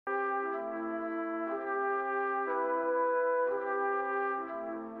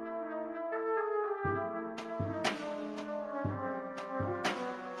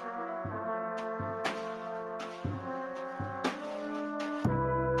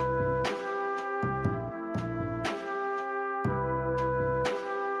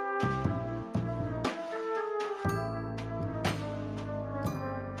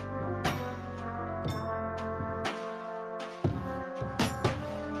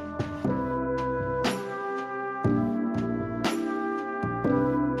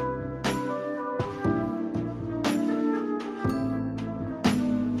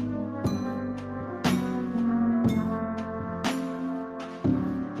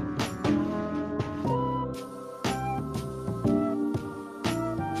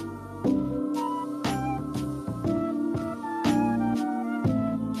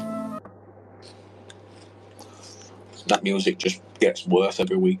That music just gets worse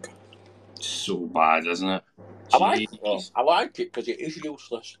every week. So bad, isn't it? I like it because it is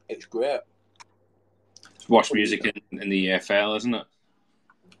useless. It's great. It's worst music in the EFL, isn't it?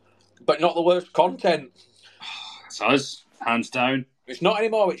 But not the worst content. It's us, hands down. It's not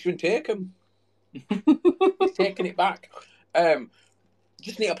anymore. It's been taken. It's taking it back.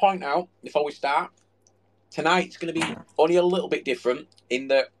 Just need to point out before we start, tonight's going to be only a little bit different in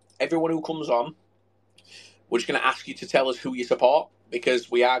that everyone who comes on, we're just going to ask you to tell us who you support,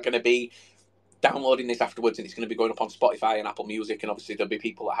 because we are going to be downloading this afterwards and it's going to be going up on Spotify and Apple Music, and obviously there'll be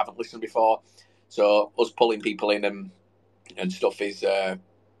people that haven't listened before. So us pulling people in and stuff is,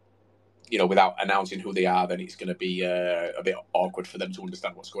 without announcing who they are, then it's going to be a bit awkward for them to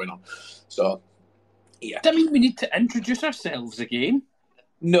understand what's going on. So, yeah. Does that mean we need to introduce ourselves again?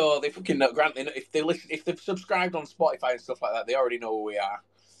 No, they fucking know. Granted, if they've subscribed on Spotify and stuff like that, they already know who we are,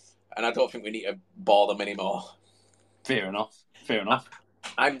 and I don't think we need to bore them anymore. Fair enough.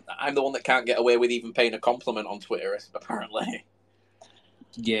 I'm the one that can't get away with even paying a compliment on Twitter, apparently.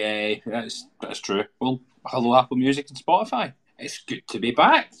 Yeah, that's true. Well, hello Apple Music and Spotify. It's good to be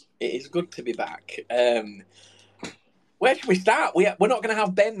back. It is good to be back. Where should we start? We're not going to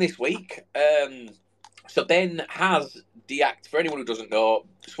have Ben this week. So Ben has for anyone who doesn't know,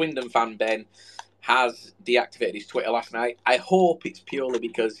 Swindon fan Ben has deactivated his Twitter last night. I hope it's purely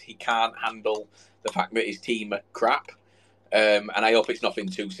because he can't handle the fact that his team are crap. And I hope it's nothing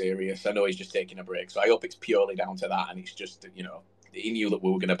too serious. I know he's just taking a break. So I hope it's purely down to that. And it's just, he knew that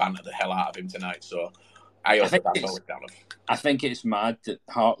we were going to banter the hell out of him tonight. So I hope that's all it's down to. I think it's mad that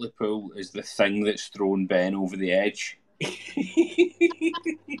Hartlepool is the thing that's thrown Ben over the edge.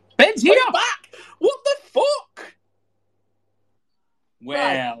 Ben's here! Back! What the fuck?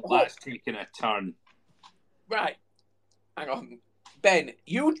 Well, that's taking a turn. Right. Hang on. Ben,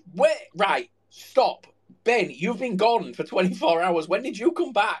 right, stop. Ben, you've been gone for 24 hours. When did you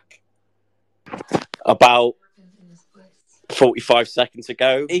come back? About 45 seconds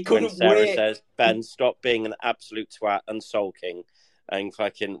ago. When Sarah says, Ben, stop being an absolute twat and sulking and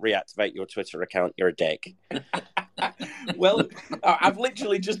fucking reactivate your Twitter account. You're a dick. Well, I've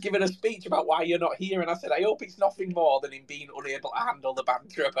literally just given a speech about why you're not here, and I said I hope it's nothing more than him being unable to handle the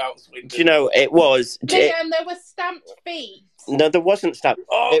banter about Swindon. Do you know, it was... Liam, there were stamped feet. No, there wasn't stamped.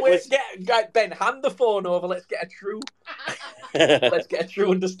 Ben, hand the phone over. Let's get a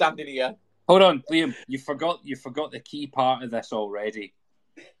true understanding here. Hold on, Liam. You forgot the key part of this already.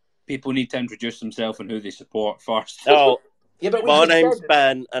 People need to introduce themselves and who they support first. Oh, yeah, but my name's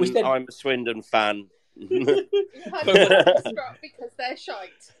Ben, and I'm a Swindon fan. Because they're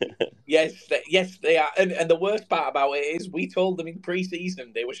shite. Yes, they are. And the worst part about it is we told them in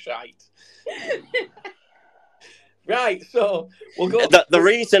pre-season they were shite. Right, so we'll go. The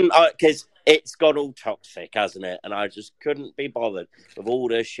reason, because it's got all toxic, hasn't it? And I just couldn't be bothered with all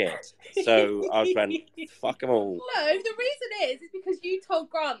this shit. So I went, fuck them all. No, the reason is because you told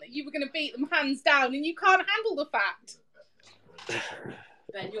Grant that you were going to beat them hands down, and you can't handle the fact.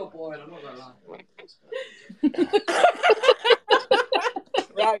 Ben, you're boring, I'm not going to lie.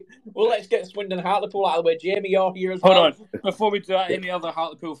 Right, well, let's get Swindon Hartlepool out of the way. Jamie, you're here as well. Hold on. Before we do that, any other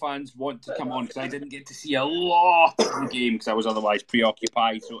Hartlepool fans want to come on? Because I didn't get to see a lot of the game because I was otherwise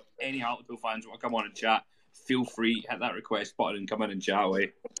preoccupied. So any Hartlepool fans want to come on and chat, feel free, hit that request button and come in and chat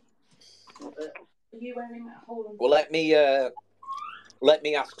away. Are you wearing that hole? Well, let me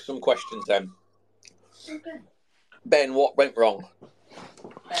ask some questions then. Okay. Ben, what went wrong?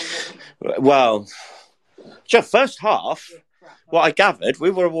 Well, first half, what I gathered, we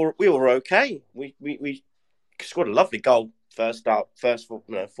were okay. We scored a lovely goal first 4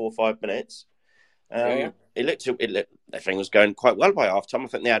 or 5 minutes. It looked everything was going quite well by half time. I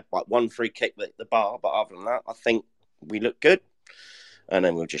think they had one free kick at the bar, but other than that, I think we looked good. And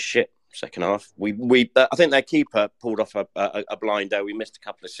then we were just shit second half. I think their keeper pulled off a blinder. We missed a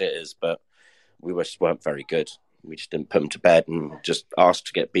couple of sitters, but we weren't very good. We just didn't put them to bed and just asked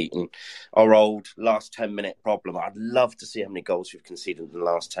to get beaten. Our old last 10-minute problem. I'd love to see how many goals we've conceded in the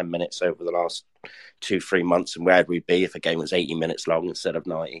last 10 minutes over the last 2-3 months, and where'd we be if a game was 80 minutes long instead of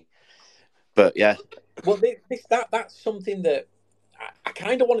 90? But yeah. Well, that's something that I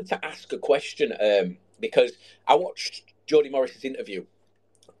kind of wanted to ask a question because I watched Jody Morris's interview,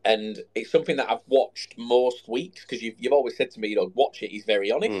 and it's something that I've watched most weeks because you've always said to me, watch it. He's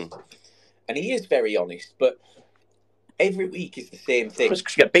very honest, and he is very honest, but. Every week is the same thing.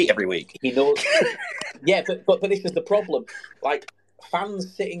 Because you get beat every week. He knows. Yeah, but this is the problem. Like,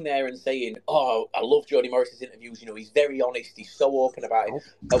 fans sitting there and saying, "Oh, I love Jody Morris's interviews. He's very honest. He's so open about it."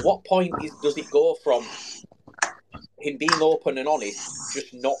 At what point does it go from him being open and honest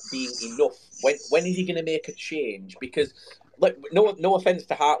just not being enough when is he going to make a change? Because look, no offense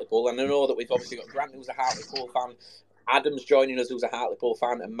to Hartlepool, and I know that we've obviously got Grant, who's a Hartlepool fan, Adam's joining us, who's a Hartlepool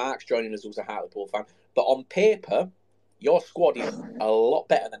fan, and Mark's joining us, who's a Hartlepool fan. But on paper, your squad is a lot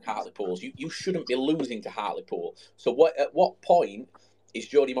better than Hartlepool's. You shouldn't be losing to Hartlepool. So at what point is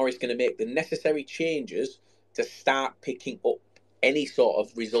Jody Morris going to make the necessary changes to start picking up any sort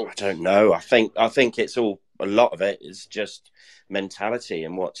of result? I don't know. I think it's all, a lot of it is just mentality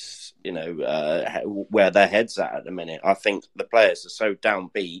and what's, where their heads at the minute. I think the players are so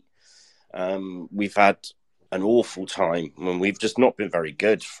downbeat. We've had an awful time when we've just not been very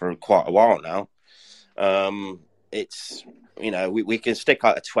good for quite a while now. It's, we can stick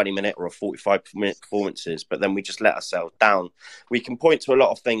out a 20-minute or a 45-minute performances, but then we just let ourselves down. We can point to a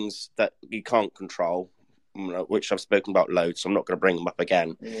lot of things that you can't control, which I've spoken about loads, so I'm not going to bring them up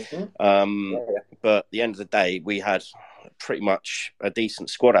again. Mm-hmm. But at the end of the day, we had pretty much a decent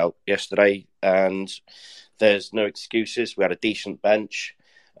squad out yesterday, and there's no excuses. We had a decent bench.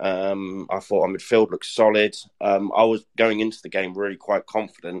 I thought our midfield looked solid. I was going into the game really quite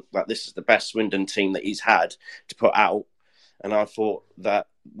confident that this is the best Swindon team that he's had to put out. And I thought that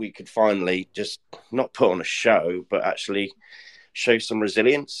we could finally just not put on a show, but actually show some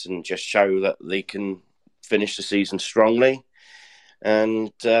resilience and just show that they can finish the season strongly.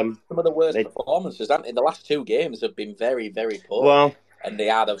 And some of the worst performances in the last two games have been very, very poor. Well, and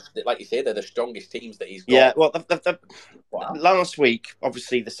they are, like you say, they're the strongest teams that he's got. Yeah, well, last week,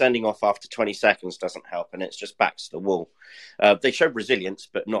 obviously, the sending off after 20 seconds doesn't help, and it's just backs to the wall. They showed resilience,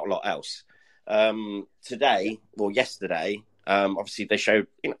 but not a lot else. Yesterday, obviously, they showed,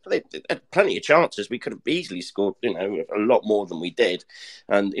 they had plenty of chances. We could have easily scored, a lot more than we did.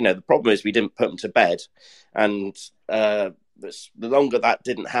 And, the problem is we didn't put them to bed. And the longer that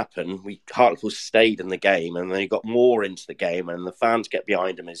didn't happen, Hartlepool stayed in the game, and they got more into the game, and the fans get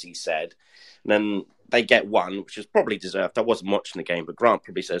behind him, as he said. And then they get one, which is probably deserved. I wasn't watching the game, but Grant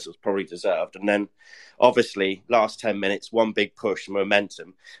probably says it was probably deserved. And then, obviously, last 10 minutes, one big push,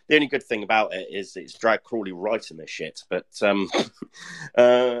 momentum. The only good thing about it is it's dragged Crawley right in this shit. But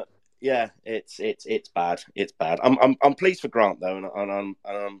yeah, it's bad. It's bad. I'm pleased for Grant though, and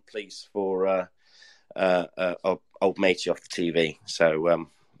I'm pleased for old matey off the TV. So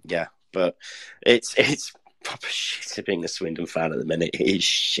yeah, but it's proper shit being a Swindon fan at the minute. It is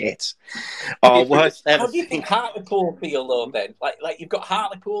shit. How do you think Hartlepool feel though? Then, like you've got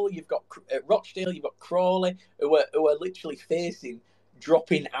Hartlepool, you've got Rochdale, you've got Crawley, who are literally facing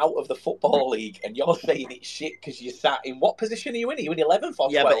dropping out of the Football League, and you're saying it's shit because you sat in what position are you in? Are you in 11th or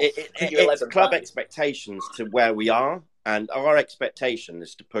 12th? Yeah, but it's club expectations to where we are. And our expectation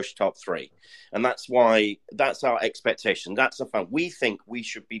is to push top three. And that's our expectation. That's the fun. We think we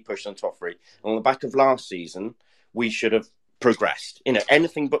should be pushing top three. And on the back of last season, we should have progressed.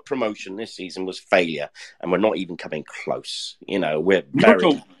 Anything but promotion this season was failure. And we're not even coming close. We're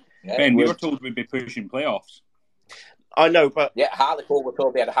very... We were told we'd be pushing playoffs. I know, but... Yeah, Hartlepool were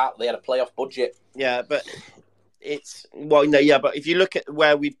told they had a playoff budget. Yeah, but... but if you look at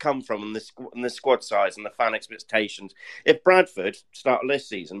where we've come from and the squad size and the fan expectations, if Bradford started this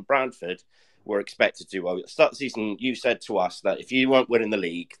season, Bradford were expected to do well. At the start of the season, you said to us that if you weren't winning the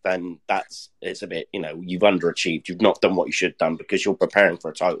league, then it's a bit, you've underachieved. You've not done what you should have done because you're preparing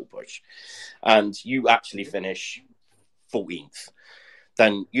for a title push. And you actually finish 14th.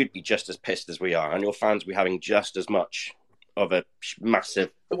 Then you'd be just as pissed as we are. And your fans will be having just as much of a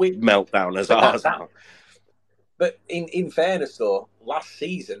massive meltdown as ours are. But in fairness, though, last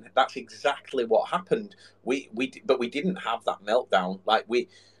season that's exactly what happened. We didn't have that meltdown. Like we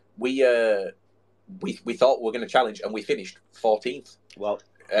thought we were going to challenge, and we finished 14th. Well,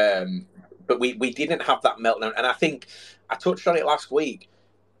 but we didn't have that meltdown, and I think I touched on it last week.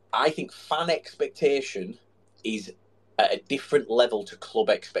 I think fan expectation is at a different level to club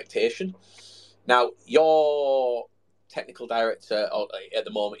expectation. Now, your technical director at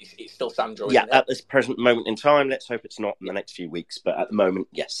the moment it's still Sandro, isn't it? At this present moment in time. Let's hope it's not in the next few weeks, but at the moment,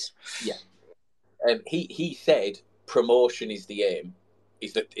 yes. Yeah. He said promotion is the aim.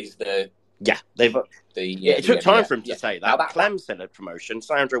 It took time for him to say that. Now Clem said a promotion.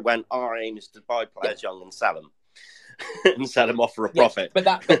 Sandro went, our aim is to buy players young and sell them and sell them off for a profit.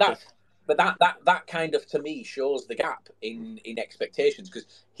 But that kind of, to me, shows the gap in expectations, because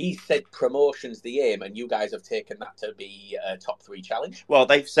he said promotion's the aim, and you guys have taken that to be a top three challenge. Well,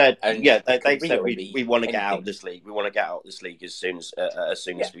 they've said, they've said we want to get out of this league. We want to get out of this league as soon as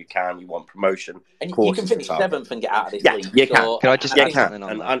we can. We want promotion. And you can finish 7th and get out of this league. You can. Can I just say something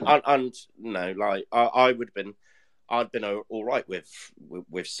on that? I would have been. I'd been all right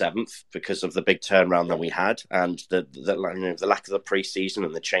with seventh because of the big turnaround that we had and the lack of the pre-season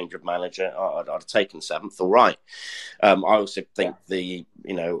and the change of manager. I'd have taken seventh, all right. I also think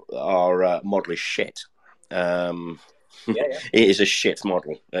our model is shit. It is a shit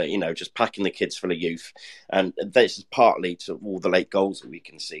model, just packing the kids full of youth. And this is partly to all the late goals that we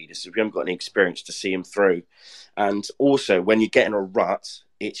concede. We haven't got any experience to see them through. And also, when you get in a rut,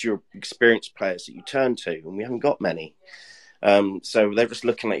 it's your experienced players that you turn to, and we haven't got many. So they're just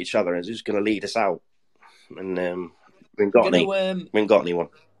looking at each other and who's going to lead us out. And we haven't got anyone.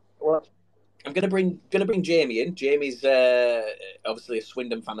 Well, I'm going to bring Jamie in. Jamie's obviously a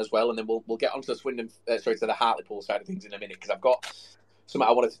Swindon fan as well, and then we'll get onto the to the Hartlepool side of things in a minute, because I've got something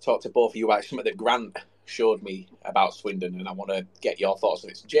I wanted to talk to both of you about, something that Grant showed me about Swindon, and I want to get your thoughts on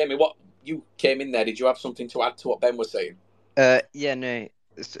it. So, Jamie, what you came in there? Did you have something to add to what Ben was saying? Yeah, no.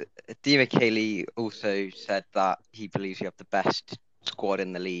 Dima Cayley also said that he believes we have the best squad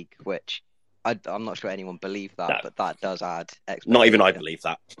in the league, which I'm not sure anyone believed that, but that does add expectation. Not even I believe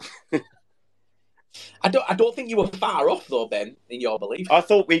that. I don't think you were far off though, Ben, in your belief. I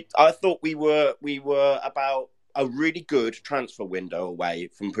thought we were about a really good transfer window away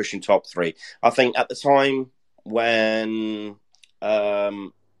from pushing top three. I think at the time when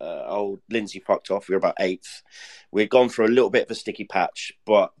Lindsay fucked off, we were about 8th. We'd gone for a little bit of a sticky patch,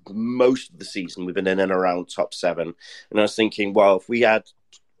 but most of the season we've been in and around top 7. And I was thinking, well, if we had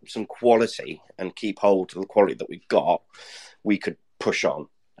some quality and keep hold to the quality that we've got, we could push on.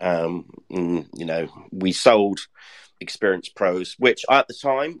 We sold experienced pros, which at the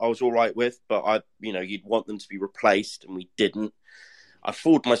time I was all right with, but you'd want them to be replaced, and we didn't. I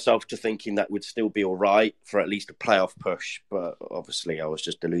fooled myself to thinking that would still be all right for at least a playoff push, but obviously I was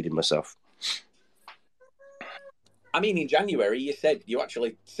just deluding myself. I mean, in January, you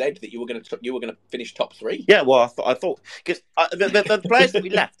actually said that you were going to finish top 3. Yeah, well, I thought because the players that we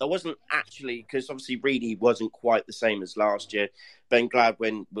left, I wasn't actually, because obviously Reedy wasn't quite the same as last year. Ben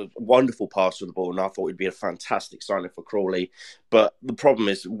Gladwin was a wonderful passer of the ball, and I thought it'd be a fantastic signing for Crawley. But the problem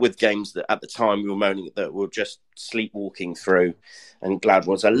is with games that at the time we were moaning that we were just sleepwalking through, and Gladwin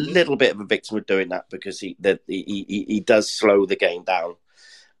was a little bit of a victim of doing that because he does slow the game down,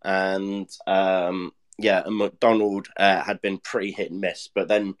 and. And McDonald had been pretty hit and miss. But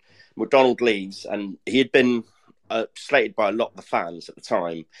then McDonald leaves, and he had been slated by a lot of the fans at the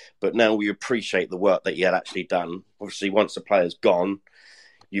time. But now we appreciate the work that he had actually done. Obviously, once the player's gone,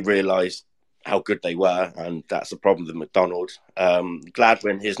 you realise how good they were, and that's the problem with McDonald.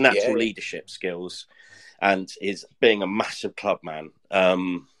 Gladwin, his natural leadership skills and his being a massive club man,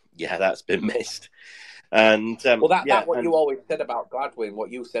 that's been missed. And what you always said about Gladwin,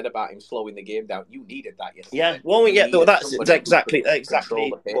 what you said about him slowing the game down, you needed that yesterday. Yeah, well, that's exactly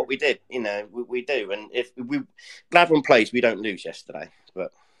what we did. We do, and if Gladwin plays, we don't lose yesterday.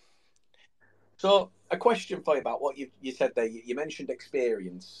 But so, a question for you about what you said there. You mentioned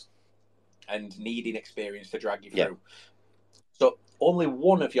experience and needing experience to drag you through. Yeah. So, only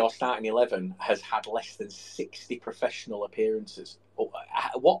one of your starting 11 has had less than 60 professional appearances.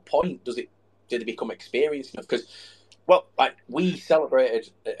 At what point did it become experienced enough? Because, we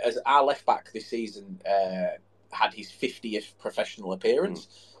celebrated as our left back this season had his 50th professional appearance.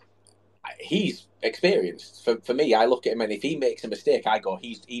 He's experienced. For me, I look at him, and if he makes a mistake, I go,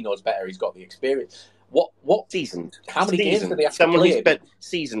 he knows better. He's got the experience. What seasoned? How many games do they have to play? Who's been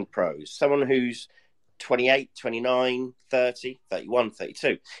seasoned pros. Someone who's 28, 29, 30, 31,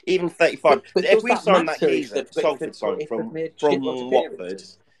 32, even 35. If we sign that geezer, Salford signed from Watford.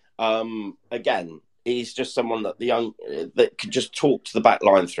 Again, he's just someone that that could just talk to the back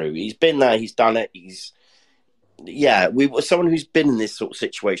line through. He's been there, he's done it. We were someone who's been in this sort of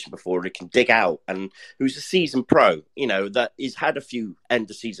situation before and can dig out, and who's a seasoned pro. That he's had a few end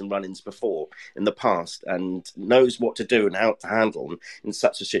of season run-ins before in the past and knows what to do and how to handle in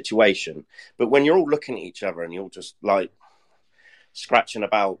such a situation. But when you're all looking at each other and you're just like scratching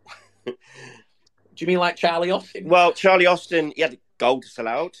about, do you mean like Charlie Austin? Well, Charlie Austin, he had goal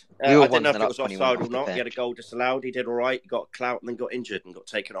disallowed. I don't know if it was offside or not. He had a goal disallowed. He did all right. He got a clout and then got injured and got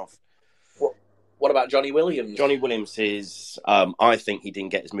taken off. What about Johnny Williams? Johnny Williams is, I think he didn't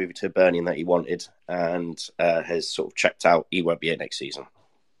get his movie to Birmingham that he wanted and has sort of checked out. He won't be here next season.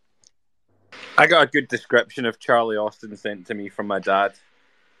 I got a good description of Charlie Austin sent to me from my dad.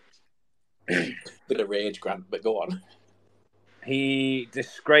 Bit of rage, Grant, but go on. He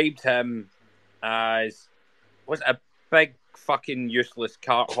described him as a big fucking useless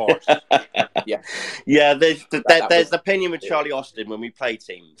cart horse. Yeah, there's was- opinion with Charlie Austin when we play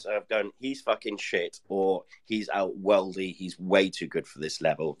teams. I've gone, he's fucking shit, or he's out worldy. He's way too good for this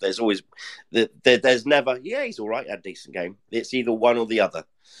level. There's always, there's never, yeah, he's all right, had a decent game. It's either one or the other.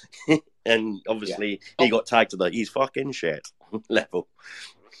 And obviously, he got tagged to the he's fucking shit level.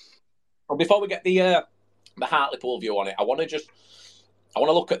 Well, before we get the Hartlepool view on it, I want to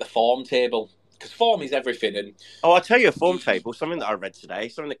look at the form table. Because form is everything. And I'll tell you a form table, something that I read today,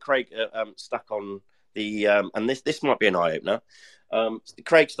 something that Craig stuck on the, and this might be an eye-opener.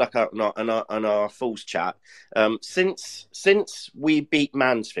 Craig stuck out on our Fools chat. Since we beat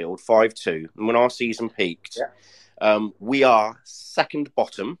Mansfield 5-2, and when our season peaked, we are second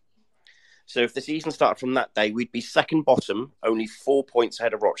bottom. So if the season started from that day, we'd be second bottom, only 4 points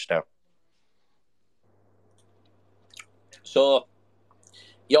ahead of Rochdale. So,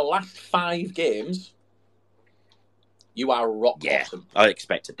 your last 5 games, you are rock bottom. I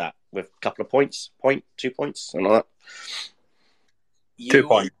expected that with a couple of points, 2 points, something like that. 2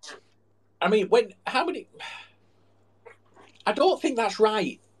 points. I mean, how many? I don't think that's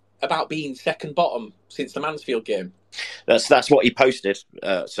right about being second bottom since the Mansfield game. That's what he posted.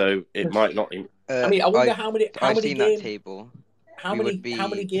 So it might not. I mean, I wonder how many seen games. That table. How we many? would be How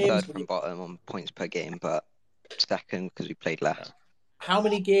many games? third from bottom on points per game, but second because we played less. How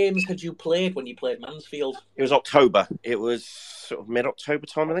many games had you played when you played Mansfield? It was October. It was sort of mid-October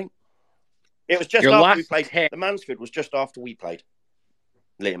time, I think. It was just Your after last we played. 10. The Mansfield was just after we played,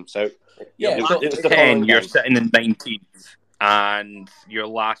 Liam. So Yeah, it was, so- it was the 10, following you're game. sitting in 19th, and your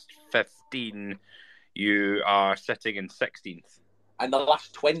last 15, you are sitting in 16th. And the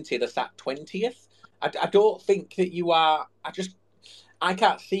last 20, they're sat 20th. I don't think that you are. I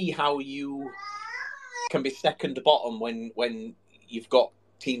can't see how you can be second bottom when you've got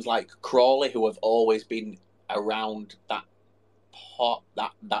teams like Crawley who have always been around that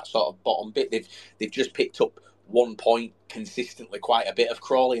sort of bottom bit. They've just picked up 1 point consistently, quite a bit of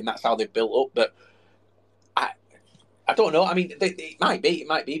Crawley, and that's how they've built up. But I don't know. I mean, it might be,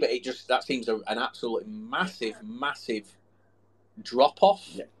 but that seems an absolutely massive drop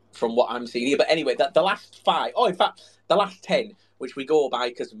off from what I'm seeing here. But anyway, the last 5, in fact, the last 10, which we go by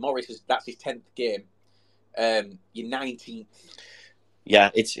because that's his 10th game. You're 19th.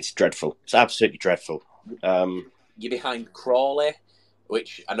 Yeah, it's dreadful. It's absolutely dreadful. You're behind Crawley,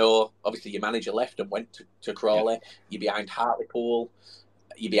 which I know obviously your manager left and went to Crawley. You're behind Hartlepool.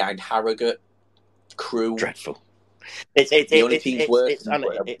 You're behind Harrogate, Crewe. Dreadful.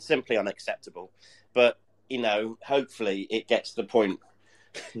 It's simply unacceptable. But hopefully it gets to the point.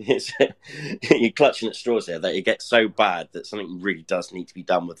 You're clutching at straws here that it gets so bad that something really does need to be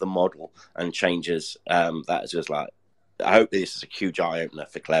done with the model and changes. That is just like, I hope this is a huge eye opener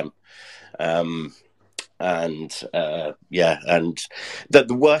for Clem. And the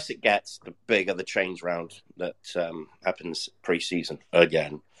worse it gets, the bigger the change round that happens pre-season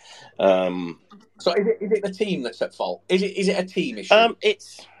again. So is it the team that's at fault? Is it a team issue? I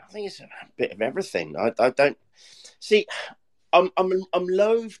think it's a bit of everything. I don't see. I'm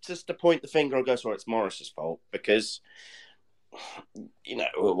loath just to point the finger and go, sorry, it's Morris's fault, because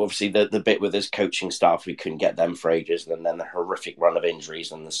obviously the bit with his coaching staff, we couldn't get them for ages, and then the horrific run of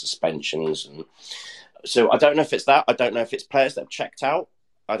injuries and the suspensions, and so I don't know if it's that. I don't know if it's players that have checked out.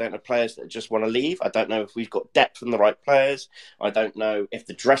 I don't know players that just want to leave. I don't know if we've got depth in the right players. I don't know if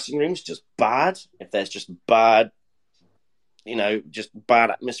the dressing room's just bad. If there's just bad. Just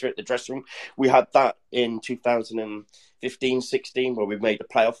bad atmosphere at the dressing room. We had that in 2015-16 where we made a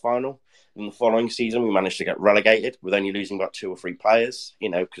playoff final. In the following season, we managed to get relegated with only losing about 2 or 3 players,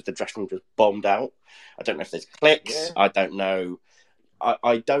 because the dressing room just bombed out. I don't know if there's clicks. Yeah. I don't know.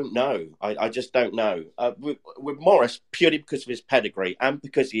 I don't know. I just don't know. With Morris, purely because of his pedigree and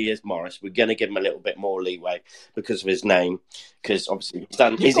because he is Morris, we're going to give him a little bit more leeway because of his name. Because obviously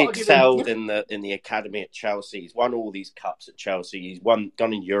he's excelled in the academy at Chelsea. He's won all these cups at Chelsea. He's gone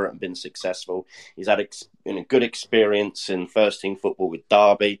in Europe and been successful. He's had a good experience in first team football with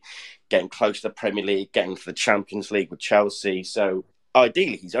Derby, getting close to the Premier League, getting to the Champions League with Chelsea. So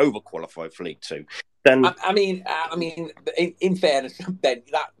ideally, he's overqualified for League Two. Then I mean, in fairness, then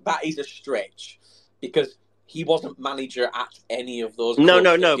that is a stretch because he wasn't manager at any of those. No,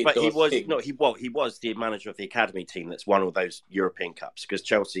 but he was he was the manager of the academy team that's won all those European Cups, because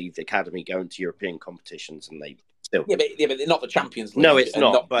Chelsea, the academy, go into European competitions and they still but they're not the Champions League. No, it's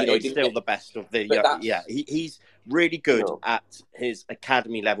not. But it's still the best of the. But he's really good at his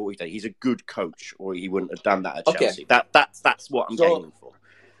academy level. He's a good coach, or he wouldn't have done that at Chelsea. That's what I'm aiming for.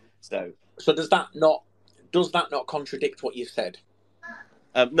 So does that not contradict what you said?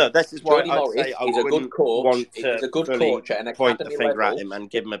 No, this is why Jody I'd Morris say I is a good wouldn't coach. want He's to a good fully coach at an point the academy finger level. at him and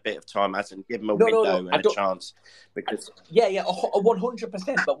give him a bit of time, as in give him a No, window I and a don't. chance. Because Yeah,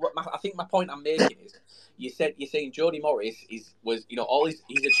 100%. But I think my point I'm making is, you're saying Jody Morris was all his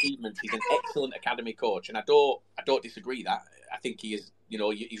achievements. He's an excellent academy coach, and I don't disagree that. I think he is.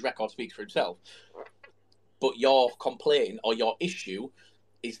 His record speaks for himself. But your complaint or your issue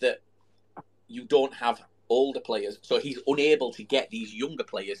is that you don't have older players, so he's unable to get these younger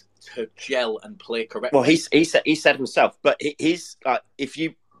players to gel and play correctly. Well, he said himself, but he's if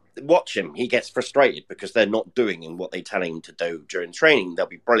you watch him, he gets frustrated because they're not doing what they tell him to do during training. They'll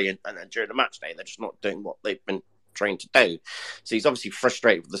be brilliant, and then during the match day, they're just not doing what they've been trained to do. So he's obviously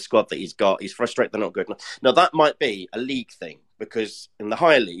frustrated with the squad that he's got. He's frustrated they're not good enough. Now, that might be a league thing, because in the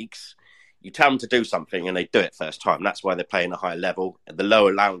higher leagues, you tell them to do something and they do it first time. That's why they're playing a higher level. At the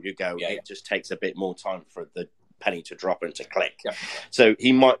lower round you go, it just takes a bit more time for the penny to drop and to click. Yeah. So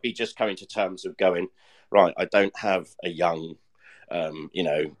he might be just coming to terms of going, right, I don't have a young,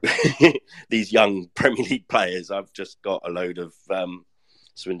 these young Premier League players. I've just got a load of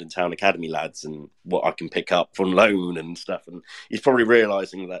Swindon Town Academy lads and what I can pick up from loan and stuff. And he's probably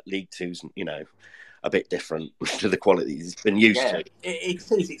realising that League Two's, a bit different to the quality he's been used to.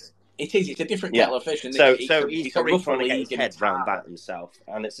 It is. It's a different kettle of fish. And so he's probably trying to get his head around that himself.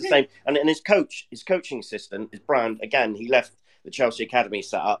 And it's the same. And his coaching assistant, his Brand, again, he left the Chelsea Academy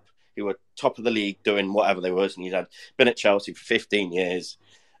set up, who were top of the league doing whatever they was. And he's been at Chelsea for 15 years.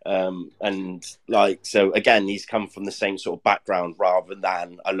 So again, he's come from the same sort of background rather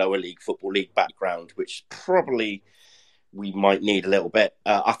than a lower league, football league background, which probably we might need a little bit.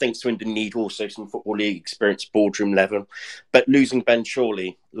 I think Swindon need also some football league experience, boardroom level. But losing Ben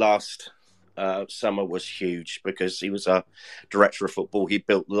Chorley last summer was huge, because he was a director of football. He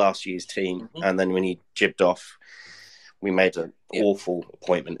built last year's team, and then when he jibbed off, we made an awful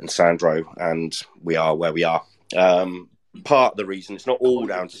appointment in Sandro, and we are where we are. Part of the reason, it's not all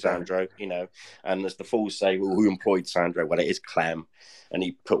down to Sandro, and as the fools say, well, who employed Sandro? Well, it is Clem, and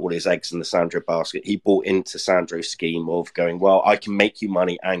he put all his eggs in the Sandro basket. He bought into Sandro's scheme of going, well, I can make you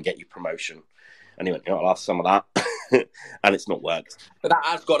money and get you promotion. And he went, I'll have some of that. And it's not worked. But that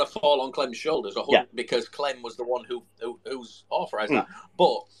has got to fall on Clem's shoulders, because Clem was the one who's authorised that.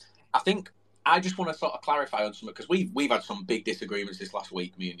 But I think I just want to sort of clarify on something, because we've had some big disagreements this last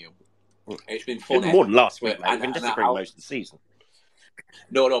week, me and you. It's been fun. More than last week, mate. We've been disagreeing most of the season.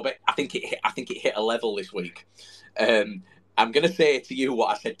 No, but I think it hit a level this week. I'm going to say to you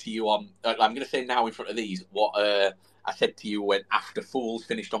what I said to you on. I'm going to say now in front of these what I said to you when After Fools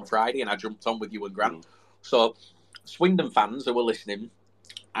finished on Friday, and I jumped on with you and Grant. So, Swindon fans who were listening,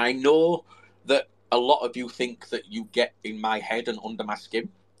 I know that a lot of you think that you get in my head and under my skin,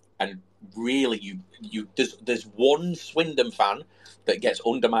 and really, there's one Swindon fan that gets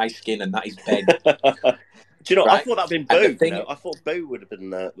under my skin, and that is Ben. Do you know? Right? I thought that'd been Boo. I thought Boo would have been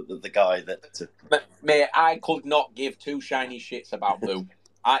the guy that. Mate, I could not give two shiny shits about Boo.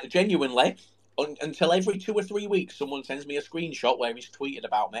 I genuinely, until every 2 or 3 weeks, someone sends me a screenshot where he's tweeted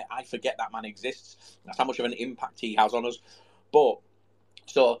about me. I forget that man exists. That's how much of an impact he has on us. But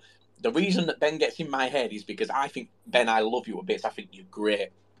so the reason that Ben gets in my head is because I think, Ben, I love you a bit. I think you're great.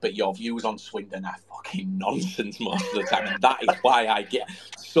 But your views on Swindon are fucking nonsense most of the time, and that is why I get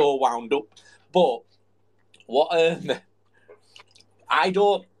so wound up. But what I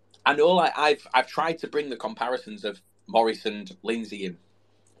know, like I've tried to bring the comparisons of Morris and Lindsay in,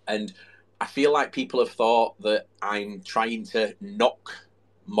 and I feel like people have thought that I'm trying to knock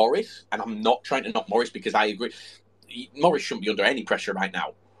Morris, and I'm not trying to knock Morris, because I agree. Morris shouldn't be under any pressure right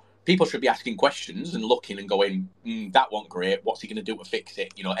now. People should be asking questions and looking and going, that wasn't great. What's he going to do to fix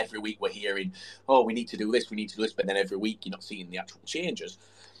it? Every week we're hearing, oh, we need to do this, but then every week you're not seeing the actual changes.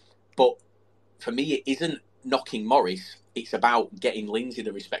 But for me, it isn't knocking Morris. It's about getting Lindsay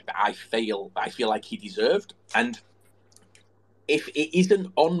the respect that I feel like he deserved. And if it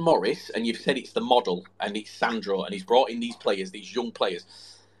isn't on Morris, and you've said it's the model and it's Sandro and he's brought in these players, these young players,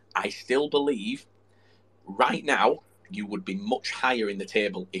 I still believe right now you would be much higher in the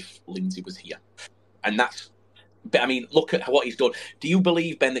table if Lindsay was here. And that's, I mean, look at what he's done. Do you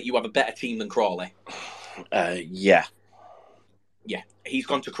believe, Ben, that you have a better team than Crawley? Yeah. Yeah. He's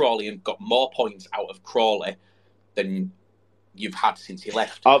gone to Crawley and got more points out of Crawley than you've had since he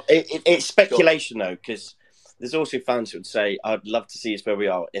left. It's speculation, though, because there's also fans who would say, I'd love to see us where we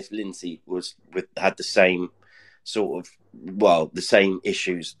are if Lindsay had the same sort of, the same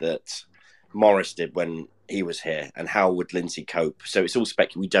issues that Morris did when he was here, and how would Lindsay cope? So it's all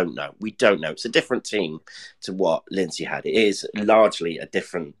speculation. We don't know. It's a different team to what Lindsay had. It is largely a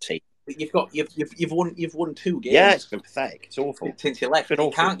different team. You've won 2 games. Yeah, it's been pathetic. It's awful. Since you left. It's been It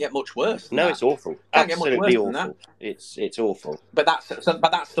awful. can't get much worse than No, that. it's awful. Can't get much Absolutely worse than awful. that. It's awful. But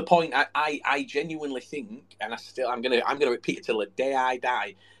that's the point. I genuinely think, and I'm gonna repeat it till the day I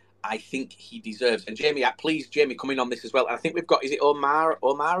die. I think he deserves. And Jamie, please, Jamie, come in on this as well. And I think we've got, is it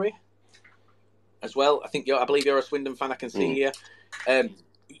Omari as well? I believe you're a Swindon fan. I can see here.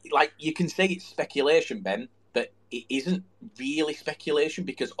 Like, you can say it's speculation, Ben, but it isn't really speculation,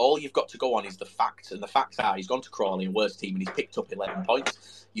 because all you've got to go on is the facts, and the facts are he's gone to Crawley, a worse team, and he's picked up 11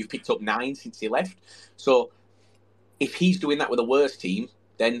 points. You've picked up 9 since he left. So if he's doing that with a worse team,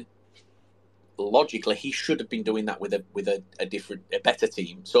 then logically he should have been doing that with a better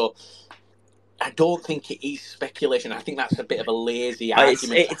team. So I don't think it is speculation. I think that's a bit of a lazy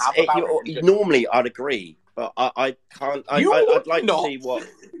argument to have about it. Normally, I'd agree, but I can't. I'd like to see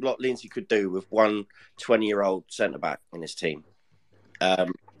what Lindsay could do with one 20-year-old centre-back in his team.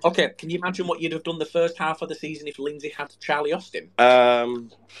 Okay, can you imagine what you'd have done the first half of the season if Lindsay had Charlie Austin? I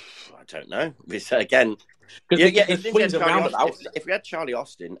don't know. Again, if we had Charlie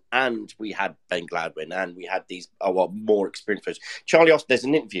Austin and we had Ben Gladwin and we had these more experienced players. Charlie Austin, there's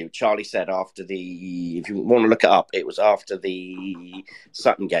an interview. Charlie said if you want to look it up, it was after the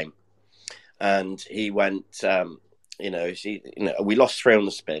Sutton game, and he went, we lost 3 on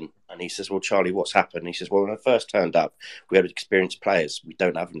the spin, and he says, "Well, Charlie, what's happened?" And he says, "Well, when I first turned up, we had experienced players. We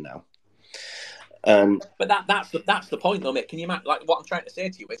don't have them now." But that's the point, though, mate. Can you imagine? Like, what I'm trying to say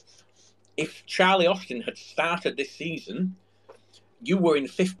to you is, if Charlie Austin had started this season, you were in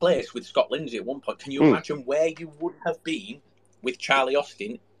 5th place with Scott Lindsay at one point. Can you imagine where you would have been with Charlie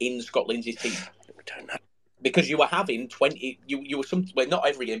Austin in Scott Lindsay's team? I don't know. Because you were having 20. You were not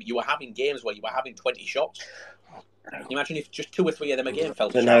every game. You were having games where you were having 20 shots. Can you imagine if just 2 or 3 of them a game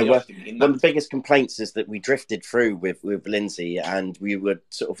fell to Charlie Austin? One of the biggest complaints is that we drifted through with Lindsay, and we were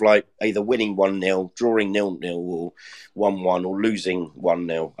sort of like either winning 1-0, drawing 0-0, or 1-1, or losing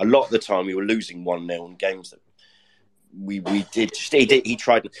 1-0. A lot of the time, we were losing 1-0 in games that we did. He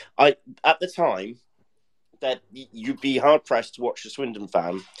tried. At the time, that you'd be hard pressed to watch a Swindon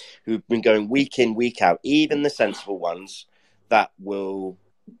fan who've been going week in, week out, even the sensible ones that will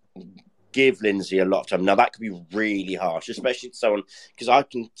give Lindsay a lot of time. Now, that could be really harsh, especially to someone, because I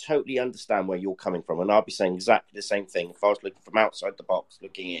can totally understand where you're coming from, and I'll be saying exactly the same thing if I was looking from outside the box,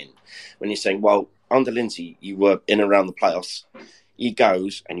 looking in. When you're saying, well, under Lindsay, you were in and around the playoffs. He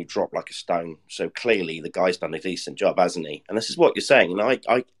goes and you drop like a stone. So clearly the guy's done a decent job, hasn't he? And this is what you're saying, and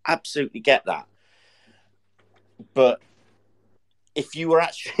I absolutely get that. But if you were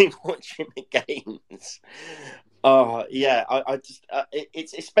actually watching the games... I just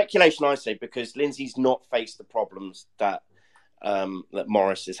it's speculation, I say, because Lindsay's not faced the problems that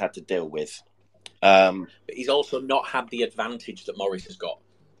Morris has had to deal with. But he's also not had the advantage that Morris has got.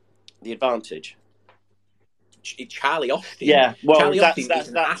 The advantage? Charlie Austin. Yeah, well, Charlie Austin is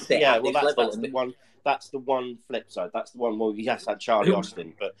an asset at this level. That's the one flip side. That's the one where he has had Charlie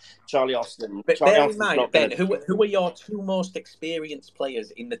Austin, but Charlie Austin. But Charlie bear Austin's in mind, not Ben, gonna... who are your 2 most experienced players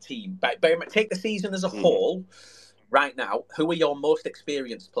in the team? Take the season as a whole. Right now, who are your most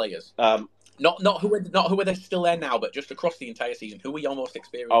experienced players? Not who are still there now, but just across the entire season. Who are your most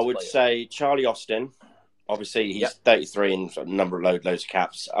experienced? I would say Charlie Austin. Obviously, he's 33 and a number of loads of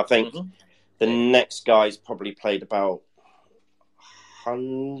caps. I think the next guy's probably played about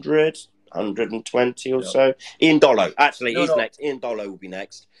 100. 120 or so. Ian Dollo. Actually, he's next. Ian Dollo will be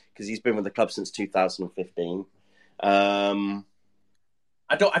next because he's been with the club since 2015. I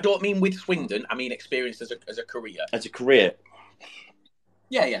don't mean with Swindon. I mean experienced as a career. As a career.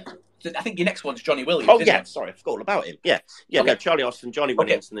 Yeah. So I think your next one's Johnny Williams. Oh yeah, sorry, I forgot all about him. Yeah. Okay. No, Charlie Austin, Johnny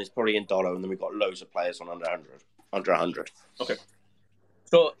Williams, and there's probably Ian Dollo, and then we've got loads of players on under 100. Okay.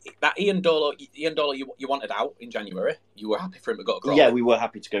 So that Ian Dollo, you wanted out in January. You were happy for him to go to Crawley. Yeah, we were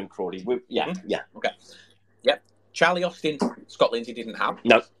happy to go in Crawley. Yeah. Okay. Yep. Charlie Austin, Scott Lindsay didn't have.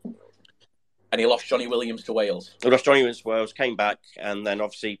 No. And he lost Johnny Williams to Wales. He lost Johnny Williams to Wales, came back, and then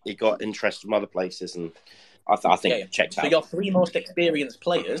obviously he got interest from other places, and I think it checked out. So your 3 most experienced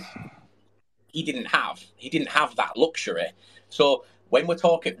players, he didn't have. He didn't have that luxury. So when we're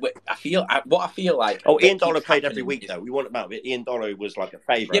talking, I feel like. Oh, Ian Dollo played every week though. We want about it. Ian Dollo was like a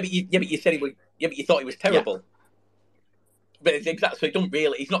favourite. Yeah, but you said he was. Yeah, but you thought he was terrible. Yeah. But it's exactly. So he don't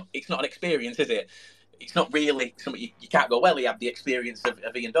really. It's not an experience, is it? It's not really something you can't go. Well, he had the experience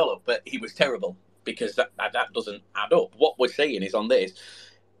of Ian Dollo, but he was terrible because that doesn't add up. What we're saying is on this,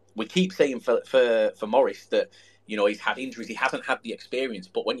 we keep saying for Morris that he's had injuries, he hasn't had the experience.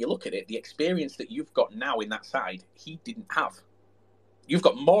 But when you look at it, the experience that you've got now in that side, he didn't have. You've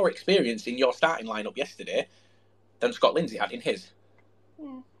got more experience in your starting lineup yesterday than Scott Lindsay had in his.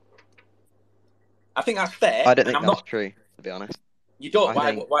 I think that's fair. I don't think I'm that's not. true, to be honest. You don't. I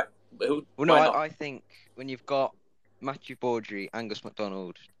Why? think- Why? Well, no, I think when you've got Matthew Baudry, Angus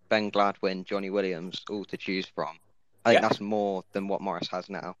MacDonald, Ben Gladwin, Johnny Williams, all to choose from, I think Yeah. that's more than what Morris has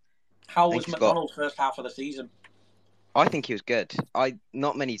now. How think was he's got- McDonald's first half of the season? I think he was good.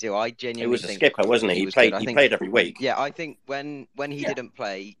 Not many do. I He genuinely was a think skipper, wasn't he? He was played. good. I He think- played every week. Yeah, I think when he Yeah. didn't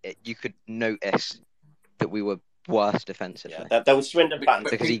play, you could notice that we were worse defensively. Yeah, there was Swindon fans.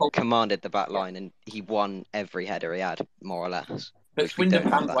 Because he people- commanded the back line and he won every header he had, more or less. But Which we Swindon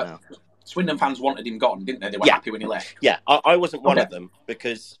don't have fans, that like, now. Swindon fans wanted him gone, didn't they? They were Yeah. happy when he left. Yeah, I wasn't one Okay. of them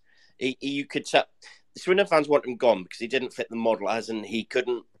because you could tell the Swindon fans want him gone because he didn't fit the model, as in he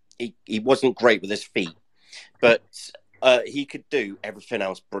couldn't. He wasn't great with his feet, but he could do everything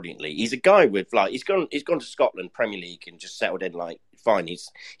else brilliantly. He's a guy with he's gone to Scotland Premier League and just settled in fine.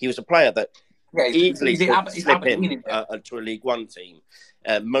 He was a player that Yeah, easily he's could slip Aberdeen, in isn't he? to a League One team,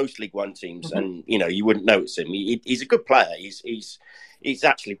 most League One teams, Mhm. and you wouldn't notice him. He's a good player. He's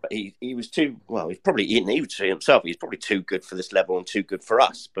actually he was too well. He's probably he would say himself. He's probably too good for this level and too good for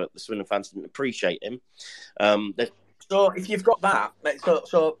us. But the Swindon fans didn't appreciate him. So if you've got that,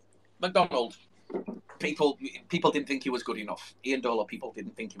 so McDonald, people didn't think he was good enough. Ian Dolan, people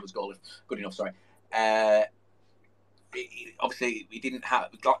didn't think he was good enough. Sorry. Obviously, we didn't have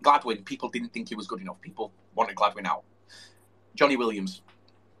Gladwin. People didn't think he was good enough. People wanted Gladwin out. Johnny Williams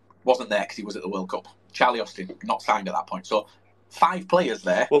wasn't there because he was at the World Cup. Charlie Austin not signed at that point. So 5 players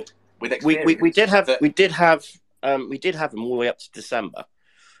there Well, with experience. we did have that- we did have him all the way up to December.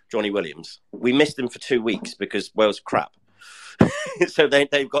 Johnny Williams. We missed him for 2 weeks because Wales are crap. So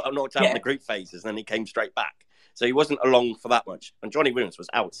they've got knocked out in Yeah. the group phases, and then he came straight back. So he wasn't along for that much. And Johnny Williams was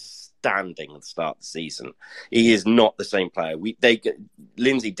outstanding at the start of the season. He is not the same player.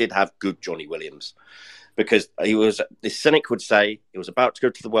 Lindsay did have good Johnny Williams because the cynic would say he was about to go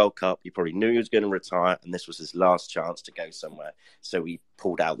to the World Cup. He probably knew he was going to retire, and this was his last chance to go somewhere. So he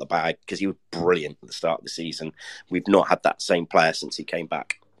pulled out the bag because he was brilliant at the start of the season. We've not had that same player since he came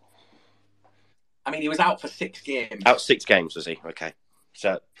back. I mean, he was out for 6 games. Out 6 games, was he? Okay.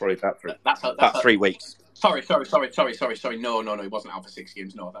 So probably about 3, That's about 3 weeks. Sorry. No, he wasn't out for 6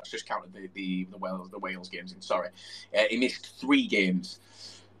 games. No, that's just counted the Wales games in. Sorry. He missed 3 games.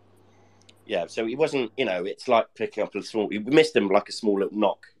 Yeah, so he wasn't, it's like picking up we missed him like a small little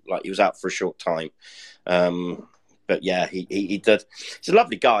knock, like he was out for a short time. But yeah, he did. He's a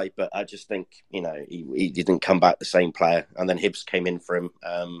lovely guy, but I just think, he didn't come back the same player. And then Hibbs came in for him.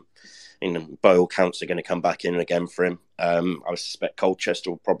 By all counts, are going to come back in again for him. I suspect Colchester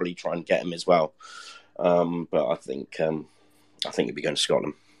will probably try and get him as well. But I think he'll be going to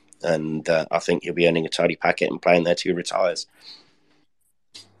Scotland. And I think he'll be earning a tidy packet and playing there till he retires.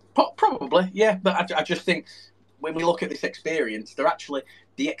 Probably, yeah. But I just think when we look at this experience,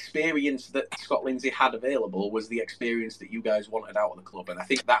 the experience that Scott Lindsay had available was the experience that you guys wanted out of the club, and I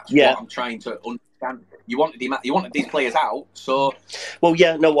think that's what I'm trying to understand. You wanted these players out, so. Well,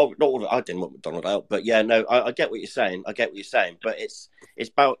 yeah, no, I didn't want McDonald out, but yeah, no, I get what you're saying. But it's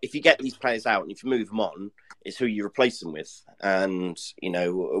about if you get these players out and if you move them on, it's who you replace them with, and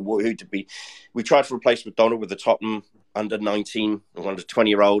who to be. We tried to replace McDonald with the Tottenham under 19 or under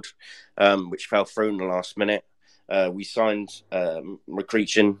 20-year-old, which fell through in the last minute. We signed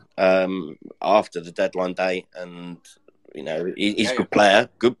McCreachin after the deadline day, and he's a good player,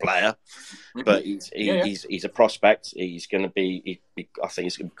 Mm-hmm. but he's a prospect. He's going to be. I think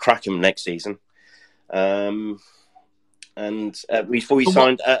he's going to crack him next season. We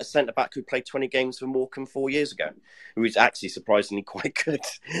signed a centre back who played 20 games for Morecambe 4 years ago, who is actually surprisingly quite good.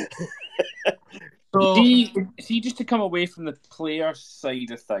 So, see, just to come away from the player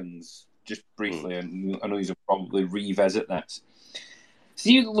side of things, just briefly, and I know you'll probably revisit this.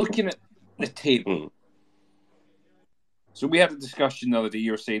 See, looking at the table. So we had a discussion the other day.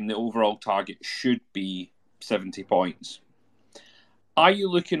 You were saying the overall target should be 70 points. Are you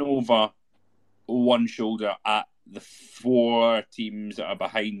looking over one shoulder at the 4 teams that are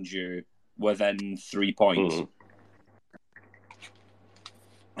behind you within 3 points?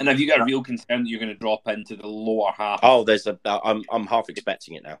 And have you got a real concern that you're going to drop into the lower half? Oh, I'm half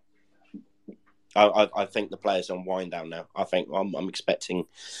expecting it now. I think the players are on wind down now. I think I'm not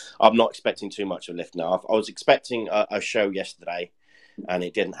expecting too much of a lift now. I was expecting a show yesterday, and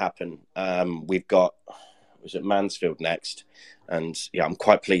it didn't happen. We've got Mansfield next, and yeah, I'm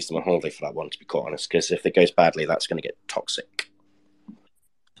quite pleased I'm on holiday for that one, to be quite honest, because if it goes badly, that's going to get toxic.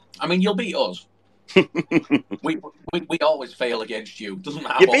 I mean, you'll beat us. we always fail against you. Doesn't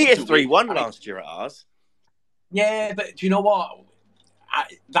matter. You beat us 3-1 last year at ours. Yeah, but do you know what?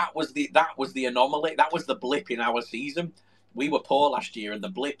 That was the anomaly. That was the blip in our season. we were poor last year, and the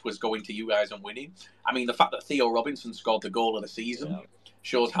blip was going to you guys and winning. I mean, the fact that Theo Robinson scored the goal of the season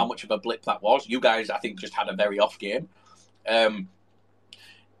shows how much of a blip that was. You guys, I think, just had a very off game.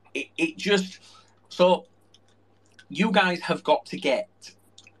 So you guys have got to get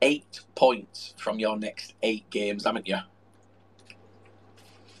 8 points from your next 8 games, haven't you?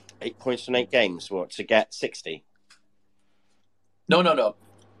 8 points from 8 games. What, to get 60? No.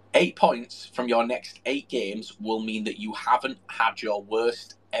 8 points from your next 8 games will mean that you haven't had your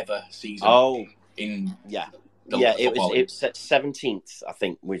worst ever season. Oh, in it was at 17th, I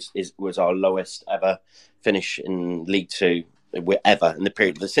think, which was our lowest ever finish in League Two ever in the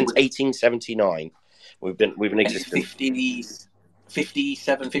period since 1879. We've been existing.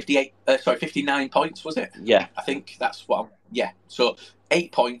 59 points, was it? Yeah, I think that's what. So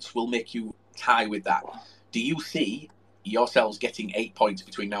 8 points will make you tie with that. Do you see yourselves getting 8 points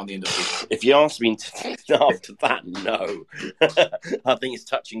between now and the end of the season? If you ask me after that, no. I think it's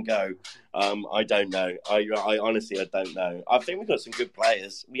touch and go. I don't know. I honestly, I don't know. I think we've got some good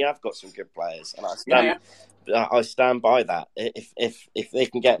players. We have got some good players, and I stand by that. If they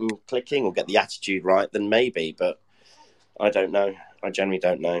can get them clicking or get the attitude right, then maybe. But I don't know. I generally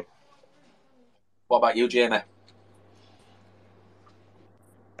don't know. What about you, Jamie?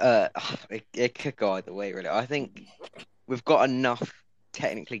 It could go either way, really. I think we've got enough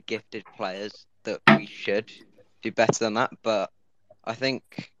technically gifted players that we should do better than that. But I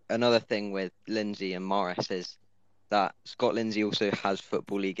think another thing with Lindsay and Morris is that Scott Lindsay also has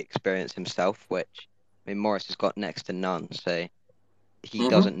Football League experience himself, which, I mean, Morris has got next to none. So he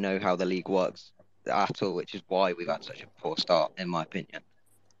doesn't know how the league works at all, which is why we've had such a poor start, in my opinion.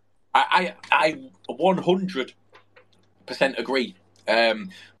 I 100% agree,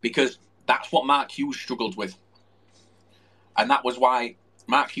 because that's what Mark Hughes struggled with. And that was why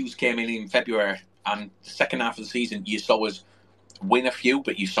Mark Hughes came in February, and the second half of the season, you saw us win a few,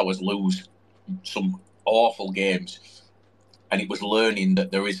 but you saw us lose some awful games. And it was learning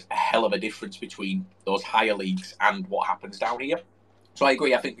that there is a hell of a difference between those higher leagues and what happens down here. So I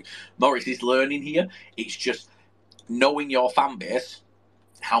agree. I think Morris is learning here. It's just knowing your fan base.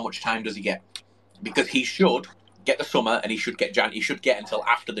 How much time does he get? Because he should get the summer, and he should get until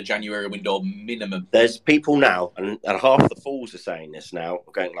after the January window minimum. There's people now, and half the fools are saying this now,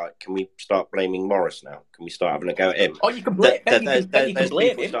 going like, "Can we start blaming Morris now? Can we start having a go at him?" Oh, you can blame him. A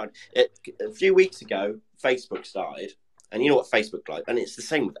few weeks ago, Facebook started. And you know what Facebook's like? And it's the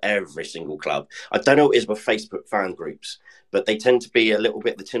same with every single club. I don't know what it is with Facebook fan groups, but they tend to be a little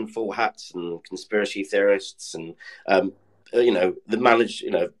bit the tinfoil hats and conspiracy theorists. And, the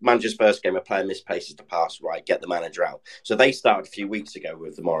manager's first game, a player misplaces the pass, right, get the manager out. So they started a few weeks ago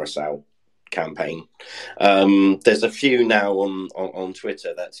with the Morris out campaign. There's a few now on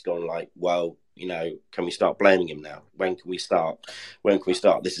Twitter that's gone like, well, can we start blaming him now? When can we start?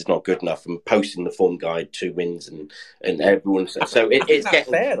 This is not good enough. And posting the form guide, 2 wins, and everyone. So it's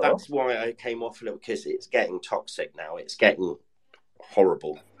getting. Fair, that's why I came off a little, because it's getting toxic now. It's getting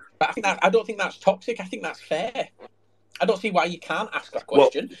horrible. But I don't think that's toxic. I think that's fair. I don't see why you can't ask that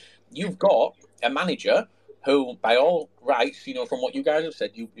question. Well, you've got a manager who, by all rights, from what you guys have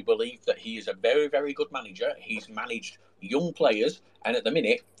said, you believe that he is a very, very good manager. He's managed young players, and at the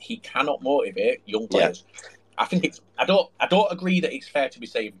minute, he cannot motivate young players. Yeah. I think I don't agree that it's fair to be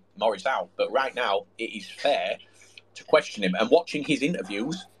saying Morris out, but right now, it is fair to question him. And watching his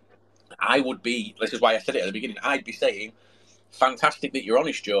interviews, this is why I said it at the beginning, I'd be saying, fantastic that you're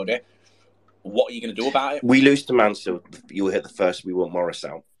honest, Jody. What are you going to do about it? We lose to Mansfield, you'll hear the first, we want Morris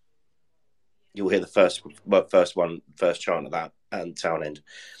out. You'll hear the first chant of that, and Townend.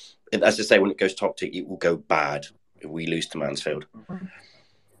 As I say, when it goes toxic, it will go bad if we lose to Mansfield.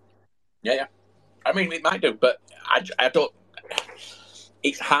 Yeah. I mean, it might do, but I don't.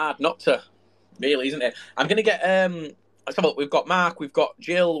 It's hard not to, really, isn't it? I'm going to get. Let's have a look. We've got Mark, we've got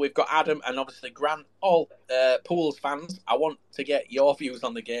Jill, we've got Adam, and obviously Grant. All Pools fans. I want to get your views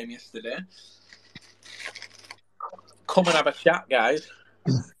on the game yesterday. Come and have a chat, guys.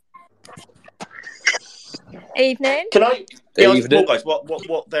 Evening. Can I ask you guys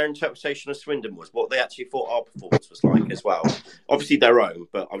what their interpretation of Swindon was? What they actually thought our performance was like as well? Obviously their own,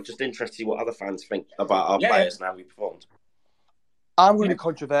 but I'm just interested to see what other fans think about our players and how we performed. I'm going to be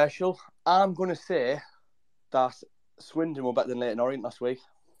controversial. I'm going to say that Swindon were better than Leyton Orient last week,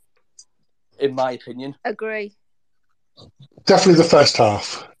 in my opinion. Agree. Definitely the first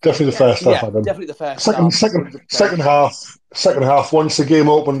half. Adam. Definitely the first half. Second half. Once the game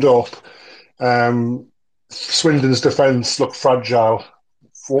opened up, Swindon's defence looked fragile.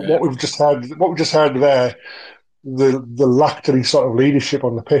 What we've just heard there, the lacked any sort of leadership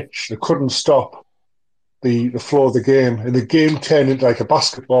on the pitch. They couldn't stop the flow of the game, and the game turned into like a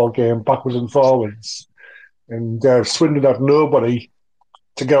basketball game, backwards and forwards. And Swindon had nobody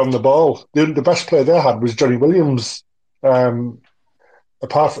to get on the ball. The best player they had was Johnny Williams. Apart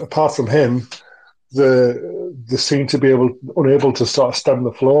from him, they seemed to be unable to sort of stem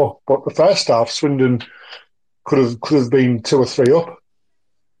the flow. But the first half, Swindon could have been 2 or 3 up.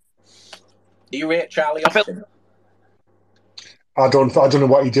 Do you rate Charlie Austin? I don't know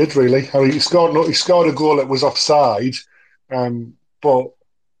what he did really. I mean, he scored a goal that was offside, but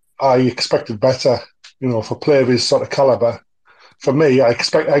I expected better. You know, for a player of his sort of calibre. For me, I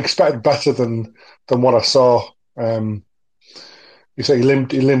expected better than what I saw. You say he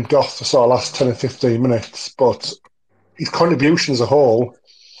limped off the sort of last 10 or 15 minutes, but his contribution as a whole,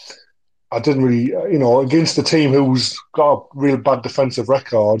 I didn't really, against the team who's got a real bad defensive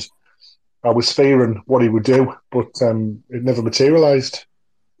record, I was fearing what he would do, but it never materialised.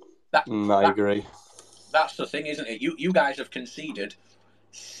 I agree. That's the thing, isn't it? You guys have conceded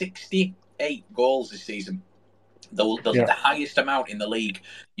 68 goals this season. The highest amount in the league.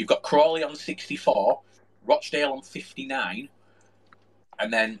 You've got Crawley on 64, Rochdale on 59,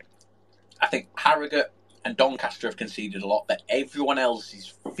 and then I think Harrogate and Doncaster have conceded a lot, but everyone else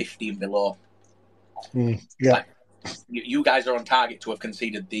is 50 and below. Yeah. You guys are on target to have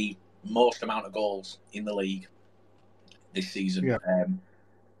conceded the most amount of goals in the league this season. Yeah.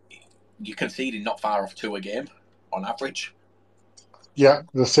 You're conceding not far off 2 a game on average. Yeah,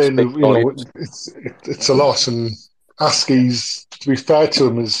 they're saying it's a loss, and Askey's, to be fair to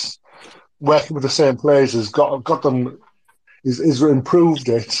him, is working with the same players, has got them. He's improved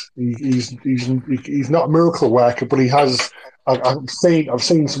it. He's not a miracle worker, but he has. I've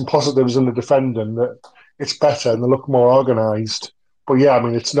seen some positives in the defending, that it's better and they look more organised. But yeah, I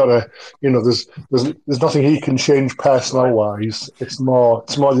mean, it's not there's nothing he can change personnel wise. It's more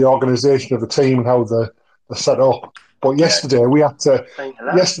the organisation of the team and how they're set up. But yesterday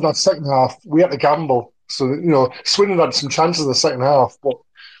that second half, we had to gamble. So Swindon had some chances in the second half, but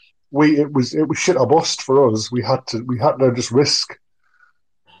it was shit or bust for us. We had to just risk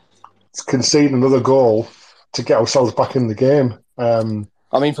conceding another goal to get ourselves back in the game. I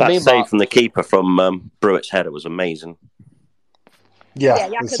mean, for me, that save from the keeper from Brewitt's header was amazing. Yeah,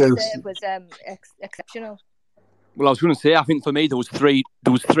 Jakob's save was exceptional. Well, I was going to say, I think for me there was three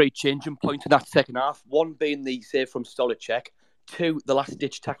changing points in that second half. 1 being the save from Stolicek, 2 the last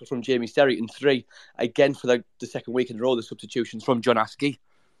ditch tackle from Jamie Sterry, and 3 again for the second week in a row the substitutions from John Askey.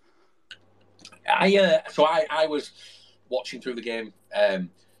 I was watching through the game.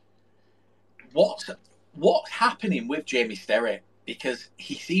 What's happening with Jamie Sterry? Because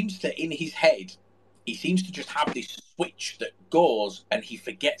he seems to, in his head, just have this switch that goes and he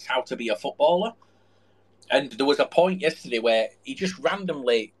forgets how to be a footballer. And there was a point yesterday where he just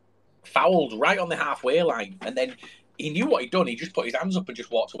randomly fouled right on the halfway line, and then he knew what he'd done. He just put his hands up and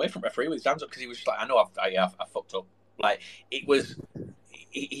just walked away from referee with his hands up, because he was just like, I know I fucked up. Like, it was,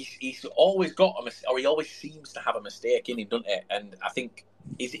 he's always got a mistake, or he always seems to have a mistake in him, doesn't it? And I think,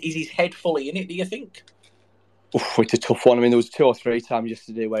 is his head fully in it, do you think? Oof, it's a tough one. I mean, there was 2 or 3 times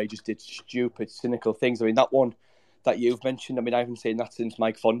yesterday where he just did stupid, cynical things. I mean, that one that you've mentioned, I mean, I haven't seen that since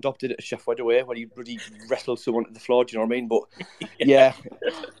Mike Fondop did it at Sheffield away, when he bloody wrestled someone to the floor, do you know what I mean? But yeah,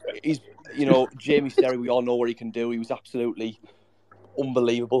 he's, Jamie Sterry, we all know what he can do. He was absolutely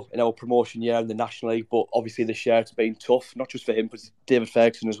unbelievable in our promotion year in the National League, but obviously this year it's been tough, not just for him, but David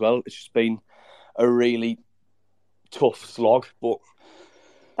Ferguson as well. It's just been a really tough slog. But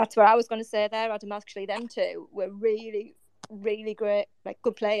that's what I was going to say there, Adam. Actually, them two were really, really great, like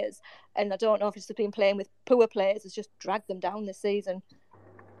good players, and I don't know if it's just been playing with poor players has just dragged them down this season,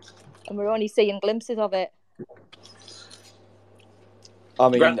 and we're only seeing glimpses of it. I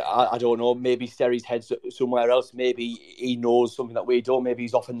mean, I don't know, maybe Sterry's head's somewhere else, maybe he knows something that we don't, maybe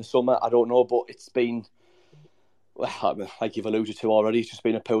he's off in the summer, I don't know, but it's been, well, like you've alluded to already, it's just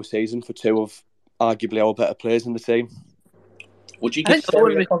been a poor season for 2 of arguably our better players in the team. Would you get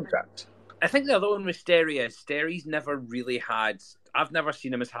Sterry a contract? I think the other one with Sterry's never really had, I've never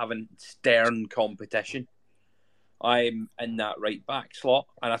seen him as having stern competition. I'm in that right back slot,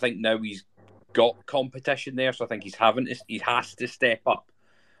 and I think now he's got competition there, so I think he has to step up.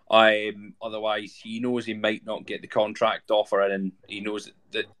 Otherwise, he knows he might not get the contract offer, and he knows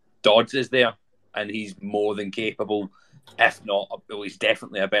that Dodds is there, and he's more than capable, if not, well, he's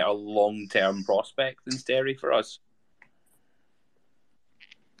definitely a better long-term prospect than Sterry for us.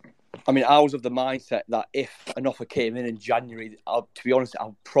 I mean, I was of the mindset that if an offer came in January, to be honest, I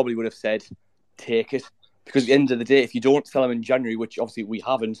probably would have said, take it. Because at the end of the day, if you don't sell him in January, which obviously we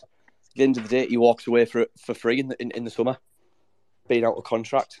haven't, at the end of the day, he walks away for free in the summer, being out of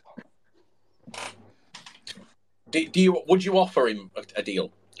contract. Would you offer him a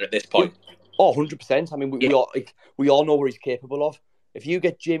deal at this point? Oh, 100%. I mean, we all know what he's capable of. If you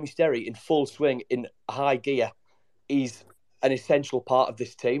get Jamie Sterry in full swing, in high gear, he's an essential part of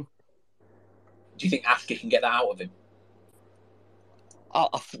this team. Do you think Askey can get that out of him?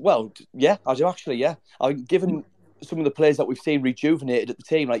 Well, yeah, I do actually, yeah. Given some of the players that we've seen rejuvenated at the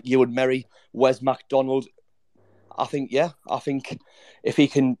team, like Ewan Merry, Wes MacDonald, I think if he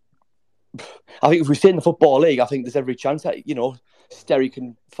can... I think if we stay in the Football League, I think there's every chance that, Sterry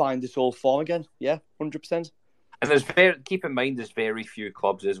can find this old form again. Yeah, 100%. And keep in mind, there's very few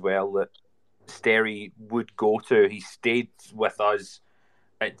clubs as well that Sterry would go to. He stayed with us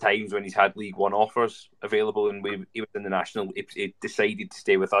at times when he's had League One offers available, and he was in the National. He decided to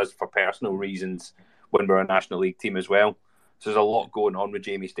stay with us for personal reasons when we're a National League team as well. So there's a lot going on with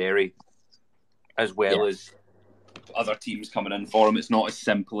Jamie Sterry, as well as other teams coming in for him. It's not as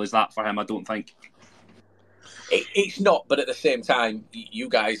simple as that for him, I don't think. It's not, but at the same time, you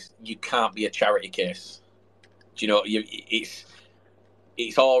guys, you can't be a charity case. Do you know?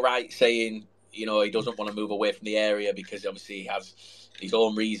 It's all right saying he doesn't want to move away from the area because obviously he has his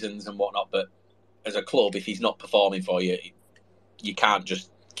own reasons and whatnot. But as a club, if he's not performing for you, you can't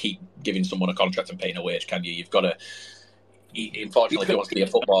just keep giving someone a contract and paying a wage, can you? You've got to. Unfortunately, if he wants to be a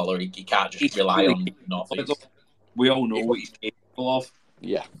footballer, he can't just rely on North East. We all know what he's capable of.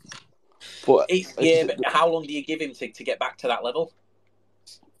 Yeah. But how long do you give him to get back to that level?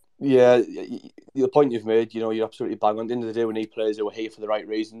 Yeah, the point you've made, you're absolutely bang on. At the end of the day, we need players who are here for the right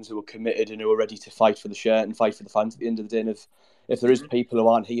reasons, who are committed and who are ready to fight for the shirt and fight for the fans at the end of the day. And if there is people who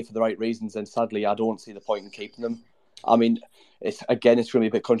aren't here for the right reasons, then sadly, I don't see the point in keeping them. I mean, it's going to be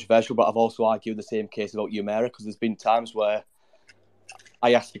a bit controversial, but I've also argued the same case about Umera, because there's been times where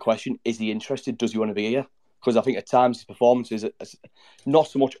I ask the question, is he interested? Does he want to be here? Because I think at times his performances, not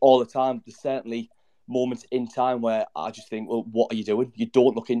so much all the time, there's certainly moments in time where I just think, well, what are you doing? You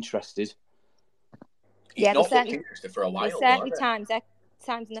don't look interested. He's not looked interested for a while. There's certainly times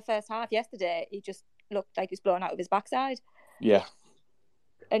in the first half yesterday, he just looked like he was blown out of his backside. Yeah.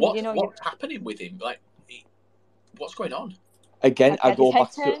 And what's happening with him? Like, what's going on? Again, I go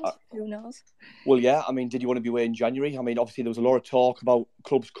back to... Who knows? Well, yeah, I mean, did you want to be away in January? I mean, obviously there was a lot of talk about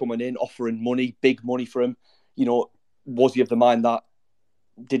clubs coming in, offering money, big money for him. Was he of the mind that,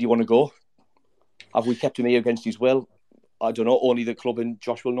 did he want to go? Have we kept him here against his will? I don't know. Only the club and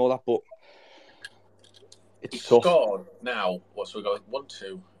Josh will know that, but it's tough. Scored now. What's we got? 1,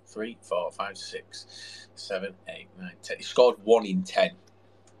 2, 3, 4, 5, 6, 7, 8, 9, 10. He scored 1 in 10.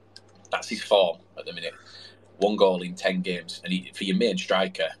 That's his form at the minute. 1 goal in 10 games, and for your main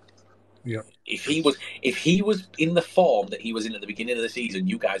striker, if he was in the form that he was in at the beginning of the season,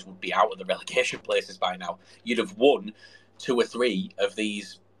 you guys would be out of the relegation places by now. You'd have won 2 or 3 of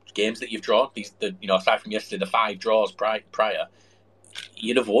these games that you've drawn. Aside from yesterday, the 5 draws prior,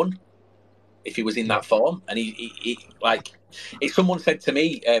 you'd have won if he was in that form. And he if someone said to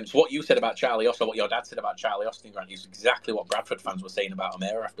me, so what you said about Charlie Austin, what your dad said about Charlie Austin, Grant, is exactly what Bradford fans were saying about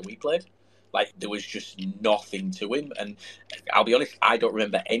O'Meara after we played. Like, there was just nothing to him. And I'll be honest, I don't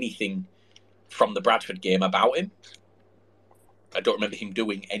remember anything from the Bradford game about him. I don't remember him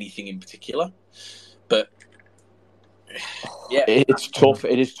doing anything in particular. But, yeah. It's tough.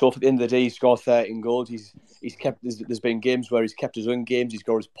 It is tough. At the end of the day, he scored 13 goals. He's kept... There's been games where he's kept his own games. He's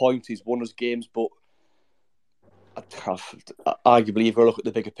got his points. He's won his games. But arguably, if we look at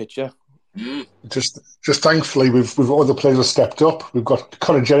the bigger picture... Just thankfully, we've other players have stepped up. We've got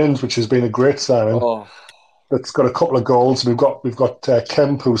Conor Jennings, which has been a great signing. That's got a couple of goals. We've got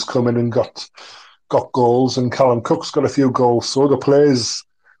Kemp, who's come in and got goals, and Callum Cook's got a few goals. So other players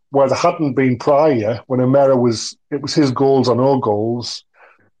where there hadn't been prior, when O'Meara was his goals on our goals.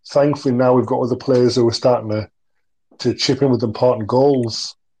 Thankfully, now we've got other players who are starting to chip in with important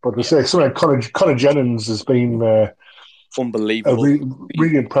goals. But we say something like Conor Jennings has been. Unbelievable,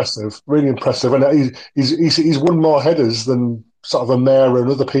 really impressive, and he's won more headers than sort of O'Meara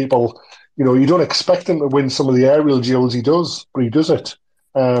and other people. You don't expect him to win some of the aerial duels he does, but he does it.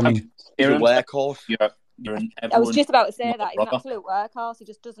 He's a workhorse. I was just about to say that he's an absolute workhorse. He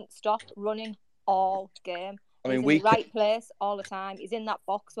just doesn't stop running all game. I mean, he's in the right place all the time. He's in that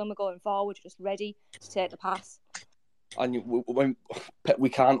box when we're going forward, just ready to take the pass. And we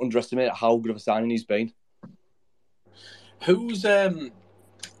can't underestimate how good of a signing he's been. Who's if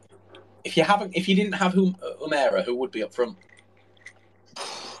you didn't have O'Meara, who would be up front?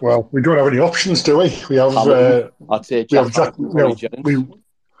 Well, we don't have any options, do we? We have. I'd say Jack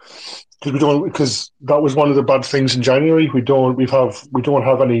because that was one of the bad things in January. We don't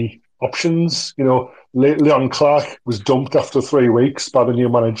have any options. Leon Clark was dumped after 3 weeks by the new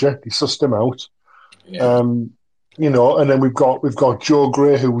manager. He sussed him out. Yeah. And then we've got Joe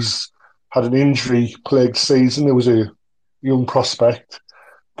Gray, who's had an injury-plagued season. He was a young prospect,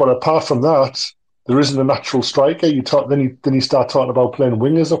 but apart from that, there isn't a natural striker. Then you start talking about playing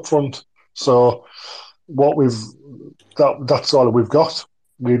wingers up front. So that's all we've got.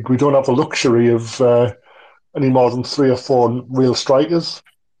 We don't have the luxury of any more than 3 or 4 real strikers.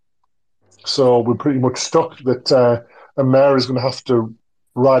 So we're pretty much stuck that Amir is going to have to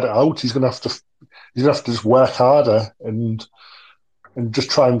ride it out. He's going to have to just work harder and just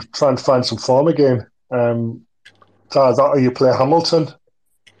try and find some form again. That or you play Hamilton.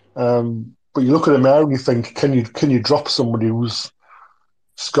 But you look at Amir and you think, can you drop somebody who's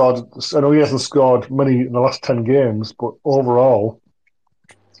scored? I know he hasn't scored many in the last 10 games, but overall,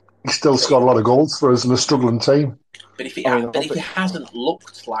 he's still scored a lot of goals for us in a struggling team. But if he hasn't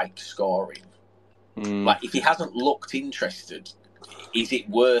looked like scoring, like if he hasn't looked interested, is it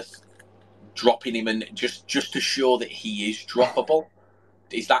worth dropping him and just to show that he is droppable?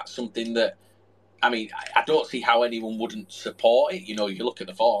 Is that something that, I don't see how anyone wouldn't support it. You look at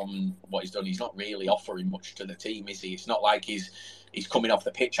the form and what he's done, he's not really offering much to the team, is he? It's not like he's coming off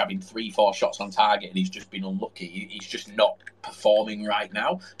the pitch having 3-4 shots on target and he's just been unlucky. He's just not performing right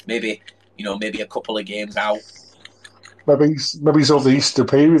now. Maybe a couple of games out. Maybe he's over the Easter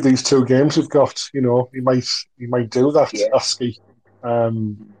period, these 2 games we've got. He might do that, Askey.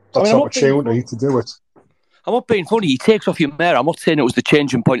 That's an opportunity to do it. I'm not being funny. He takes off Umera. I'm not saying it was the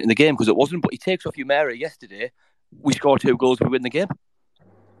changing point in the game because it wasn't, but he takes off Umera yesterday. We score 2 goals, we win the game.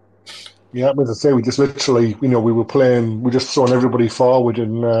 Yeah, as I say, we just literally, we were playing, we just throwing everybody forward.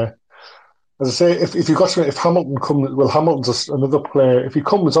 And as I say, if Hamilton comes, Hamilton's another player. If he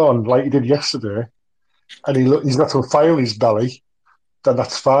comes on like he did yesterday, and he's got some fire in his belly, then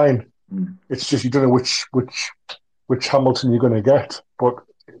that's fine. It's just you don't know which Hamilton you're going to get. But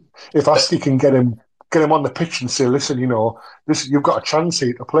if Askey can get him on the pitch and say, listen, you've got a chance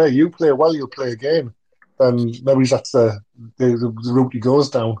here to play. You play well, you'll play again. Then maybe that's the route he goes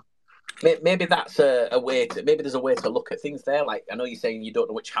down. Maybe that's a way to. Maybe there's a way to look at things there. Like, I know you're saying you don't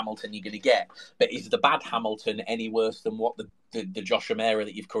know which Hamilton you're going to get, but is the bad Hamilton any worse than what the Josh O'Meara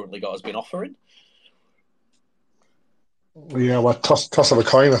that you've currently got has been offering? Yeah, well, toss of a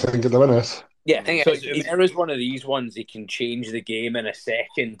coin, I think, at the minute. Yeah, I think O'Meara's one of these ones that can change the game in a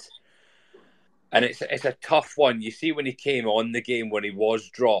second. And it's a tough one. You see when he came on the game when he was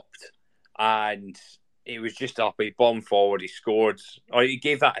dropped and he was just up, he bombed forward, he scored, or he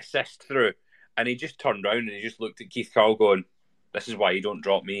gave that assist through, and he just turned around and he just looked at Keith Carroll going, this is why you don't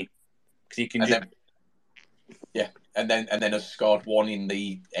drop me. Because he can and then has scored 1 in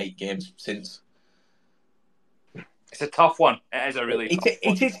the 8 games since. It's a tough one. It is a really tough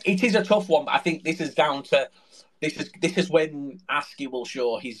one. It is a tough one, but I think this is down to this is when Askey will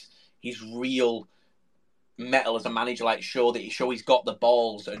show his real metal as a manager, like show he's got the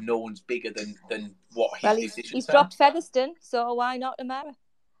balls and no one's bigger than what his decisions he's are. dropped Featherstone, so why not O'Meara?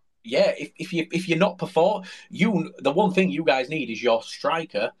 Yeah, if you're not perform, the one thing you guys need is your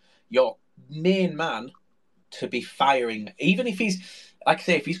striker, your main man, to be firing. Even if he's, like I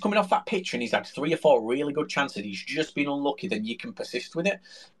say, if he's coming off that pitch and he's had 3 or 4 really good chances, he's just been unlucky, then you can persist with it.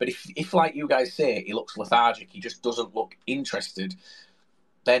 But if like you guys say, he looks lethargic, he just doesn't look interested,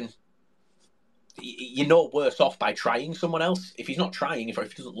 then you're no worse off by trying someone else. If he's not trying, if he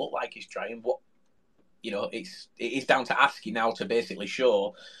doesn't look like he's trying, it is down to Askey now to basically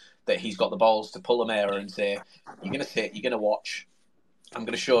show that he's got the balls to pull O'Meara and say, you're going to sit, you're going to watch. I'm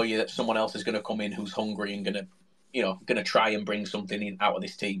going to show you that someone else is going to come in who's hungry and going to try and bring something in out of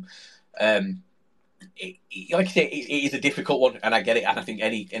this team. Like I say, it is a difficult one, and I get it. And I think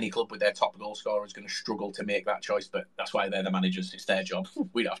any club with their top goal scorer is going to struggle to make that choice. But that's why they're the managers; it's their job.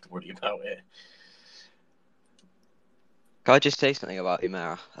 We don't have to worry about it. Can I just say something about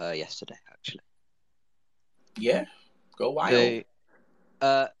O'Meara yesterday? Actually, yeah, go wild.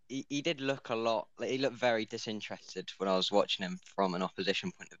 So, he did look a lot. Like, he looked very disinterested when I was watching him from an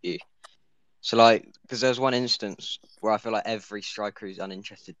opposition point of view. So, because there was one instance where I feel like every striker who's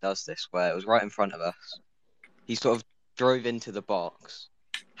uninterested does this, where it was right in front of us. He sort of drove into the box,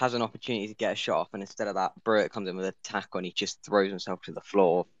 has an opportunity to get a shot off, and instead of that, Brewitt comes in with a tackle and he just throws himself to the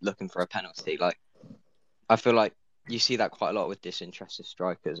floor looking for a penalty. I feel like you see that quite a lot with disinterested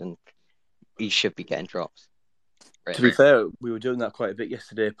strikers, and he should be getting drops. Really. To be fair, we were doing that quite a bit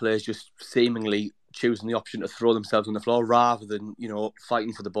yesterday. Players just seemingly choosing the option to throw themselves on the floor rather than,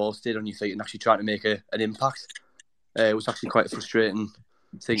 fighting for the ball, staying on your feet and actually trying to make an impact. It was actually quite a frustrating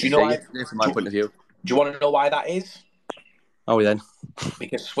thing to see from my point of view. Do you want to know why that is? Oh, then.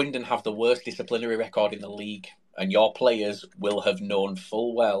 Because Swindon have the worst disciplinary record in the league, and your players will have known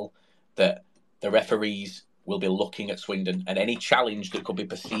full well that the referees will be looking at Swindon, and any challenge that could be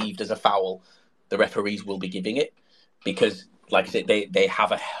perceived as a foul, the referees will be giving it, because, like I said, they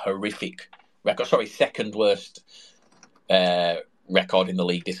have a horrific record. Sorry, second worst record in the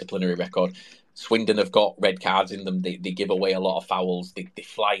league, disciplinary record. Swindon have got red cards in them. They give away a lot of fouls. They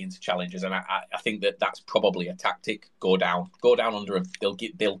fly into challenges, and I think that's probably a tactic. Go down under them.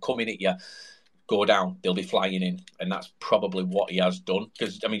 They'll come in at you. Go down. They'll be flying in, and that's probably what he has done.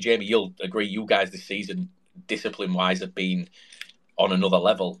 Because I mean, Jamie, you'll agree. You guys this season, discipline wise, have been on another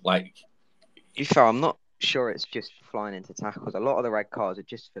level. Like, I'm not sure it's just flying into tackles. A lot of the red cards are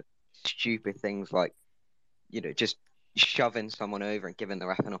just for stupid things like, just shoving someone over and giving the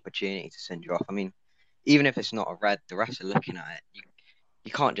ref an opportunity to send you off. I mean, even if it's not a red, the refs are looking at it.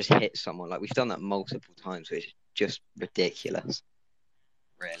 You can't just hit someone. Like, we've done that multiple times, which is just ridiculous.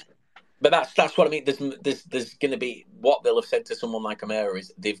 Really. But that's what I mean. There's going to be, what they'll have said to someone like O'Meara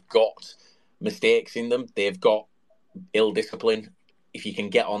is they've got mistakes in them. They've got ill discipline. If you can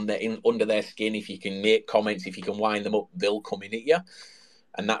get under their skin, if you can make comments, if you can wind them up, they'll come in at you.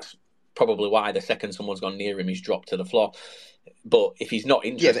 And that's probably why the second someone's gone near him, he's dropped to the floor. But if he's not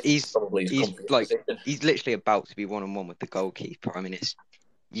interested, he's literally about to be 1-on-1 with the goalkeeper. I mean,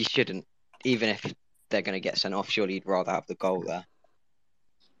 you shouldn't, even if they're going to get sent off, surely you'd rather have the goal there.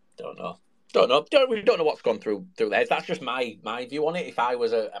 Don't know. We don't know what's gone through their heads. That's just my view on it. If I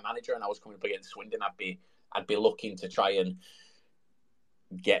was a manager and I was coming up against Swindon, I'd be looking to try and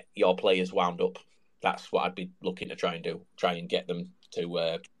get your players wound up. That's what I'd be looking to try and do. Try and get them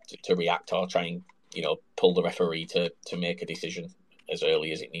to react, or try and pull the referee to make a decision as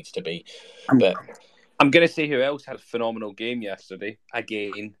early as it needs to be. But I'm going to say who else had a phenomenal game yesterday.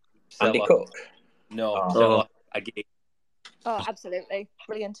 Again, Andy Cook. No, Silla again. Oh, absolutely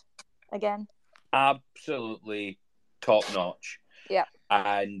brilliant. Again, absolutely top notch. Yeah.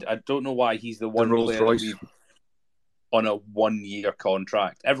 And I don't know why he's the one Rolls player Royce on a 1-year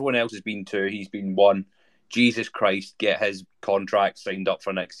contract. Everyone else has been 2. He's been 1. Jesus Christ, get his contract signed up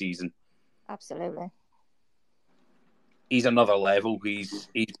for next season. Absolutely. He's another level. He's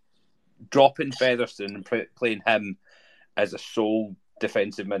dropping Featherstone and playing him as a sole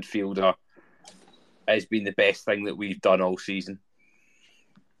defensive midfielder has been the best thing that we've done all season.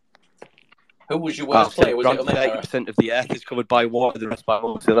 Who was your worst player? Was it O'Meara? 80% of the earth is covered by water, the rest by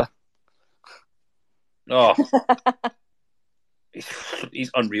Mozilla. Oh,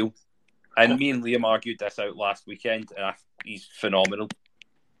 he's unreal. And me and Liam argued this out last weekend, and he's phenomenal.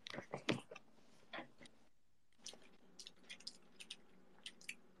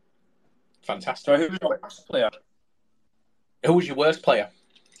 Fantastic. So who was your worst player? Who was your worst player?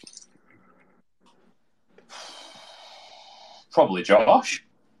 Probably Josh.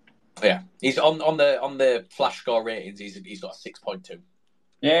 Yeah, he's on the flash score ratings. He's got a 6.2.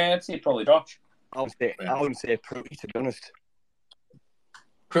 Yeah, I'd say probably Josh. I wouldn't say Pruitt, to be honest.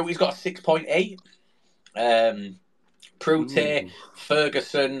 Pruitt's got a 6.8. Pruitt,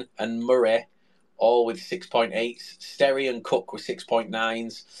 Ferguson, and Murray all with 6.8s. Sterry and Cook with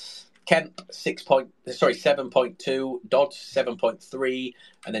 6.9s. Kemp 7.2. Dodds 7.3,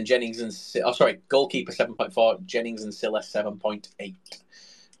 and then goalkeeper 7.4. Jennings and Silla 7.8.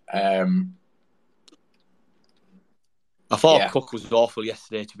 I thought Cook was awful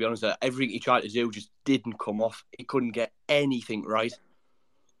yesterday, to be honest. Everything he tried to do just didn't come off. He couldn't get anything right.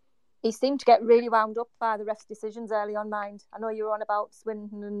 He seemed to get really wound up by the ref's decisions early on, mind. I know you were on about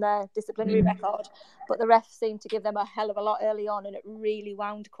Swindon and their disciplinary record, but the ref seemed to give them a hell of a lot early on, and it really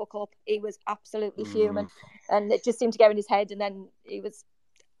wound Cook up. He was absolutely fuming, and it just seemed to go in his head, and then he was,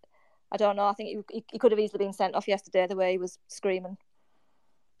 I don't know, I think he could have easily been sent off yesterday the way he was screaming.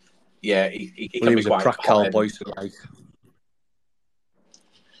 Yeah, he was a crack car boy, so like.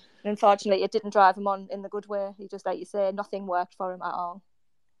 Unfortunately, it didn't drive him on in the good way. He just, like you say, nothing worked for him at all.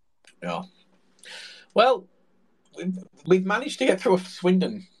 Yeah. Well, we've managed to get through a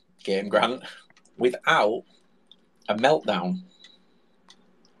Swindon game, Grant, without a meltdown.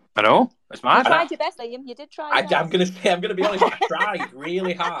 I know. It's mad. You tried your best, Liam. You did try. I'm going to be honest. I tried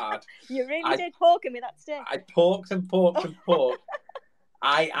really hard. You really did poke him with that stick. I poked and poked and poked.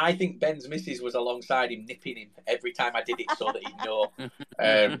 I think Ben's missus was alongside him, nipping him every time I did it so that he'd know.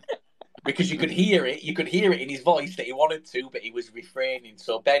 Because you could hear it in his voice that he wanted to, but he was refraining.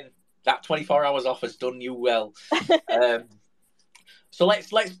 So Ben, that 24 hours off has done you well. So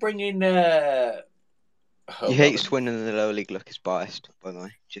let's bring in. You hate Swindon and the lower league look is biased, by the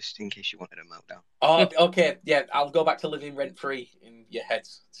way, just in case you wanted a meltdown. Oh, okay, yeah, I'll go back to living rent free in your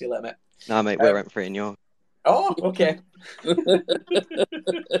heads. See you later, mate. No, mate, we're rent free in yours. Oh, okay.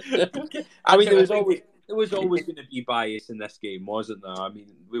 I mean, there there was always going to be bias in this game, wasn't there? I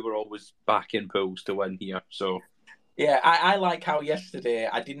mean, we were always backing Pools to win here, so... Yeah, I like how yesterday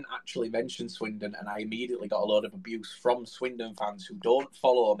I didn't actually mention Swindon, and I immediately got a load of abuse from Swindon fans who don't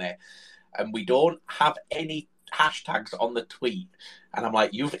follow me, and we don't have any hashtags on the tweet. And I'm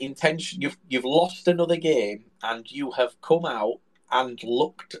like, you've lost another game, and you have come out and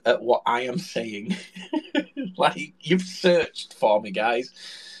looked at what I am saying. Like, you've searched for me, guys.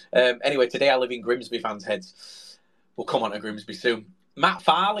 Anyway, today I live in Grimsby fans' heads. We'll come on to Grimsby soon. Matt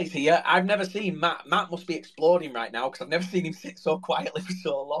Farley's here. I've never seen Matt. Matt must be exploding right now because I've never seen him sit so quietly for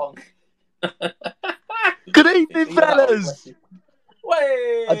so long. Good evening, fellas. Do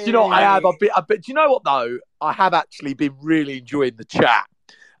you know what I have? Do you know what though? I have actually been really enjoying the chat.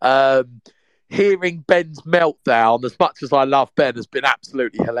 Hearing Ben's meltdown, as much as I love Ben, has been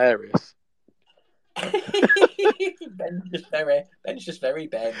absolutely hilarious. Ben's just very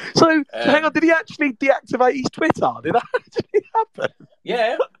Ben. So hang on, did he actually deactivate his Twitter? Did that actually happen?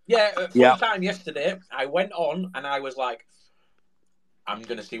 Yeah. One time yesterday, I went on and I was like, I'm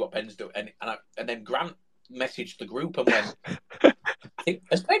going to see what Ben's doing. And then Grant messaged the group and went,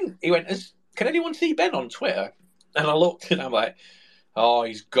 I think, he went, can anyone see Ben on Twitter? And I looked and I'm like, oh,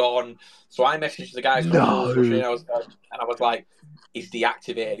 he's gone. So I messaged the guys from and I was like, he's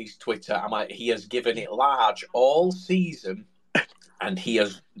deactivated his Twitter. I'm like, he has given it large all season, and he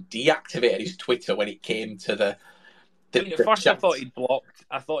has deactivated his Twitter when it came to the at first, I thought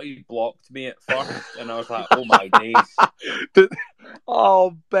he blocked me at first, and I was like, oh my days.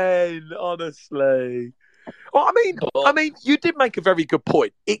 Oh, Ben, honestly. Well, I mean, you did make a very good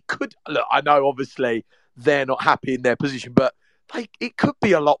point. It could look. I know, obviously, they're not happy in their position, but it could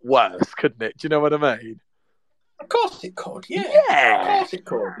be a lot worse, couldn't it? Do you know what I mean? Of course it could, yeah. Of course it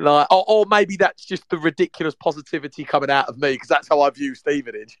could. Like, or maybe that's just the ridiculous positivity coming out of me, because that's how I view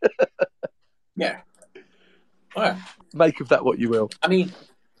Stevenage. Yeah. Oh, yeah. Make of that what you will. I mean,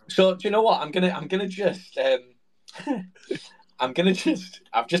 so do you know what? I've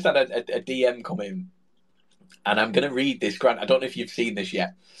just had a DM come in, and I'm gonna read this, Grant. I don't know if you've seen this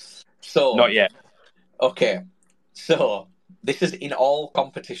yet. So not yet. Okay. So this is in all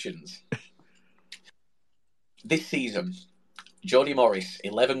competitions. This season, Jody Morris,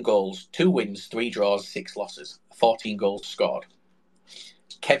 11 goals, 2 wins, 3 draws, 6 losses, 14 goals scored.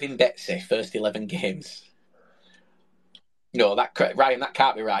 Kevin Betsy, first 11 games. No, Ryan, that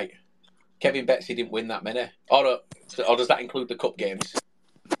can't be right. Kevin Betsy didn't win that many. Or does that include the cup games?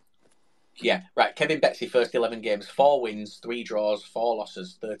 Yeah, right. Kevin Betsy, first 11 games, 4 wins, 3 draws, 4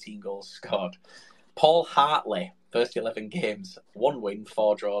 losses, 13 goals scored. Paul Hartley, first 11 games, 1 win,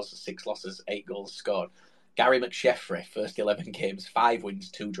 4 draws, 6 losses, 8 goals scored. Gary McSheffrey, first 11 games, 5 wins,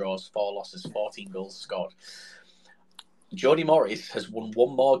 2 draws, 4 losses, 14 goals scored. Jody Morris has won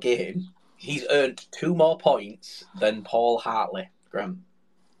 1 more game. He's earned 2 more points than Paul Hartley, Grant,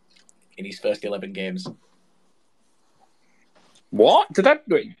 in his first 11 games. What? Did I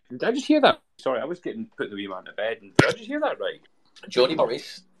just hear that? Sorry, I was getting put the wee man to bed. Did I just hear that right? Jody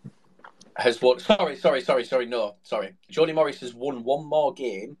Morris has won... Sorry. Jody Morris has won 1 more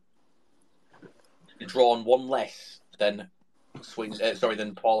game, drawn 1 less than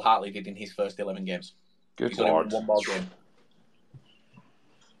than Paul Hartley did in his first 11 games. Good He's Lord. only won 1 more game.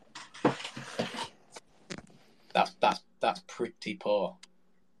 That's pretty poor.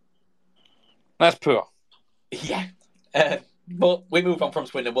 That's poor. Yeah. But we move on from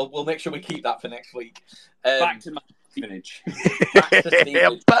Swindon. We'll make sure we keep that for next week. Back to Stevenage.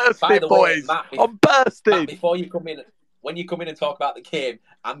 I'm bursting, boys. I'm bursting. Matt, before you come in, when you come in and talk about the game,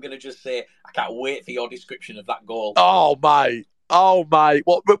 I'm going to just say I can't wait for your description of that goal. Oh, mate.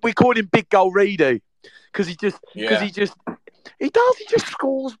 What we call him Big Goal Reedy because he just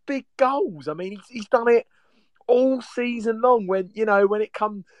scores big goals. I mean, he's done it all season long. When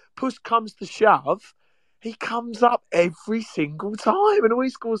push comes to shove, he comes up every single time and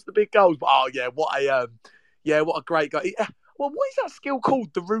always scores the big goals. But what a great guy. Well, what is that skill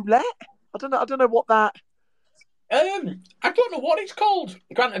called? The roulette? I don't know what that. I don't know what it's called.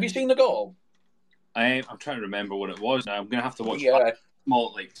 Grant, have you seen the goal? I'm trying to remember what it was now. I'm going to have to watch it at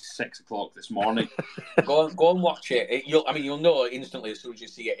 6 o'clock this morning. Go and watch it. You'll know instantly as soon as you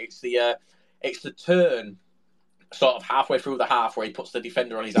see it. It's the turn, sort of halfway through the half where he puts the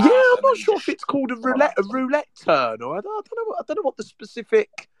defender on his arse. Yeah, I'm not sure if it's called a roulette turn, or I don't know what the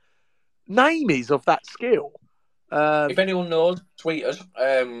specific name is of that skill. If anyone knows, tweet us.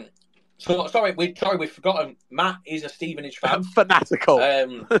 We've forgotten. Matt is a Stevenage fan. Fanatical.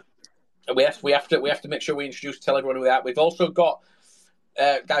 We have to make sure we tell everyone who that. We've also got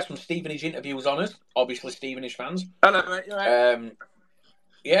guys from Stevenage Interviews on us. Obviously, Stevenage fans. Hello, mate. You all right?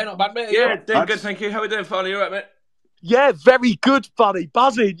 Yeah, not bad, mate. Yeah, doing good, thank you. How are we doing, Farley? You all right, mate? Yeah, very good, buddy.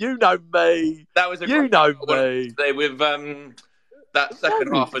 Buzzing, you know me. That was a You great know one me. today with that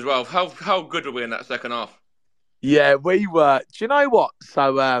second half as well. How good were we in that second half? Yeah, we were. Do you know what?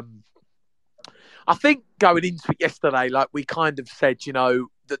 So I think going into it yesterday, like we kind of said, you know,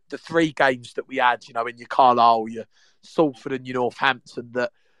 the 3 games that we had, you know, in your Carlisle, your Salford and your Northampton,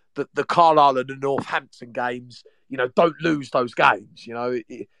 that the Carlisle and the Northampton games, you know, don't lose those games. You know,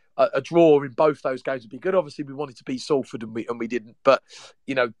 a draw in both those games would be good. Obviously, we wanted to beat Salford and we didn't, but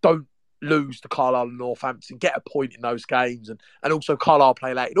you know, don't lose to Carlisle and Northampton. Get a point in those games, and also Carlisle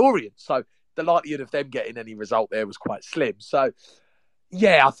play Leyton Orient, so the likelihood of them getting any result there was quite slim. So,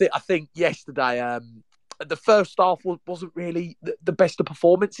 yeah, I think yesterday, the first half wasn't really the best of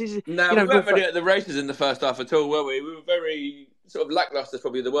performances. No, you know, we weren't really at the races in the first half at all, were we? We were very sort of lacklustre, is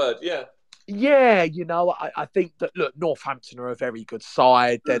probably the word. Yeah. Yeah, you know, I think that, look, Northampton are a very good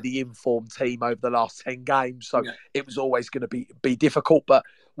side. They're the informed team over the last 10 games, so it was always going to be difficult. But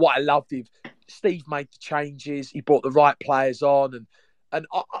what I loved is Steve made the changes. He brought the right players on, and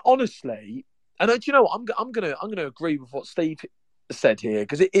honestly, and do you know what? I'm gonna agree with what Steve said here,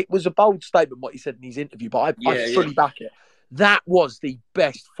 because it was a bold statement what he said in his interview, but I fully back it. That was the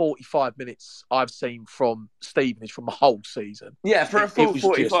best 45 minutes I've seen from Stevenage from the whole season. Yeah, for a full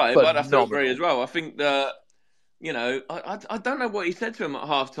 45, I'd have to agree as well. I think that, you know, I don't know what he said to him at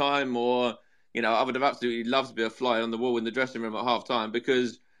half time, or, you know, I would have absolutely loved to be a fly on the wall in the dressing room at half time,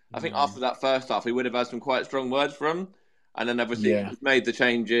 because I think after that first half, he would have had some quite strong words for him. And then obviously he's made the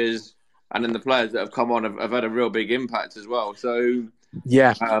changes, and then the players that have come on have had a real big impact as well. So,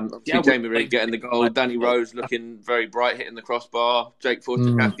 Jamie Reid getting the goal, Danny Rose looking very bright, hitting the crossbar, Jake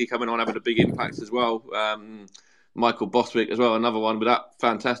Forster-Caskey coming on, having a big impact as well. Michael Bostwick as well, another one with that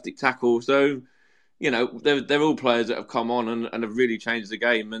fantastic tackle. So, you know, they're all players that have come on and have really changed the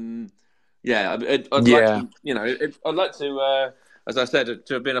game. And yeah, I'd like to, you know, I'd like to, as I said,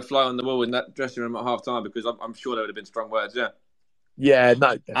 to have been a fly on the wall in that dressing room at half time, because I'm sure there would have been strong words. Yeah,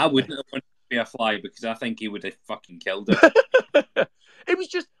 no, I wouldn't have wanted to be a fly, because I think he would have fucking killed it. It was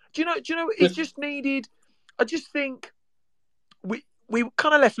just, do you know, it just needed, I just think we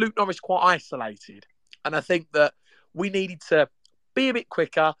kind of left Luke Norris quite isolated. And I think that we needed to be a bit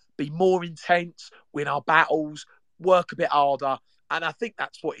quicker, be more intense, win our battles, work a bit harder. And I think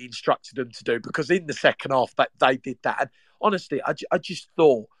that's what he instructed them to do, because in the second half, they did that. And honestly, I just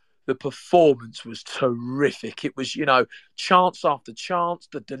thought the performance was terrific. It was, you know, chance after chance.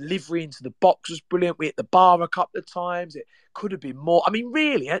 The delivery into the box was brilliant. We hit the bar a couple of times. It could have been more. I mean,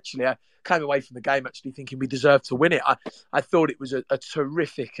 really, actually, I came away from the game actually thinking we deserved to win it. I thought it was a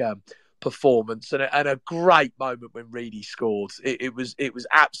terrific performance and a great moment when Reedy scored. It was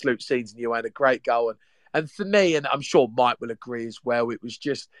absolute scenes in you, and a great goal. And for me, and I'm sure Mike will agree as well, it was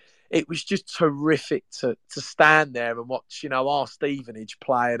just terrific to stand there and watch, you know, our Stevenage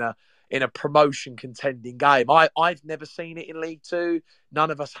play in a promotion contending game. I've never seen it in League Two.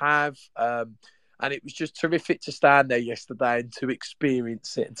 None of us have. And it was just terrific to stand there yesterday and to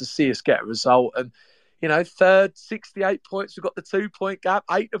experience it and to see us get a result. And, you know, third, 68 points. We've got the 2-point gap,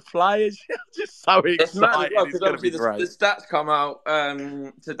 8 of players. Just so exciting. It's mad as well, because obviously the stats come out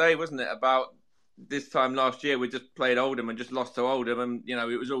today, wasn't it, about this time last year we just played Oldham and just lost to Oldham, and you know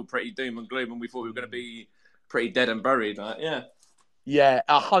it was all pretty doom and gloom, and we thought we were going to be pretty dead and buried. Like, yeah,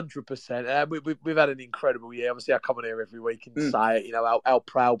 100%. We've had an incredible year. Obviously, I come on here every week and say it, you know, how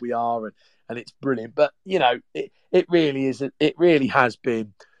proud we are, and it's brilliant. But you know, it really is. It really has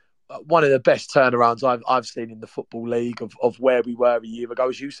been one of the best turnarounds I've seen in the Football League of where we were a year ago.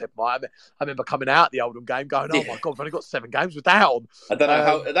 As you said, Mike, I remember coming out of the Oldham game going, oh my God, we've only got 7 games with down. I don't know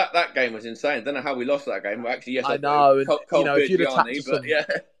how that game was insane. I don't know how we lost that game. Well, actually, yes, I know. And, you know, if you'd have tapped us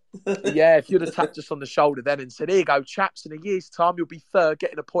if you'd have tapped us on the shoulder then and said, here you go, chaps, in a year's time you'll be third,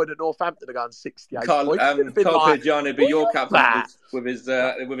 getting a point at Northampton and going 68 points. Carl Pigiani would be your captain with his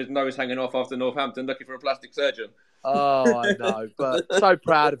nose hanging off after Northampton, looking for a plastic surgeon. Oh, I know, but so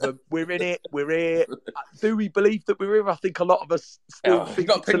proud of them. We're in it. We're here. Do we believe that we're here? I think a lot of us still think you've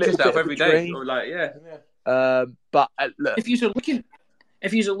got to pinch yourself every day. Like, but look, if you're looking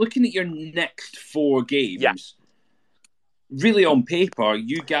at your next 4 games, really on paper,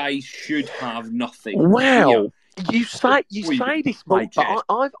 you guys should have nothing. Well, you say this, mate, but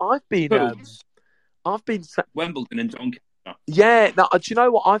I've been Wimbledon and Doncaster. Yeah, no, do you know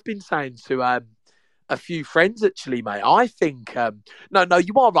what I've been saying to a few friends actually, mate? I think no,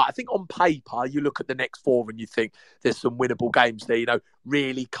 you are right. I think on paper you look at the next 4 and you think there's some winnable games there. You know,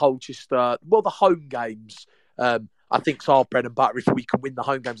 really Colchester. Well, the home games. I think it's our bread and butter. If we can win the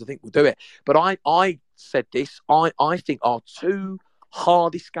home games, I think we'll do it. But I said this. I think our 2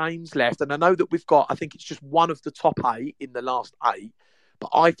 hardest games left. And I know that we've got, I think it's just one of the top 8 in the last 8. But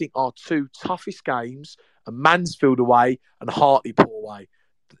I think our 2 toughest games are Mansfield away and Hartlepool away.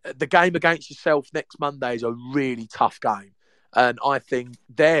 The game against yourself next Monday is a really tough game. And I think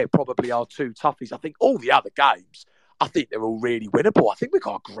they're probably our 2 toughies. I think all the other games, I think they're all really winnable. I think we've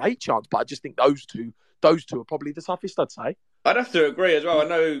got a great chance, but I just think those two are probably the toughest, I'd say. I'd have to agree as well. I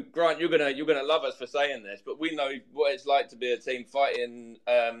know, Grant, you're gonna love us for saying this, but we know what it's like to be a team fighting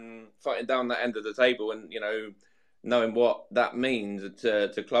down that end of the table, and knowing what that means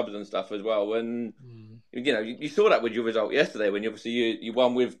to clubs and stuff as well. And you saw that with your result yesterday when you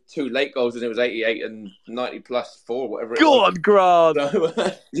won with 2 late goals and it was 88 and 90 plus 4, whatever. Go on, Grant.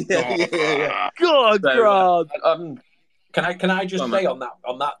 So, yeah. Go on, Grant. Can I just say on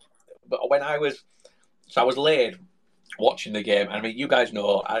that? But when I was laid watching the game, I mean, you guys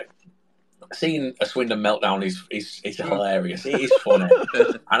know, seeing a Swindon meltdown is hilarious. It is funny,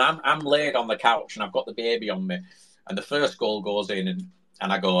 and I'm laid on the couch and I've got the baby on me, and the first goal goes in,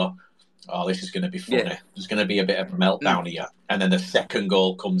 and I go, oh, this is going to be funny. Yeah. There's going to be a bit of a meltdown here, and then the second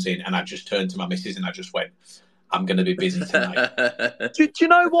goal comes in, and I just turned to my missus and I just went, I'm going to be busy tonight. do you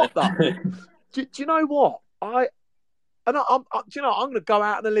know what though? do you know what I'm going to go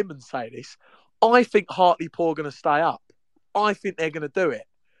out on a limb and say this. I think Hartlepool are going to stay up. I think they're going to do it.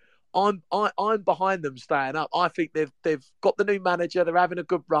 I'm behind them staying up. I think they've got the new manager. They're having a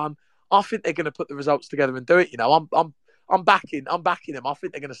good run. I think they're going to put the results together and do it. I'm backing them. I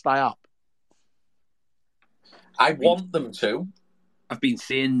think they're going to stay up. I want them to. I've been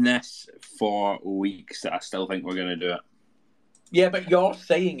saying this for weeks that I still think we're going to do it. Yeah, but you're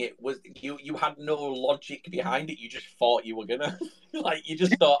saying it was you had no logic behind it. You just thought you were gonna you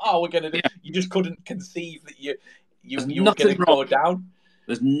just thought, oh, we're gonna do. You just couldn't conceive that you were gonna go down.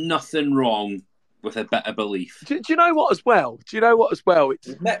 There's nothing wrong with a bit of belief. Do you know what as well?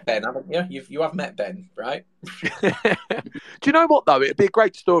 You've met Ben, haven't you? You have met Ben, right? Do you know what though? It'd be a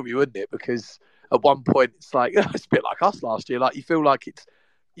great story, wouldn't it? Because at one point it's like it's a bit like us last year. Like you feel like it's.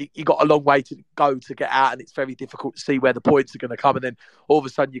 You got a long way to go to get out, and it's very difficult to see where the points are going to come. And then all of a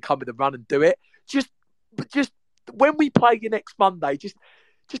sudden, you come with a run and do it. Just when we play you next Monday, just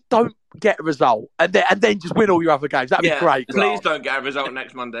don't get a result, and then just win all your other games. That'd be great. Please don't get a result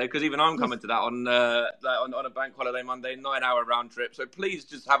next Monday, because even I'm coming to that on a bank holiday Monday, 9-hour round trip. So please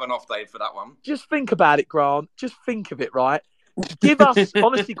just have an off day for that one. Just think about it, Grant. Just think of it, right? Give us,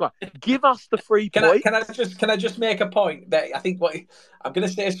 honestly, give us the 3 points. Can I just make a point that I think what I'm going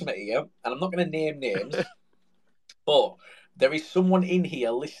to say something here, and I'm not going to name names, but there is someone in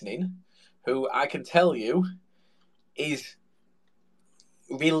here listening who I can tell you is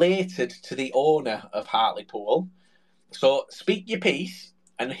related to the owner of Hartlepool. So speak your piece,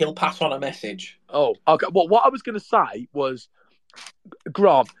 and he'll pass on a message. Oh, okay. Well, what I was going to say was,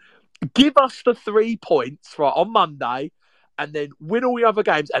 Grant, give us the 3 points on Monday. And then win all the other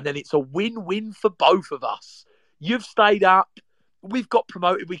games, and then it's a win-win for both of us. You've stayed up. We've got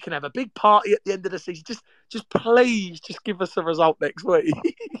promoted. We can have a big party at the end of the season. Just please, just give us a result next week.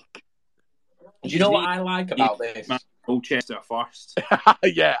 Do you know what I like about this? Colchester first.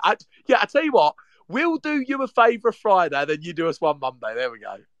 Yeah. I tell you what, we'll do you a favour Friday, then you do us one Monday. There we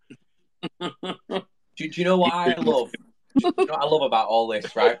go. Do you know what I love? Do you know what I love about all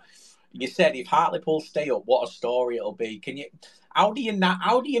this, right? You said if Hartlepool stay up, what a story it'll be. How do you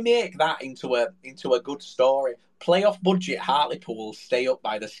make that into a good story? Playoff budget, Hartlepool stay up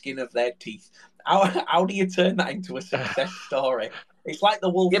by the skin of their teeth. How do you turn that into a success story? It's like the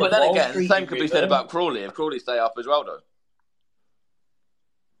Wolf of Wall Street. Yeah, but then again, the same could be said about Crawley. If Crawley stay up as well, though.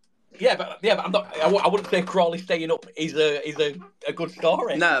 Yeah, but I'm not. I wouldn't say Crawley staying up is a good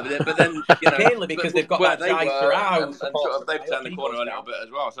story. No, but then mainly because they've got that guy Surround, and sort of they've turned the corner a little bit as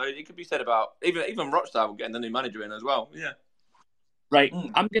well. So it could be said about even Rochdale getting the new manager in as well. Yeah. Right,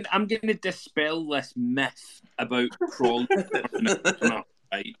 I'm gonna dispel this myth about Crawley.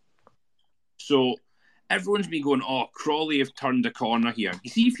 Right. So everyone's been going, oh, Crawley have turned a corner here.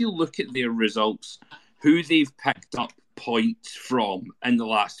 You see, if you look at their results, who they've picked up points from in the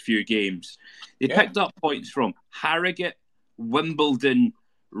last few games. They picked up points from Harrogate, Wimbledon,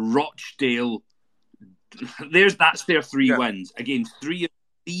 Rochdale. That's their 3 wins against 3 of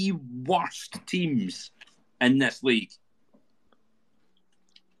the worst teams in this league.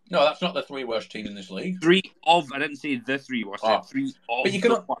 No, that's not the 3 worst teams in this league. I didn't say the 3 worst. I said 3 of.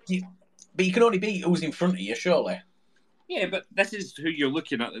 But you can only beat who's in front of you, surely. Yeah, but this is who you're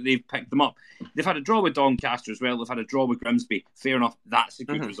looking at, that they've picked them up. They've had a draw with Doncaster as well. They've had a draw with Grimsby. Fair enough, that's a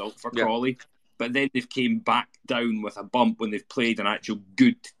good result for Crawley. But then they've came back down with a bump when they've played an actual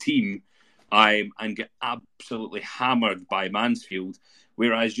good team. and get absolutely hammered by Mansfield.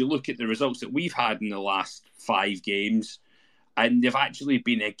 Whereas you look at the results that we've had in the last 5 games, and they've actually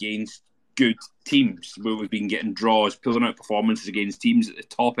been against good teams, where we've been getting draws, pulling out performances against teams at the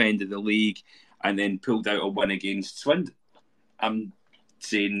top end of the league, and then pulled out a win against Swindon. I'm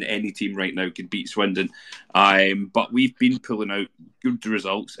saying any team right now could beat Swindon, but we've been pulling out good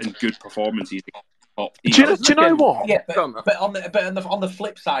results and good performances against the top teams. Do you know what? Yeah, but on the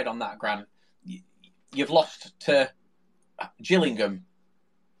flip side on that, Grant, you've lost to Gillingham,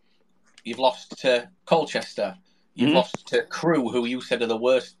 you've lost to Colchester, you've lost to Crewe, who you said are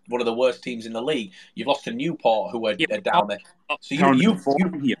one of the worst teams in the league. You've lost to Newport, who are down there. So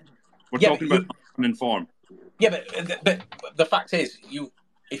we're talking about in form. Yeah, but the fact is,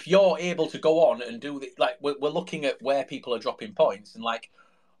 if you're able to go on and do we're looking at where people are dropping points, and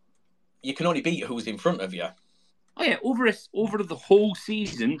you can only beat who's in front of you. Oh yeah, over the whole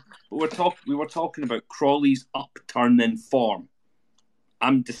season, we were talking about Crawley's upturning form.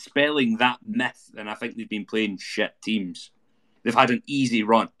 I'm dispelling that myth, and I think they've been playing shit teams. They've had an easy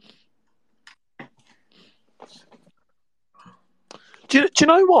run. Do you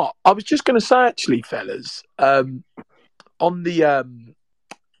know what? I was just going to say, actually, fellas, on the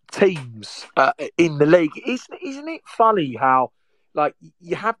teams in the league, isn't it funny how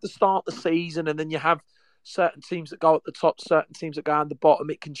you have to start the season and then you have certain teams that go at the top, certain teams that go on the bottom.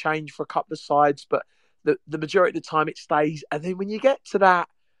 It can change for a couple of sides, but the majority of the time it stays. And then when you get to that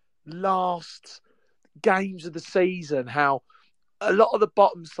last games of the season, how a lot of the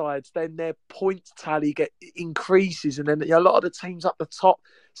bottom sides, then their points tally increases, and then a lot of the teams up the top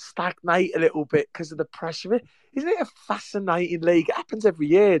stagnate a little bit because of the pressure. Isn't it a fascinating league? It happens every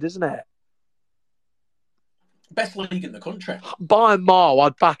year, doesn't it? Best league in the country. By a mile,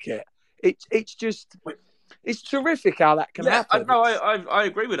 I'd back it. It's terrific how that can happen. I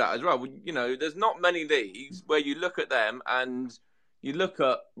agree with that as well. There's not many leagues where you look at them and you look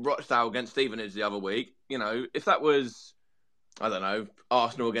at Rochdale against Stevenage the other week. If that was, I don't know,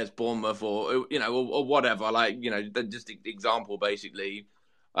 Arsenal against Bournemouth or whatever, just an example basically,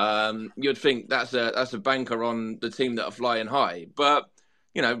 you'd think that's a banker on the team that are flying high. But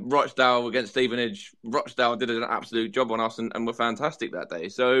Rochdale against Stevenage, Rochdale did an absolute job on us and were fantastic that day.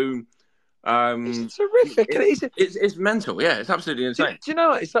 So it's terrific. It's mental. Yeah, it's absolutely insane. Do you know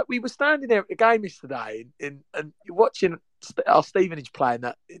what? It's like we were standing there at the game yesterday and you're watching our Stevenage play in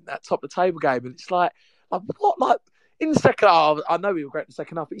that top of the table game, and it's like what in the second half. I know we were great in the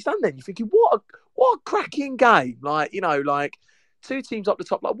second half, but you stand there and you're thinking, what a cracking game! Two teams up the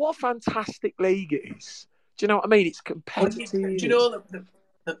top. What a fantastic league it is. Do you know what I mean? It's competitive. Do you know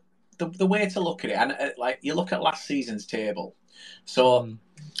the way to look at it? And you look at last season's table. So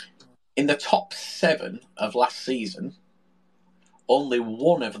in the top 7 of last season, only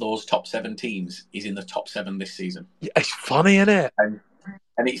one of those top 7 teams is in the top 7 this season. Yeah, it's funny, isn't it?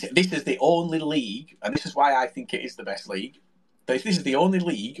 And this is the only league, and this is why I think it is the best league. This is the only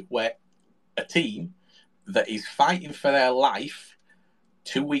league where a team that is fighting for their life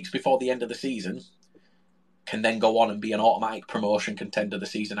 2 weeks before the end of the season can then go on and be an automatic promotion contender the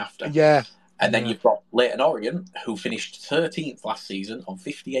season after. Yeah. And then you've got Leyton Orient, who finished 13th last season on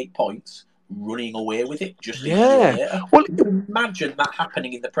 58 points, running away with it just a year later. Well, imagine that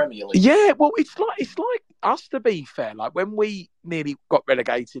happening in the Premier League. Yeah, well, it's like us, to be fair. Like when we nearly got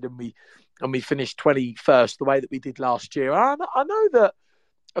relegated and we finished 21st the way that we did last year. I know that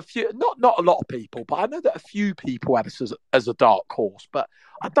a few, not a lot of people, but I know that a few people had us as a dark horse. But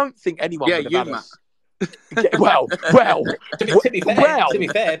I don't think anyone would have had us. Well. To be fair,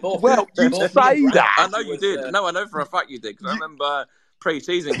 you say that. I know you did. No, I know for a fact you did. Because I remember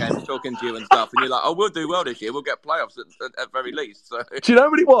pre-season games talking to you and stuff, and you're like, "Oh, we'll do well this year. We'll get playoffs at very least." So. Do you know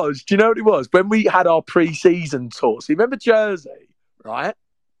what it was? When we had our pre-season tour. So you remember Jersey, right?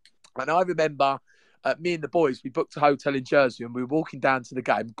 And I remember me and the boys, we booked a hotel in Jersey, and we were walking down to the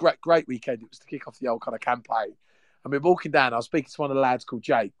game. Great weekend. It was to kick off the old kind of campaign. And we were walking down. I was speaking to one of the lads called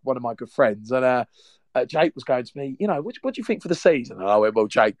Jake, one of my good friends, and Jake was going to me, what do you think for the season? And I went, well,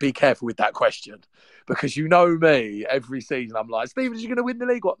 Jake, be careful with that question, because you know me, every season I'm like, Stephen, are you going to win the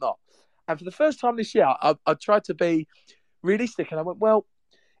league or not? And for the first time this year, I tried to be realistic, and I went, well,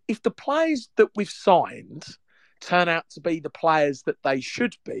 if the players that we've signed turn out to be the players that they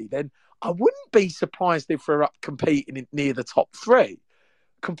should be, then I wouldn't be surprised if we're up competing near the top 3.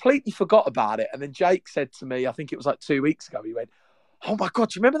 Completely forgot about it. And then Jake said to me, I think it was like 2 weeks ago, he went, oh my God,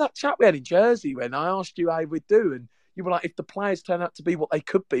 do you remember that chat we had in Jersey when I asked you how we'd do? And you were like, if the players turn out to be what they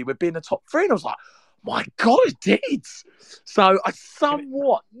could be, we'd be in the top 3. And I was like, my God, it did. So I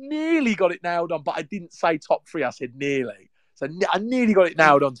somewhat nearly got it nailed on, but I didn't say top 3. I said nearly. So I nearly got it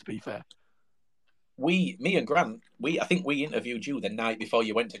nailed on, to be fair. me and Grant, I think we interviewed you the night before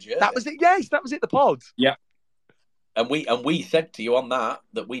you went to Jersey. That was it. Yes, that was it. The pod. Yeah. And we said to you on that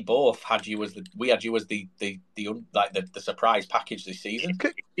we both had you as the surprise package this season.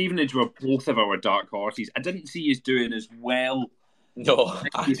 Stevenage were both of our dark horses. I didn't see us doing as well. No,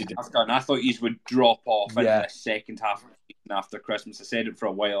 I didn't. I thought you would drop off in Yeah. the second half of the season after Christmas. I said it for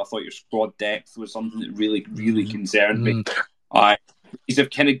a while. I thought your squad depth was something that really, really concerned me. You have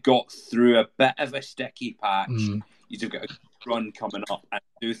kind of got through a bit of a sticky patch. You have got a run coming up. I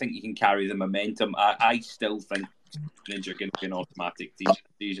do think you can carry the momentum. I still think you're going to be an automatic team this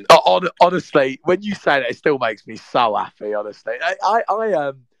season. Honestly, when you say that, it still makes me so happy. Honestly,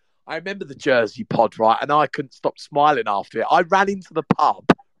 I remember the Jersey pod, right, and I couldn't stop smiling after it. I ran into the pub,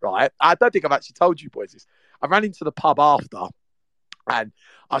 right. I don't think I've actually told you boys this. I ran into the pub after, and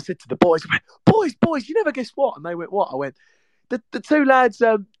I said to the boys, "Boys, you never guess what?" And they went, "What?" I went, "The two lads,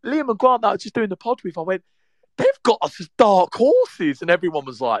 Liam and Grant, that I was just doing the pod with." I went, "They've got us as dark horses," and everyone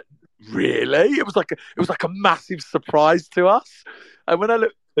was like, "Really?" It was like a massive surprise to us. And when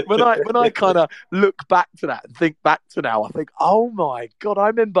I kind of look back to that and think back to now, I think, oh my God, I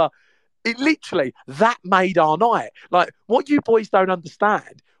remember it literally, that made our night. Like, what you boys don't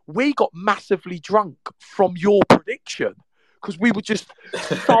understand, we got massively drunk from your prediction because we were just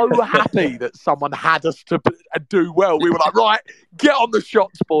so happy that someone had us to do well. We were like, right, get on the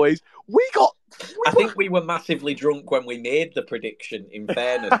shots, boys. I think we were massively drunk when we made the prediction, in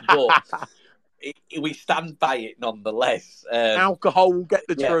fairness, but we stand by it nonetheless. Alcohol will get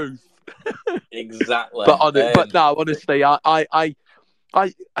the truth. Exactly. But no, honestly, I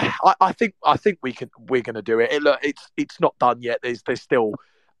think we're going to do it. Look, it's not done yet. There's still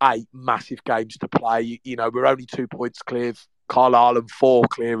 8 massive games to play. You know, we're only 2 points clear of Carlisle and 4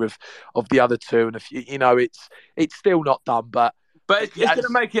 clear of the other 2. And it's still not done, but it's going to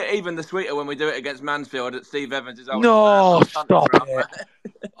make it even the sweeter when we do it against Mansfield at Steve Evans' old. No, stop it!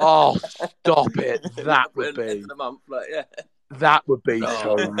 Oh, stop it! That would be the month, yeah. That would be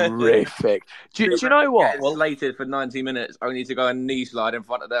terrific. Do you know what? Well, slated for 90 minutes, only to go and knee slide in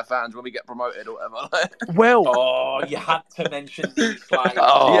front of their fans when we get promoted or whatever. Well, you had to mention knee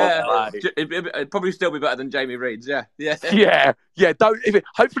slide. It'd probably still be better than Jamie Reid's. Yeah.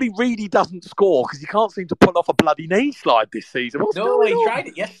 Hopefully Reedy doesn't score because he can't seem to pull off a bloody knee slide this season. He tried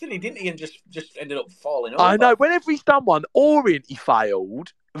it yesterday, didn't he? And just ended up falling over. I know. Whenever he's done one, Orient he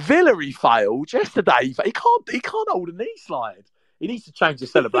failed. Villa he failed yesterday. He can't hold a knee slide. He needs to change the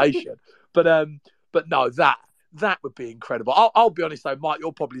celebration. but no, that would be incredible. I'll be honest though, Mike,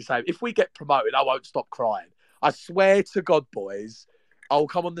 you're probably the same. If we get promoted, I won't stop crying. I swear to God, boys, I'll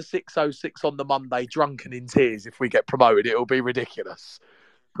come on the 606 on the Monday, drunken in tears. If we get promoted, it'll be ridiculous.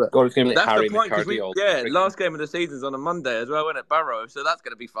 But that's the point. Last game of the season's on a Monday as well, isn't it, Barrow? So that's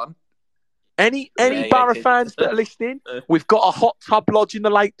going to be fun. Any Borough fans that are listening, we've got a hot tub lodge in the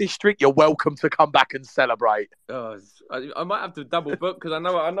Lake District. You're welcome to come back and celebrate. I might have to double book because I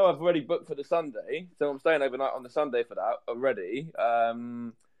know I've already booked for the Sunday, so I'm staying overnight on the Sunday for that already. I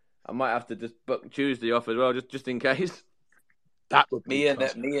might have to just book Tuesday off as well, just in case. That would be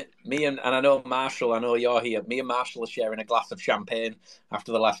me and I know Marshall. I know you're here. Me and Marshall are sharing a glass of champagne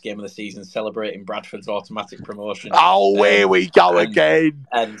after the last game of the season, celebrating Bradford's automatic promotion. Oh, here we go again.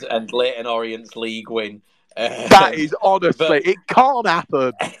 And Leyton Orient's league win. That is honestly, it can't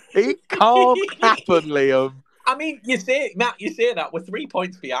happen. It can't happen, Liam. I mean, Matt, you say that we're 3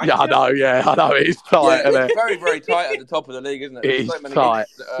 points behind. Yeah, I know. It is tight. Isn't it? It's very, very tight at the top of the league, isn't it? It is tight.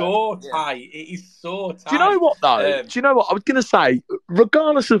 Tight. It is so tight. Do you know what, though? Do you know what? I was going to say,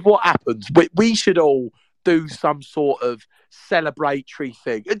 regardless of what happens, we should all do some sort of celebratory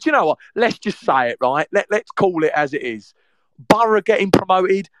thing. And do you know what? Let's just say it, right? Let's call it as it is. Borough getting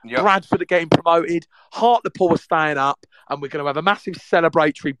promoted, Bradford are getting promoted, Hartlepool are staying up, and we're going to have a massive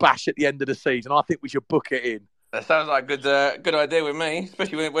celebratory bash at the end of the season. I think we should book it in. That sounds like a good idea with me,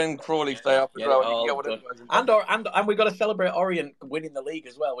 especially when Crawley stay up as well. And we've got to celebrate Orient winning the league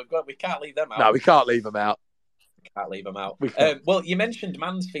as well. We can't leave them out. No, we can't leave them out. Can't leave them out. Well, you mentioned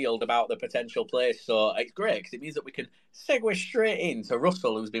Mansfield about the potential place, so it's great because it means that we can segue straight into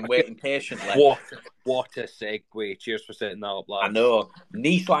Russell, who's been waiting patiently. What a segue. Cheers for setting that up, lads. I know.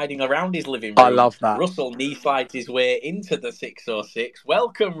 Knee sliding around his living room. I love that. Russell knee slides his way into the 606.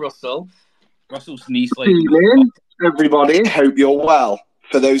 Welcome, Russell. Russell's knee sliding. Evening, everybody. Hope you're well.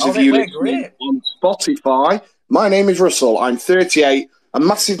 For those of you listening on Spotify, my name is Russell. I'm 38. A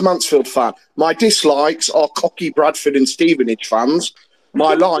massive Mansfield fan. My dislikes are cocky Bradford and Stevenage fans.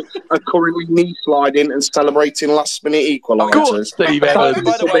 My lights are currently knee sliding and celebrating last minute equalisers. Steve By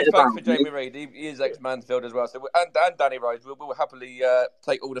Evans. the way, bit thanks about for me. Jamie Reid. He is ex-Mansfield as well. So, and Danny Rose, we'll happily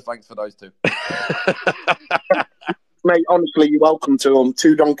take all the thanks for those two. Mate, honestly, you're welcome to them.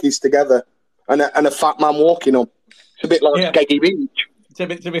 2 donkeys together and a fat man walking them. It's a bit like Skeggy Beach.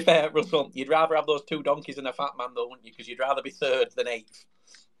 To be fair, Russell, you'd rather have those 2 donkeys and a fat man, though, wouldn't you? Because you'd rather be 3rd than 8th.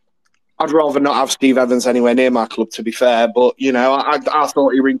 I'd rather not have Steve Evans anywhere near my club, to be fair. But, you know, I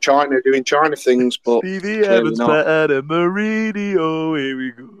thought he was in China doing China things, but Stevie Evans better Mourinho. Here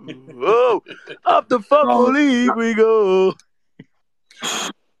we go. Oh, up the football league we go.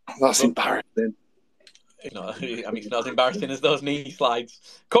 That's embarrassing. It's not as embarrassing as those knee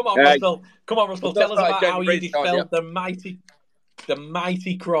slides. Come on, Russell. Tell us about how you dispelled the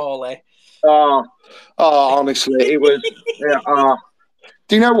mighty Crawley. Honestly, it was.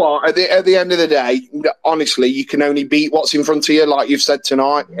 Do you know what? At the end of the day, honestly, you can only beat what's in front of you, like you've said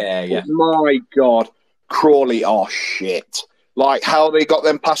tonight. Yeah. But my God, Crawley are shit. Like how they got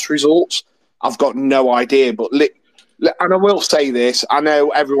them past results, I've got no idea. But and I will say this: I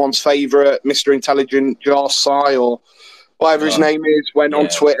know everyone's favourite, Mr. Intelligent Josh Sai or whatever his name is, went on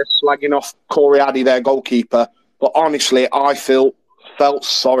Twitter slagging off Corey Addy, their goalkeeper. But honestly, I felt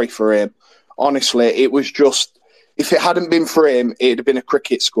sorry for him. Honestly, it was just. If it hadn't been for him, it'd have been a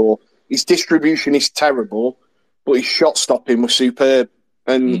cricket score. His distribution is terrible, but his shot stopping was superb.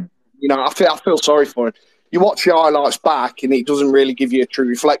 And, you know, I feel sorry for him. You watch the highlights back and it doesn't really give you a true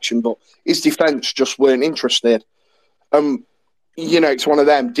reflection, but his defence just weren't interested. You know, it's one of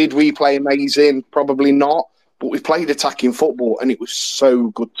them. Did we play amazing? Probably not. But we played attacking football and it was so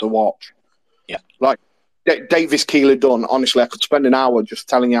good to watch. Yeah. Like, Davis Keeler-Dunn, honestly, I could spend an hour just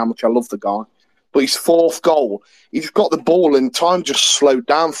telling you how much I love the guy. But his 4th goal, he just got the ball and time just slowed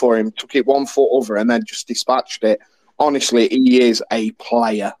down for him, took it 1 foot over and then just dispatched it. Honestly, he is a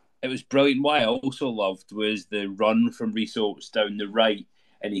player. It was brilliant. What I also loved was the run from Reece Oates down the right,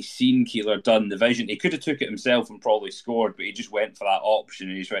 and he's seen Keeler-Dunn, the vision. He could have took it himself and probably scored, but he just went for that option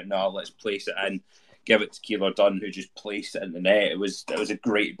and he just went, no, let's place it in, give it to Keeler-Dunn, who just placed it in the net. It was a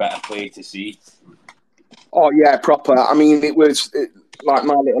great bit of play to see. Oh, yeah, proper. I mean, it was... like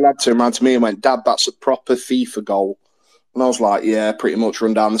my little lad turned around to me and went, Dad, that's a proper FIFA goal. And I was like, yeah, pretty much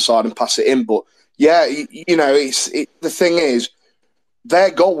run down the side and pass it in. But yeah, you know, the thing is,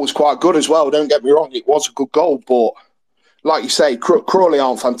 their goal was quite good as well. Don't get me wrong, it was a good goal. But like you say, Crawley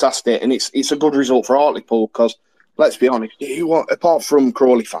aren't fantastic. And it's a good result for Hartlepool because, let's be honest, apart from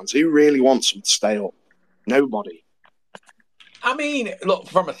Crawley fans, who really wants them to stay up? Nobody. I mean, look,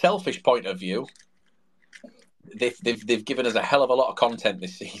 from a selfish point of view, They've given us a hell of a lot of content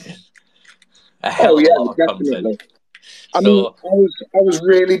this season. Definitely. I mean, I was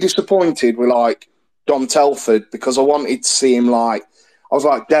really disappointed with like Dom Telford because I wanted to see him I was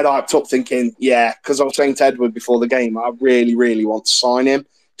like dead hyped up thinking, because I was saying to Edward before the game, I really, really want to sign him.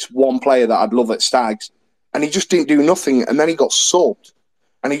 It's one player that I'd love at Stags. And he just didn't do nothing. And then he got subbed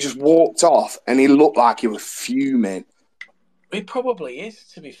and he just walked off and he looked like he was fuming. He probably is,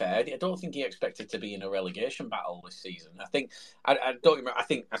 to be fair. I don't think he expected to be in a relegation battle this season. I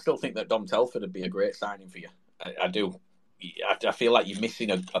still think that Dom Telford would be a great signing for you. I do. I feel like you're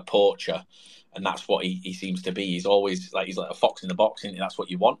missing a poacher, and that's what he seems to be. He's always he's like a fox in the box, and that's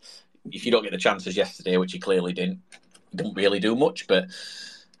what you want. If you don't get the chances yesterday, which he clearly didn't really do much. But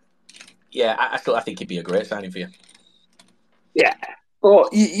yeah, I think he'd be a great signing for you. Yeah, well,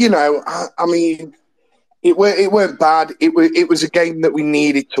 you know, I mean. It weren't bad. It was a game that we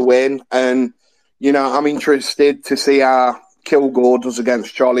needed to win, and you know I'm interested to see how Kilgore does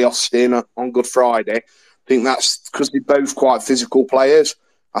against Charlie Austin on Good Friday. I think that's because they're both quite physical players.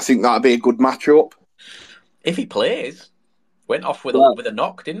 I think that'd be a good matchup. If he plays, went off with a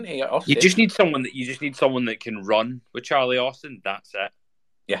knock, didn't he? Austin? You just need someone that can run with Charlie Austin. That's it.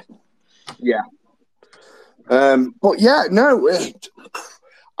 Yeah. But yeah, no.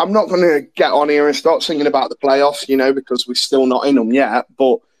 I'm not going to get on here and start singing about the playoffs, you know, because we're still not in them yet.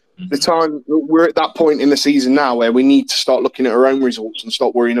 But the time we're at that point in the season now where we need to start looking at our own results and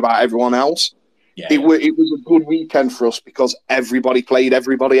stop worrying about everyone else. It was a good weekend for us because everybody played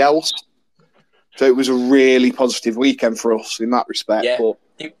everybody else. So it was a really positive weekend for us in that respect. Yeah,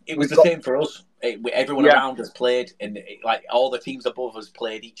 but it was the same for us. Everyone around us played, and all the teams above us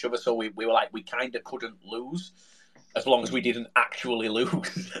played each other. So we were like, we kind of couldn't lose. As long as we didn't actually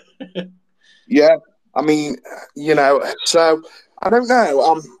lose. Yeah, I mean, you know, so I don't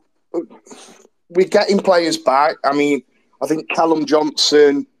know. We're getting players back. I mean, I think Callum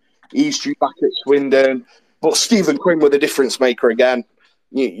Johnson, he's due back at Swindon, but Stephen Quinn were the difference maker again.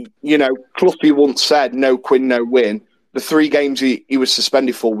 You know, Cluffy once said, no Quinn, no win. The 3 games he was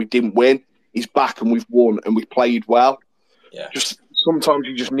suspended for, we didn't win. He's back and we've won and we played well. Yeah. Just sometimes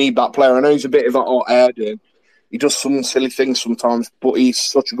you just need that player. I know he's a bit of an hot-aired and he does some silly things sometimes, but he's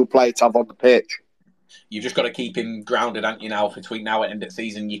such a good player to have on the pitch. You've just got to keep him grounded, haven't you? Now between now and end of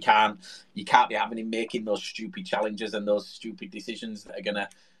season, you can't be having him making those stupid challenges and those stupid decisions that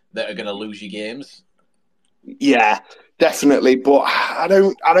are gonna lose you games. Yeah, definitely. But I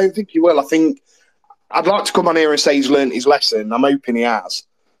don't think he will. I think I'd like to come on here and say he's learned his lesson. I'm hoping he has,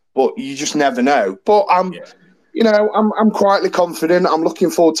 but you just never know. But I'm quietly confident. I'm looking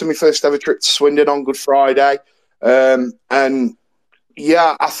forward to my first ever trip to Swindon on Good Friday, and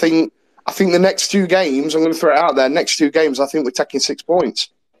yeah, I think the next 2 games, I'm going to throw it out there. Next 2 games, I think we're taking 6 points.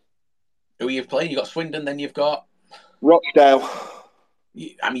 Who are you playing? You've got Swindon, then you've got Rochdale.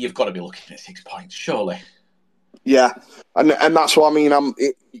 I mean, you've got to be looking at 6 points, surely. Yeah, and that's what I mean.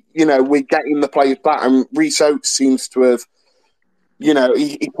 We're getting the players back, and Reece Oates seems to have,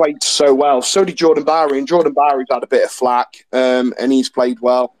 he played so well. So did Jordan Bowery, and Jordan Bowery's had a bit of flack, and he's played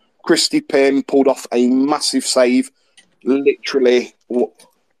well. Christy Pym pulled off a massive save, literally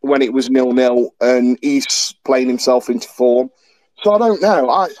when it was 0-0, and he's playing himself into form. So I don't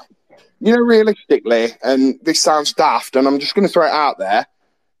know. Realistically, and this sounds daft, and I'm just going to throw it out there,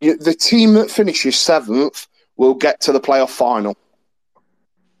 the team that finishes 7th will get to the playoff final.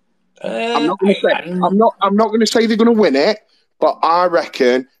 I'm not going to say they're going to win it, but I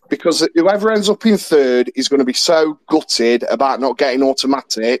reckon because whoever ends up in 3rd is going to be so gutted about not getting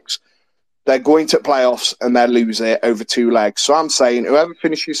automatics, they're going to playoffs and they'll lose it over 2 legs. So I'm saying whoever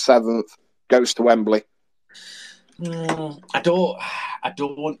finishes 7th goes to Wembley. I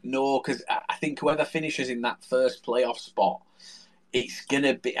don't know, because I think whoever finishes in that first playoff spot, it's going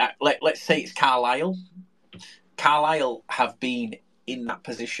to be, let's say it's Carlisle. Carlisle have been in that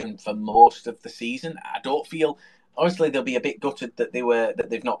position for most of the season. I don't feel, obviously they'll be a bit gutted that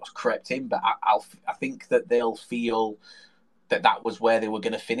they've not crept in, but I think that they'll feel that was where they were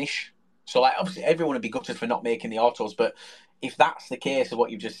going to finish. So obviously everyone would be gutted for not making the autos, but if that's the case of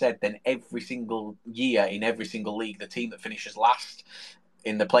what you've just said, then every single year in every single league, the team that finishes last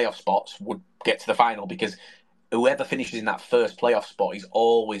in the playoff spots would get to the final, because whoever finishes in that first playoff spot is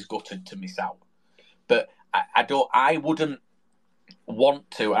always gutted to miss out. But I wouldn't want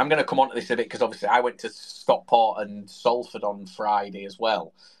to. I'm going to come on to this a bit because obviously I went to Stockport and Salford on Friday as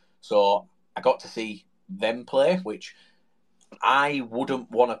well. So I got to see them play, which I wouldn't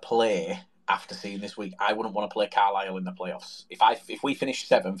want to play after seeing this week. I wouldn't want to play Carlisle in the playoffs. If we finish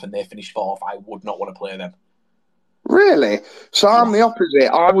 7th and they finish 4th, I would not want to play them. Really? So I'm the opposite.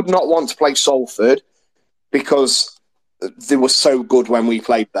 I would not want to play Salford because they were so good when we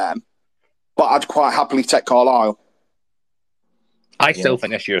played them. But I'd quite happily take Carlisle. I still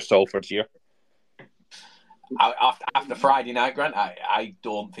think this year's Salford's year. After Friday night, Grant, I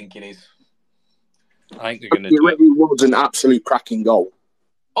don't think it is. I think they're going to do it. It was an absolute cracking goal.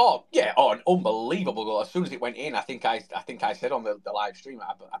 Oh yeah! Oh, an unbelievable goal! As soon as it went in, I think I said on the live stream,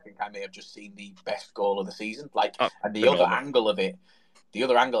 I think I may have just seen the best goal of the season. And the other angle of it,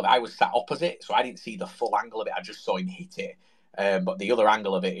 I was sat opposite, so I didn't see the full angle of it. I just saw him hit it. But the other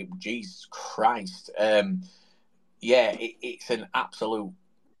angle of it, Jesus Christ! It's an absolute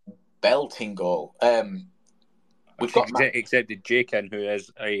belting goal. We've got accepted Jake in, who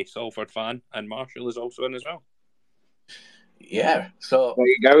is a Salford fan, and Marshall is also in as well. Yeah, so there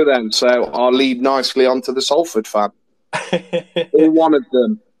you go then. So I'll lead nicely onto the Salford fan. Or one of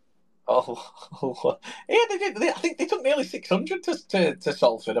them. Yeah, they did. I think they took nearly 600 to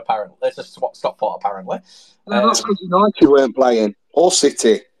Salford, apparently. To Stockport, apparently. That's because United weren't playing, or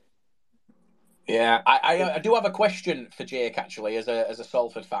City. Yeah, I do have a question for Jake, actually, as a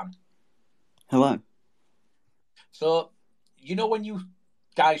Salford fan. Hello. So, when you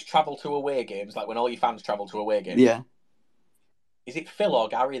guys travel to away games, like when all your fans travel to away games? Yeah. Is it Phil or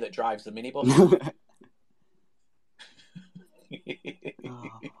Gary that drives the minibus?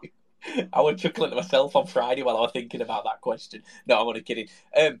 I was chuckling to myself on Friday while I was thinking about that question. No, I'm only kidding.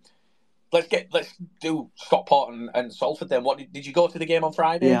 Let's do Stockport and Salford then. What did you go to the game on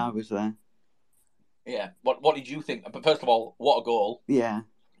Friday? Yeah, I was there. Yeah. What did you think? But first of all, what a goal! Yeah.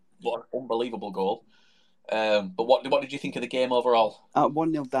 What an unbelievable goal! But what did you think of the game overall? At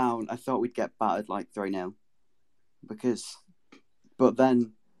 1-0 down, I thought we'd get battered like 3-0 but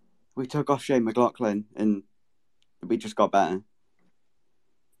then we took off Shane McLaughlin and we just got better.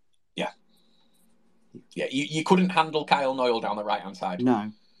 Yeah. Yeah, you couldn't handle Kyle Noyle down the right-hand side.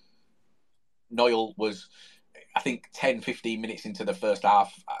 No. Noyle was... I think 10, 15 minutes into the first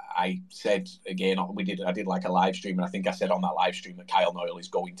half, I said again, I did like a live stream, and I think I said on that live stream that Kyle Noyle is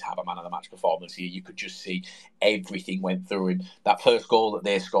going to have a man of the match performance here. You could just see everything went through him. That first goal that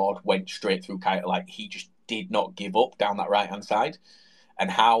they scored went straight through Kyle. Like, he just did not give up down that right hand side,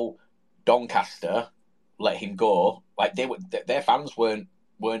 and how Doncaster let him go. Like, their fans weren't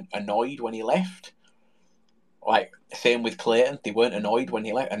annoyed when he left. Like, same with Clayton, they weren't annoyed when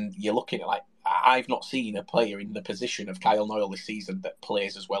he left, and you're looking at like. I've not seen a player in the position of Kyle Noyle this season that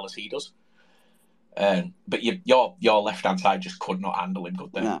plays as well as he does. But your left hand side just could not handle him,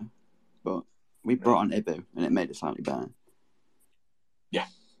 could they? No, but we brought on Ibu, and it made it slightly better. Yeah,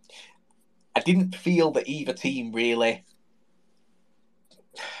 I didn't feel that either team really.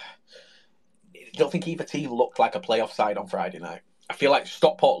 I don't think either team looked like a playoff side on Friday night. I feel like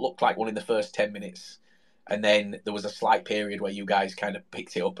Stockport looked like one in the first 10 minutes. And then there was a slight period where you guys kind of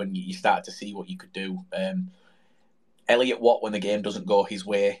picked it up and you started to see what you could do. Elliot Watt, when the game doesn't go his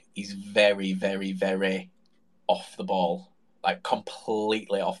way, he's very, very, very off the ball. Like,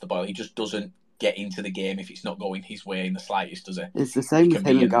 completely off the ball. He just doesn't get into the game if it's not going his way in the slightest, does he? It's the same with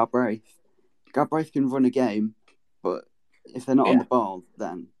him and Galbraith. Galbraith can run a game, but if they're not on the ball,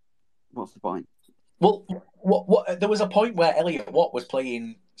 then what's the point? Well, what there was a point where Elliot Watt was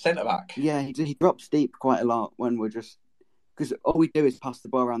playing centre-back. Yeah, he drops deep quite a lot when we're just... Because all we do is pass the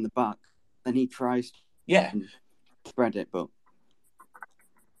ball around the back, and he tries to spread it, but...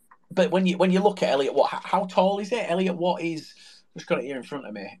 But when you look at Elliot Watt, how tall is it? Elliot Watt is... I've just got it here in front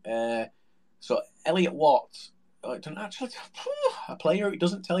of me. So Elliot Watt... it doesn't actually... A player, it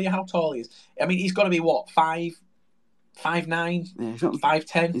doesn't tell you how tall he is. I mean, he's got to be, what, 5'9"? Yeah, he's not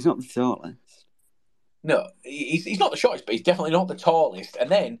 5'10"? He's not the tallest. No, he's not the shortest, but he's definitely not the tallest. And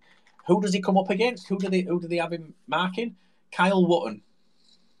then, who does he come up against? Who do they have him marking? Kyle Wootton,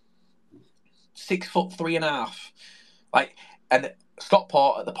 6'3.5". Like, and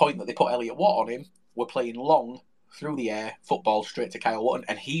Stockport, at the point that they put Elliot Watt on him, were playing long through the air football straight to Kyle Wootton,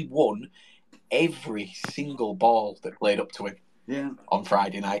 and he won every single ball that played up to him on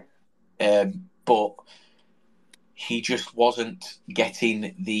Friday night. But he just wasn't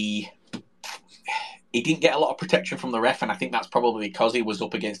getting the. He didn't get a lot of protection from the ref, and I think that's probably because he was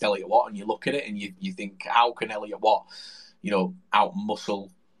up against Elliot Watt, and you look at it and you think, how can Elliot Watt,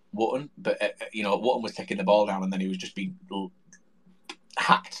 out-muscle Wootton? But, Wootton was taking the ball down, and then he was just being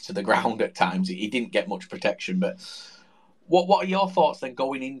hacked to the ground at times. He didn't get much protection. But what are your thoughts then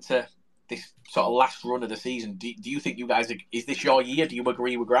going into this sort of last run of the season? Do you think you guys, is this your year? Do you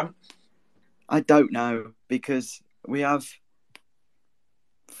agree with Grant? I don't know, because we have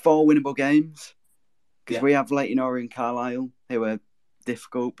 4 winnable games. Because we have Leyton Orient and Carlisle, who are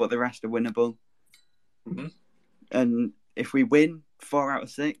difficult, but the rest are winnable. Mm-hmm. And if we win 4 out of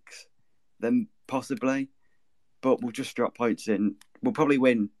 6, then possibly. But we'll just drop points in. We'll probably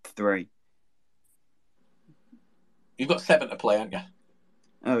win 3. You've got 7 to play, haven't you?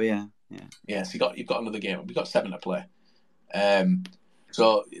 Oh, yeah. Yeah, so you've got another game. You've got 7 to play.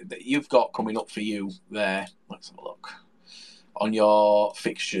 So you've got coming up for you there. Let's have a look. On your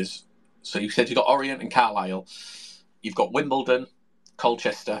fixtures. So you said you've got Orient and Carlisle. You've got Wimbledon,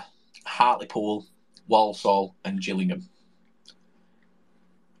 Colchester, Hartlepool, Walsall and Gillingham.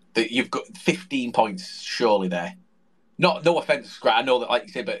 You've got 15 points surely there. No offence, Grant. I know that, like you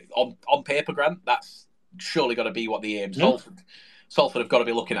say, but on paper, Grant, that's surely got to be what the aim. Salford have got to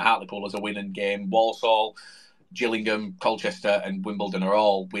be looking at Hartlepool as a winning game. Walsall, Gillingham, Colchester and Wimbledon are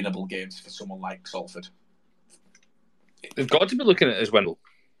all winnable games for someone like Salford. They've got to be looking at it as winnable.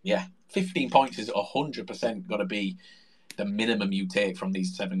 Yeah, 15 points is 100% got to be the minimum you take from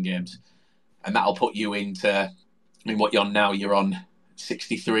these 7 games. And that'll put you into, what you're on now, you're on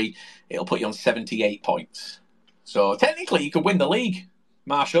 63. It'll put you on 78 points. So technically you could win the league,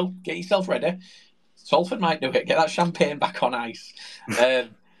 Marshall. Get yourself ready. Salford might do it. Get that champagne back on ice. Do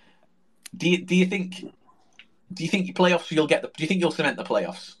you think your playoffs do you think you'll cement the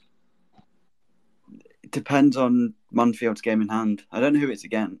playoffs? It depends on Mansfield's game in hand. I don't know who it's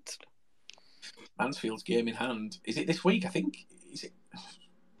against. Mansfield's game in hand. Is it this week, I think? Is it?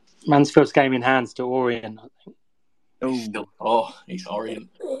 Mansfield's game in hand to Orient, I think. It's Orient.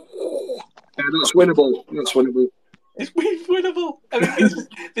 Yeah, that's winnable. It's winnable. I mean,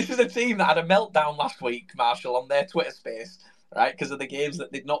 this is a team that had a meltdown last week, Marshall, on their Twitter space, right? Because of the games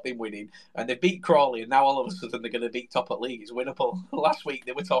that they'd not been winning. And they beat Crawley, and now all of a sudden they're going to beat top at league. It's winnable. Last week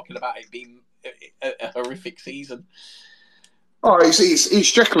they were talking about it being a horrific season. Oh,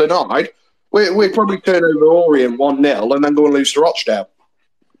 he's Jekyll and Hyde. We'd probably turn over Orient 1-0 and then go and lose to Rochdale.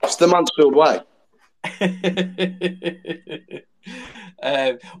 It's the Mansfield way.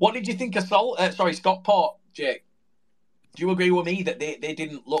 What did you think of Stockport Jake, do you agree with me that they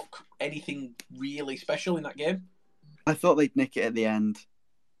didn't look anything really special in that game? I thought they'd nick it at the end,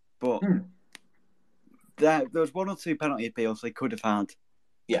 but there was one or two penalty appeals they could have had.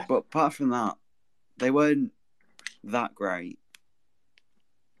 Yeah. But apart from that, they weren't that great.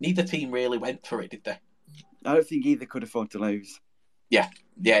 Neither team really went for it, did they? I don't think either could afford to lose. Yeah,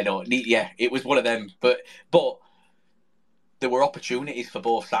 it was one of them. But there were opportunities for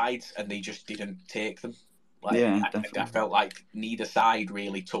both sides, and they just didn't take them. I felt like neither side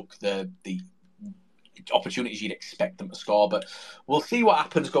really took the opportunities you'd expect them to score. But we'll see what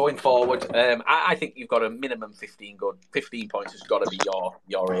happens going forward. I think you've got a minimum 15 points has got to be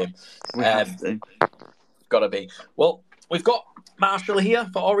your aim. Got to be. Well, we've got Marshall here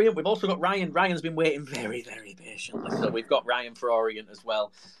for Orient. We've also got Ryan. Ryan's been waiting very, very patiently. So we've got Ryan for Orient as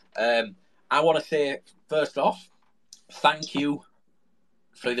well. I want to say, first off, thank you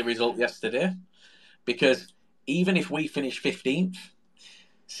for the result yesterday. Because even if we finish 15th,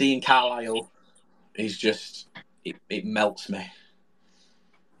 seeing Carlisle is just, it melts me.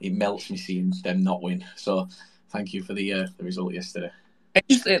 It melts me seeing them not win. So thank you for the result yesterday.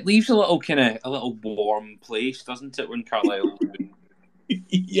 It leaves a little warm place, doesn't it, when Carlisle win?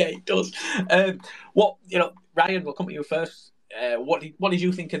 Yeah, it does. Ryan, we'll come to you first. What did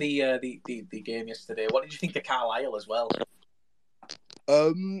you think of the game yesterday? What did you think of Carlisle as well?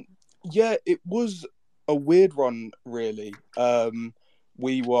 Yeah, it was a weird one, really.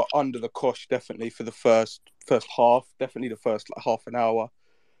 We were under the cosh definitely for the first half, definitely the first half an hour.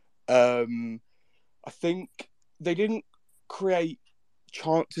 I think they didn't create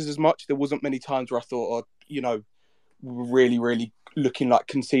chances as much. There wasn't many times where I thought, we were really, really looking like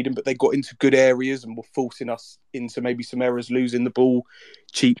conceding, but they got into good areas and were forcing us into maybe some errors, losing the ball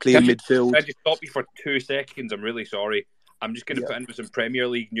cheaply in midfield. Can I just stop you for 2 seconds? I'm really sorry. I'm just going to put in with some Premier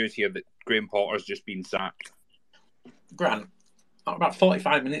League news here that Graham Potter's just been sacked. Grant, about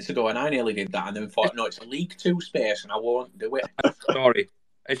 45 minutes ago, and I nearly did that, and then thought, no, it's a League 2 space, and I won't do it. Sorry.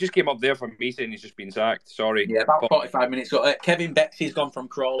 It just came up there from me saying he's just been sacked. Sorry. Yeah, about 45 minutes ago. Kevin Betsy's gone from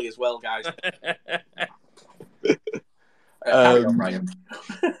Crawley as well, guys. Carry on, Ryan.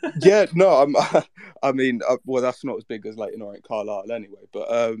 Yeah, no, well, that's not as big as Leyton Orient Carlisle anyway.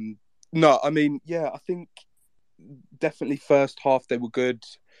 But no, I mean, yeah, I think definitely first half they were good,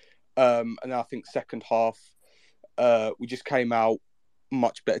 and I think second half we just came out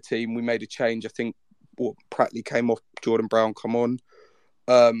much better team. We made a change. I think Pratley came off, Jordan Brown come on.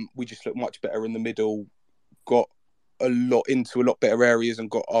 We just looked much better in the middle, got into a lot better areas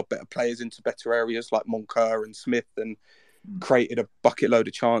and got our better players into better areas like Moncur and Smith, and created a bucket load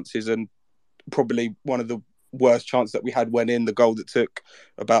of chances. And probably one of the worst chances that we had went in, the goal that took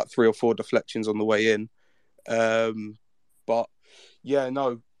about 3 or 4 deflections on the way in. But yeah,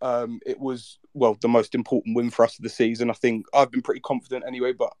 no, it was, the most important win for us of the season. I think I've been pretty confident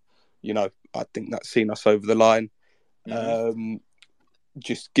anyway, but I think that's seen us over the line.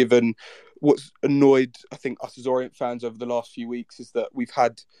 Just given what's annoyed, I think, us as Orient fans over the last few weeks is that we've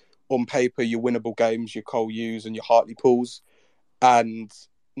had on paper your winnable games, your Cole Hughes and your Hartlepool's, and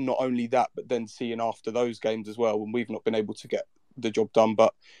not only that, but then seeing after those games as well, when we've not been able to get the job done,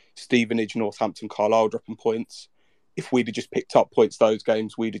 but Stevenage, Northampton, Carlisle dropping points. If we'd have just picked up points those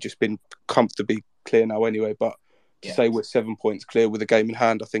games, we'd have just been comfortably clear now anyway. But to say we're 7 points clear with a game in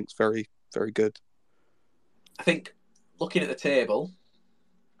hand, I think is very, very good. I think looking at the table,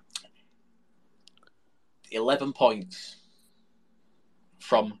 11 points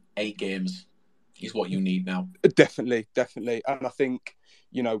from 8 games is what you need now. Definitely. And I think,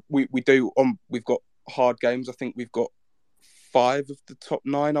 we've got hard games. I think we've got 5 of the top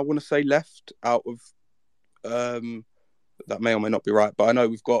 9, I want to say, left out of, that may or may not be right, but I know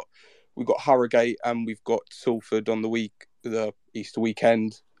we've got Harrogate and we've got Salford on the Easter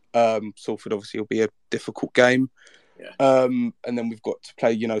weekend. Salford obviously will be a difficult game. Yeah. And then we've got to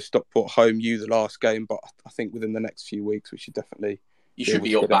play, Stockport home, the last game. But I think within the next few weeks, we should definitely. You should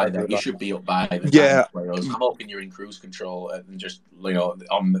be up by then. You should be up by the time of playoffs. I'm hoping you're in cruise control and just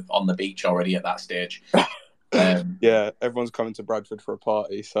on the beach already at that stage. Yeah, everyone's coming to Bradford for a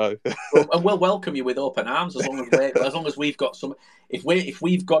party, so and we'll welcome you with open arms as long as we've got some. If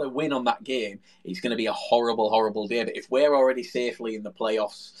we've got a win on that game, it's going to be a horrible day. But if we're already safely in the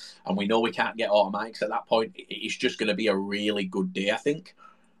playoffs and we know we can't get automatics at that point, it's just going to be a really good day. I think.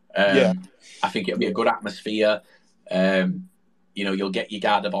 I think it'll be a good atmosphere. You'll get your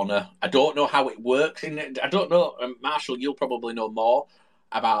guard of honour. I don't know how it works. I don't know, Marshall. You'll probably know more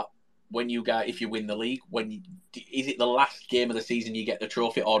about. If you win the league, is it the last game of the season you get the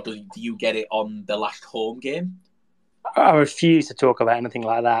trophy, or do you get it on the last home game? I refuse to talk about anything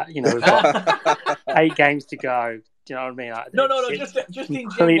like that. You know, we've got 8 games to go. Do you know what I mean? Like, No. it's Just in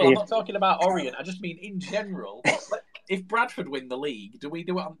general. completely. I'm not talking about Orient. I just mean in general. If Bradford win the league, do we?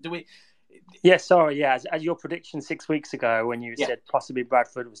 Yeah, sorry. Yeah, as your prediction 6 weeks ago when you said possibly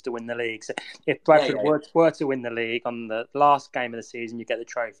Bradford was to win the league. So if Bradford were to win the league on the last game of the season, you get the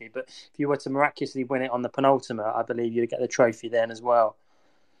trophy. But if you were to miraculously win it on the penultimate, I believe you'd get the trophy then as well.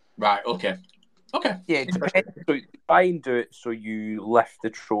 Right. Okay. Yeah, it depends. So try and do it so you lift the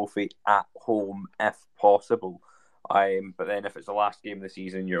trophy at home if possible. But then if it's the last game of the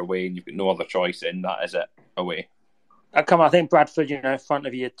season, you're away and you've got no other choice, and that is it, away. Come on, I think Bradford, you know, in front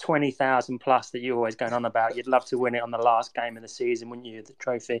of you, 20,000 plus that you're always going on about. You'd love to win it on the last game of the season, wouldn't you? The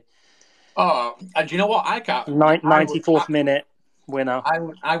trophy. Oh, and do you know what? I can't. 94th minute winner.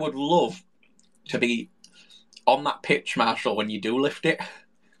 I would love to be on that pitch, Marshall, when you do lift it.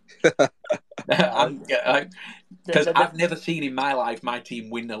 Because I've never seen in my life my team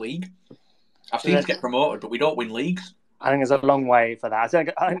win the league. I've seen us get promoted, but we don't win leagues. I think there's a long way for that.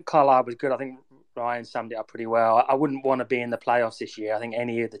 I think Carlisle was good. I think Ryan summed it up pretty well. I wouldn't want to be in the playoffs this year. I think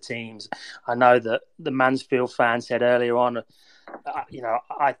any of the teams. I know that the Mansfield fan said earlier on,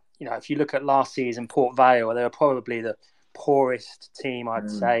 if you look at last season, Port Vale, they were probably the poorest team, I'd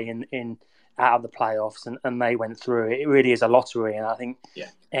say, in out of the playoffs, and they went through. It really is a lottery, and I think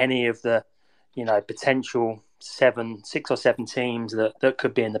any of the, potential 6 or 7 teams that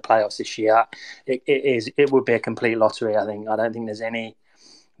could be in the playoffs this year, it would be a complete lottery. I don't think there's any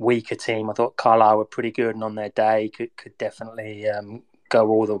weaker team. I thought Carlisle were pretty good, and on their day could definitely go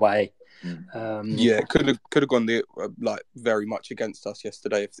all the way. Could have gone very much against us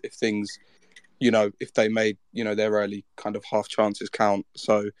yesterday if things, if they made their early kind of half chances count.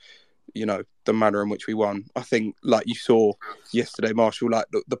 So, the manner in which we won, I think, like you saw yesterday, Marshall, like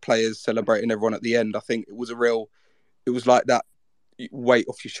the players celebrating everyone at the end. I think it was like that weight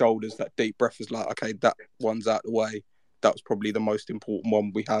off your shoulders, that deep breath was like, okay, that one's out the way. That was probably the most important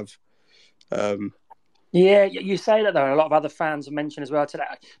one we have. Yeah, you say that though, and a lot of other fans have mentioned as well today.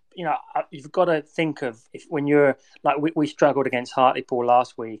 You've got to think of when you're like we struggled against Hartlepool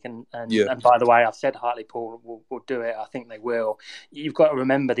last week, and by the way, I've said Hartlepool will do it. I think they will. You've got to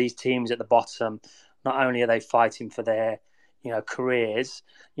remember these teams at the bottom. Not only are they fighting for their careers,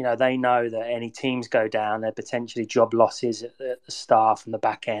 they know that any teams go down, they're potentially job losses at the staff and the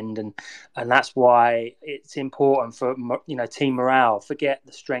back end, and that's why it's important for team morale. Forget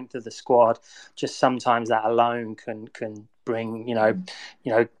the strength of the squad, just sometimes that alone can bring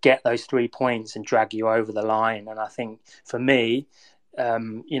get those 3 points and drag you over the line. And I think for me,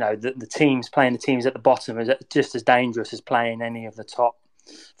 the teams playing the teams at the bottom is just as dangerous as playing any of the top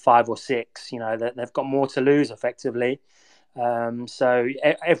 5 or 6. They've got more to lose effectively. So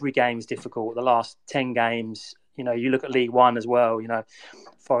every game is difficult. The last 10 games, you look at League One as well.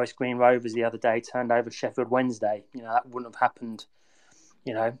 Forest Green Rovers the other day turned over Sheffield Wednesday. That wouldn't have happened,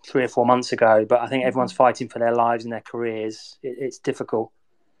 3 or 4 months ago. But I think everyone's fighting for their lives and their careers. It's difficult.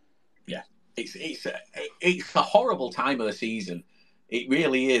 Yeah, it's a horrible time of the season. It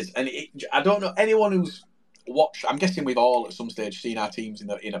really is, and I don't know anyone who's watched. I'm guessing we've all at some stage seen our teams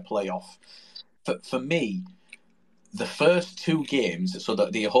in a playoff. For me, the first 2 games, so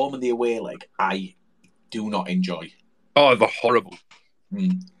the home and the away leg, I do not enjoy. Oh, they're horrible.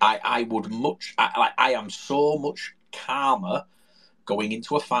 I would much. I am so much calmer going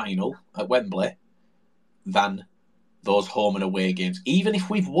into a final at Wembley than those home and away games. Even if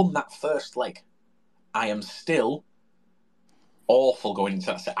we've won that first leg, I am still awful going into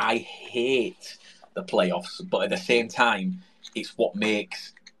that. I hate the playoffs, but at the same time, it's what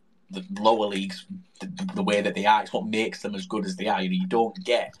makes the lower leagues the way that they are. It's what makes them as good as they are. You don't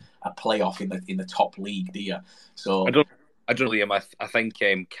get a playoff in the top league, do you? So I don't, Liam. I think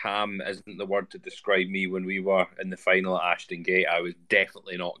calm isn't the word to describe me when we were in the final at Ashton Gate. I was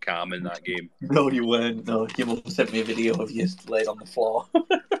definitely not calm in that game. No, you weren't. No, you must have sent me a video of you laid on the floor.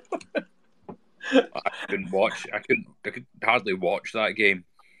 I couldn't watch. I could hardly watch that game.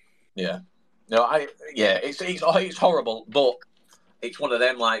 Yeah. No, it's horrible, but it's one of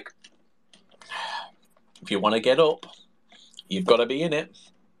them, like, if you want to get up, you've got to be in it.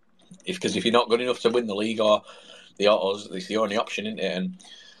 Because if you're not good enough to win the league or the autos, it's the only option, isn't it? And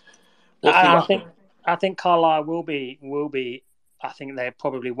I think Carlisle will be. I think they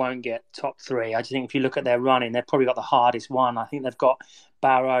probably won't get top 3. I just think if you look at their running, they've probably got the hardest one. I think they've got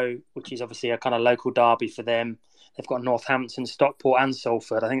Barrow, which is obviously a kind of local derby for them. They've got Northampton, Stockport, and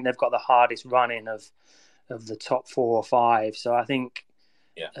Salford. I think they've got the hardest running of the top 4 or 5. So I think.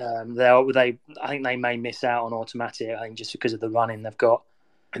 Yeah. I think they may miss out on automatic. I think just because of the running they've got.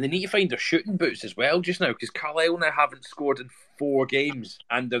 And they need to find their shooting boots as well just now, because Carlisle now haven't scored in 4 games,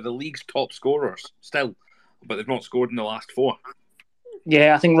 and they're the league's top scorers still, but they've not scored in the last 4.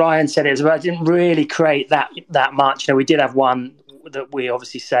 Yeah, I think Ryan said it as well. It didn't really create that much. We did have one that we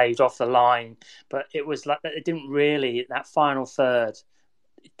obviously saved off the line, but it was like it didn't really, that final third,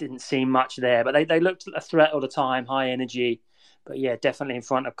 it didn't seem much there. But they looked a threat all the time, high energy. But yeah, definitely in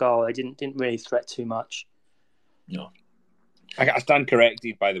front of goal. They didn't really threat too much. No. I stand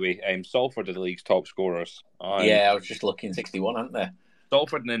corrected, by the way. Salford are the league's top scorers. Yeah, I was just looking, 61, aren't they?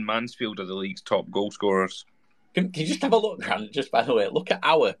 Salford and then Mansfield are the league's top goal scorers. Can you just have a look, Grant? Just by the way, look at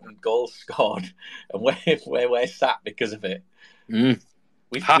our goals scored and where we're sat because of it. Mm.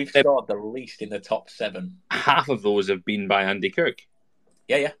 We've scored the least in the top 7. Half of those have been by Andy Cook.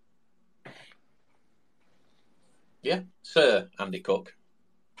 Yeah. Yeah, Sir Andy Cook.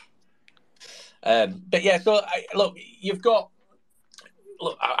 But yeah, so look, you've got.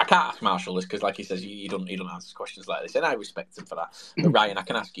 Look, I can't ask Marshall this because, like he says, you don't answer questions like this, and I respect him for that. But Ryan, I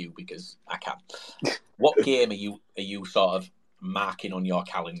can ask you because I can. What game are you sort of marking on your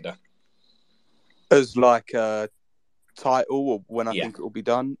calendar as like a title, or when I think it will be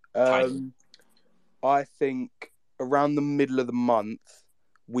done? I think around the middle of the month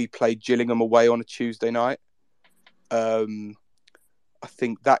we play Gillingham away on a Tuesday night. I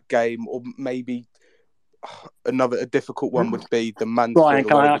think that game, or maybe a difficult one, would be the Mansfield. Ryan,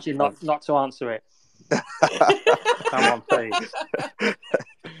 can I ask you not to answer it? Come on, please.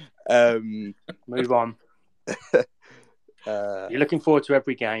 Move on. You're looking forward to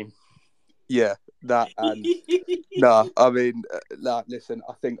every game. Yeah, that and no, I mean, listen,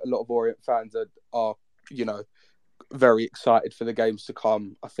 I think a lot of Orient fans are very excited for the games to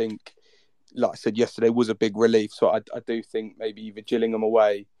come. I think, like I said yesterday, was a big relief. So I do think maybe either Gillingham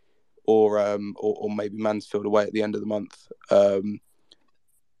away or maybe Mansfield away at the end of the month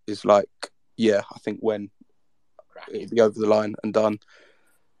is like, I think when it'll be over the line and done.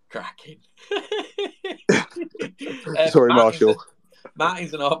 Cracking. Sorry, Marshall.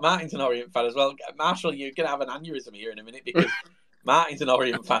 Martin's an Orient fan as well. Marshall, you're going to have an aneurysm here in a minute because Martin's an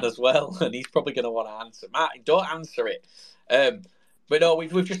Orient fan as well, and he's probably going to want to answer. Martin, don't answer it. But no,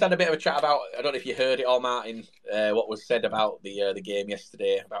 we've just had a bit of a chat about. I don't know if you heard it all, Martin. What was said about the game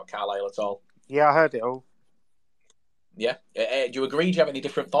yesterday about Carlisle at all? Yeah, I heard it all. Yeah. Do you agree? Do you have any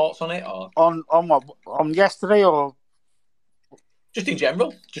different thoughts on it, or on what? On yesterday, or just in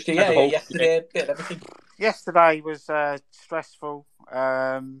general? Just yesterday, bit of everything. Yesterday was stressful,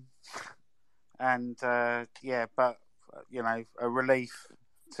 but a relief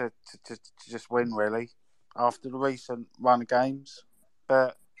to just win really after the recent run of games.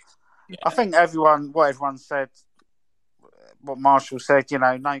 But I think what everyone said, what Marshall said,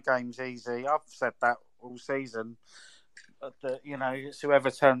 no game's easy. I've said that all season. That it's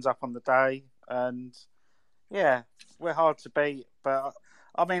whoever turns up on the day, and we're hard to beat. But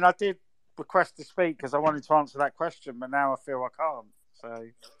I mean, I did request to speak because I wanted to answer that question, but now I feel I can't. So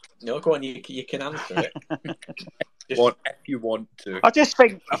no, go on, you can answer it. If you want to. I just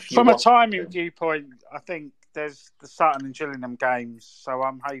think, from a timing viewpoint, I think there's the Sutton and Gillingham games, so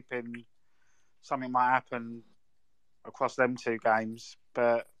I'm hoping something might happen across them 2 games.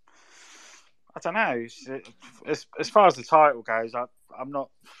 But I don't know. As far as the title goes, I'm not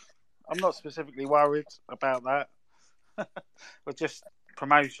specifically worried about that. But just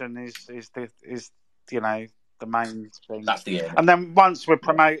promotion is the main thing. That's the aim. And then once we're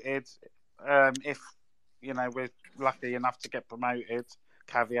promoted, if we're lucky enough to get promoted,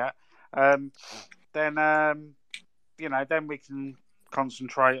 caveat, then we can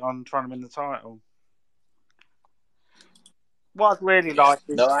concentrate on trying to win the title. What I'd really like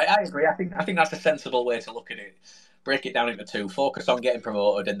is... No, I agree. I think that's a sensible way to look at it. Break it down into 2. Focus on getting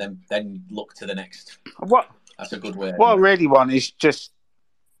promoted, and then look to the next. That's a good way. What I really want is just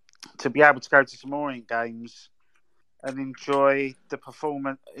to be able to go to some Orient games and enjoy the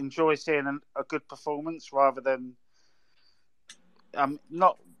performance, enjoy seeing a good performance rather than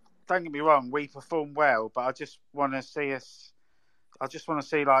not. Don't get me wrong, we perform well, but I just want to see us. I just want to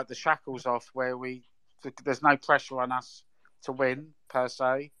see like the shackles off, where there's no pressure on us to win per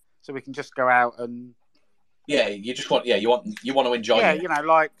se, so we can just go out and. Yeah, you just want. Yeah, you want to enjoy. Yeah, it.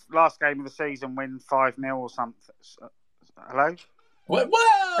 Like last game of the season, win 5-0 or something. Hello. Whoa!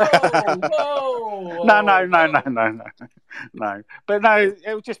 No. But no,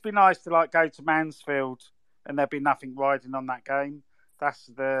 it would just be nice to like go to Mansfield and there'd be nothing riding on that game. That's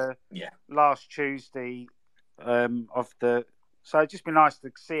the last Tuesday of the. So it'd just be nice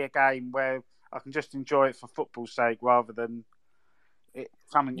to see a game where I can just enjoy it for football's sake rather than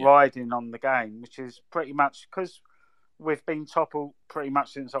something riding on the game, which is pretty much because we've been toppled pretty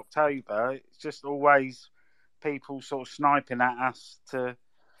much since October. It's just always people sort of sniping at us to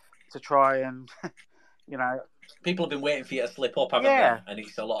try and, you know. People have been waiting for you to slip up, haven't Yeah. they? And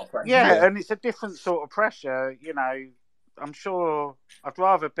it's a lot of pressure. Yeah, and it's a different sort of pressure, you know. I'm sure I'd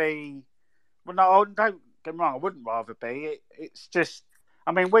rather be... Well, no, don't get me wrong, I wouldn't rather be. It's just...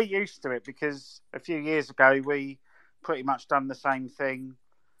 I mean, we're used to it because a few years ago we pretty much done the same thing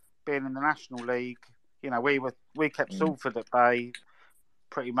being in the National League. You know, we kept Salford at bay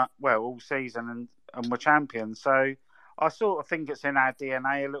pretty much, well, all season and were champions. So I sort of think it's in our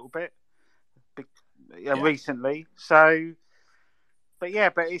DNA a little bit recently. So, but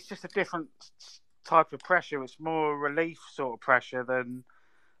it's just a different type of pressure. It's more relief sort of pressure than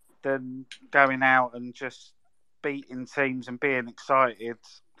going out and just beating teams and being excited,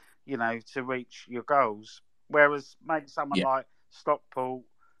 you know, to reach your goals. Whereas maybe someone like Stockport,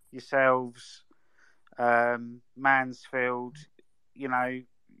 yourselves, Mansfield, you know,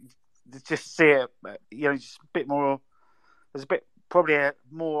 just see it, you know, just a bit more. There's probably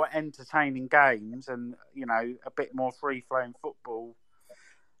more entertaining games, and you know, a bit more free flowing football.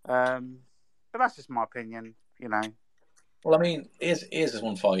 But that's just my opinion, you know. Well, I mean, here's this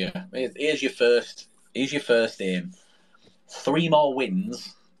one for you. Here's your first aim. 3 more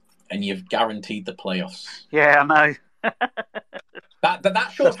wins, and you've guaranteed the playoffs. Yeah, I know.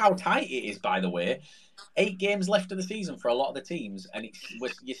 That shows how tight it is. By the way, 8 games left of the season for a lot of the teams, and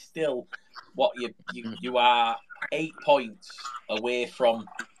you're still you are 8 points away from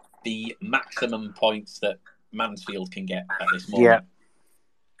the maximum points that Mansfield can get at this moment. Yeah.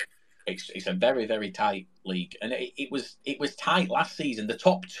 It's a very, very tight league, and it was tight last season. The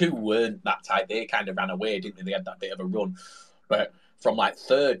top 2 weren't that tight; they kind of ran away, didn't they? They had that bit of a run, but from like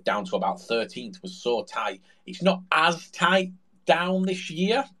 3rd down to about 13th was so tight. It's not as tight down this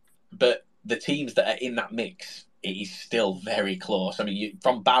year, but the teams that are in that mix, it is still very close. I mean,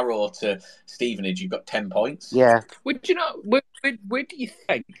 from Barrow to Stevenage, you've got 10 points. Yeah. Would you know? Where do you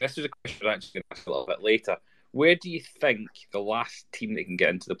think? This is a question I'm actually going to ask a little bit later. Where do you think the last team that can get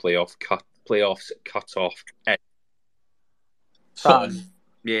into the playoffs cut off? Sutton.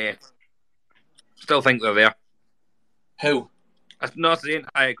 Yeah. Still think they're there. Who?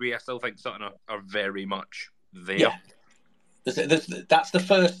 I agree. I still think Sutton are very much there. Yeah. That's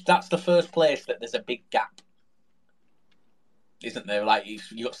the first place that there's a big gap, isn't there? Like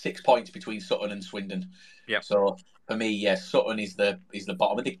you got 6 points between Sutton and Swindon. Yeah. So for me, yes, Sutton is the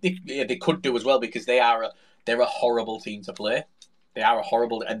bottom. They could do as well because they're a horrible team to play. They are a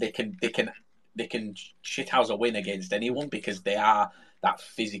horrible, and they can shithouse a win against anyone because they are that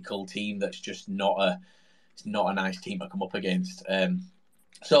physical team that's just not a nice team to come up against.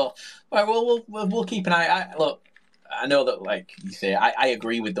 So we'll keep an eye. Look, I know that, like you say, I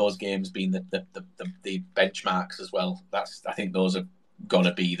agree with those games being the benchmarks as well. I think those are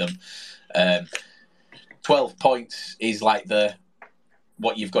gonna be them. 12 points is like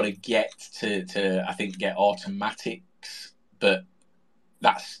what you've got to get to I think get automatics, but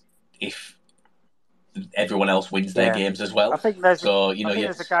that's if everyone else wins their games as well. I think there's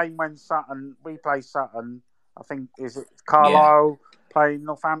there's a game when we play Sutton. I think is it Carlisle playing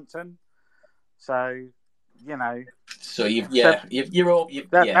Northampton. So you know. So you're all.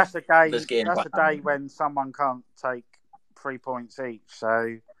 That's a game. That's a day when someone can't take 3 points each.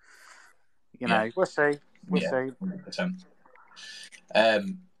 So you know, we'll see. We'll see. 100%.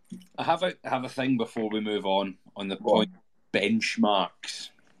 I have a thing before we move on the point benchmarks,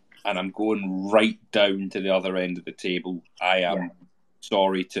 and I'm going right down to the other end of the table. I am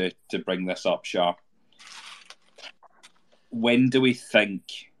sorry to bring this up, Sharp. When do we think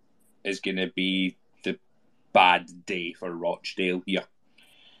is going to be the bad day for Rochdale here?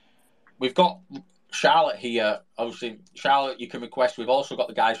 We've got Charlotte here. Obviously, Charlotte, you can request. We've also got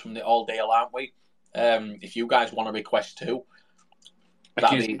the guys from the All Dale, aren't we? If you guys want to request too.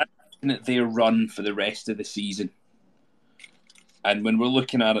 Because their run for the rest of the season. And when we're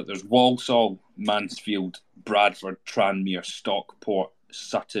looking at it, there's Walsall, Mansfield, Bradford, Tranmere, Stockport,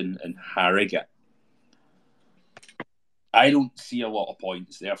 Sutton and Harrogate. I don't see a lot of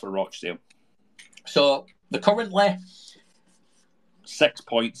points there for Rochdale. So, the currently 6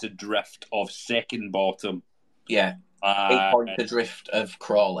 points adrift of second bottom. Yeah. 8 points adrift of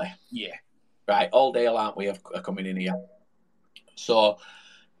Crawley. Yeah. Right, All Dale, aren't we, are coming in here. So,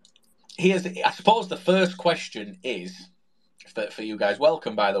 I suppose the first question is, for you guys,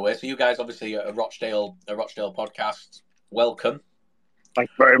 welcome, by the way. So you guys, obviously, a Rochdale podcast, welcome. Thank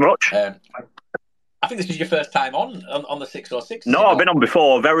you very much. I think this is your first time on the 606. No, I've been on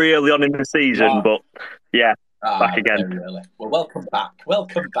before, very early on in the season, but yeah. Back again. Very early. Well, welcome back.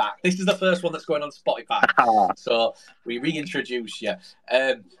 Welcome back. This is the first one that's going on Spotify, so we reintroduce you.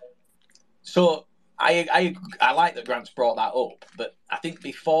 So I like that Grant's brought that up, but I think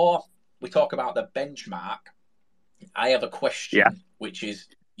before we talk about the benchmark, I have a question, which is: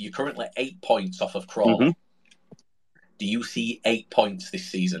 you're currently 8 points off of Crawley. Mm-hmm. Do you see 8 points this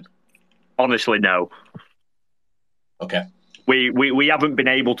season? Honestly, no. Okay. We haven't been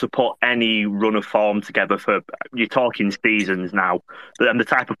able to put any run of form together for, you're talking seasons now, and the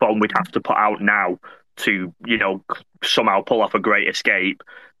type of form we'd have to put out now to, somehow pull off a great escape.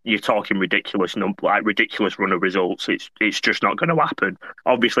 You're talking ridiculous run of results. It's just not going to happen.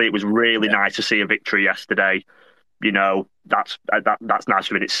 Obviously, it was really nice to see a victory yesterday. That's nice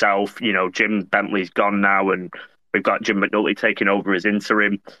in itself. Jim Bentley's gone now, and we've got Jim McNulty taking over as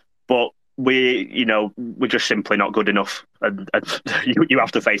interim, but we're just simply not good enough, and you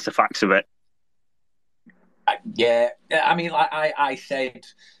have to face the facts of it. Yeah, I mean, like I said,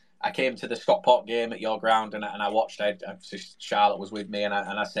 I came to the Stockport game at your ground, and I watched. Charlotte was with me, and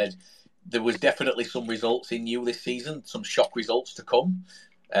I said there was definitely some results in you this season, some shock results to come.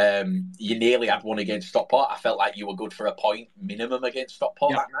 You nearly had one against Stockport. I felt like you were good for a point minimum against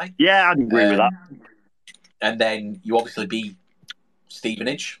Stockport that night. Yeah, I'd agree with that. And then you obviously beat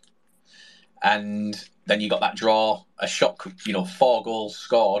Stevenage. And then you got that draw, a shock, 4 goals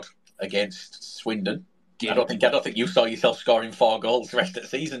scored against Swindon. I don't think you saw yourself scoring 4 goals the rest of the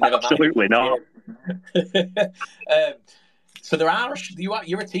season. Never Absolutely mind. not. So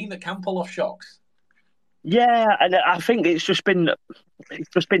you're a team that can pull off shocks. Yeah, and I think it's just been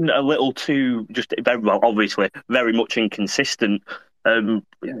a little too obviously very much inconsistent.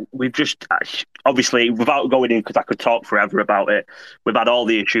 We've just obviously, without going in, because I could talk forever about it, we've had all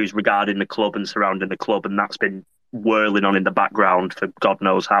the issues regarding the club and surrounding the club, and that's been whirling on in the background for God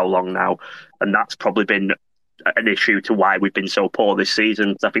knows how long now, and that's probably been an issue to why we've been so poor this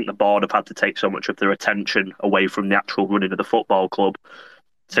season. I think the board have had to take so much of their attention away from the actual running of the football club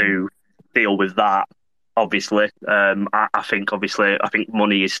to deal with that. Obviously, I think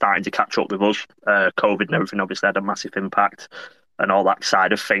money is starting to catch up with us. COVID and everything obviously had a massive impact, and all that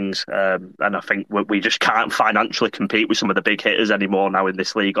side of things. And I think we just can't financially compete with some of the big hitters anymore now in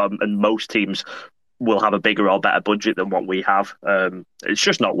this league. And most teams will have a bigger or better budget than what we have. It's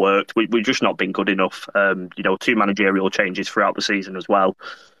just not worked. We've just not been good enough. 2 managerial changes throughout the season as well.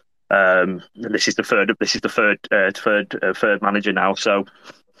 This is the third manager now. So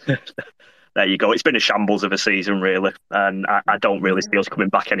there you go. It's been a shambles of a season, really. And I don't really see us coming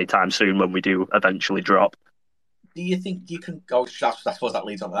back anytime soon when we do eventually drop. Do you think you can go? I suppose that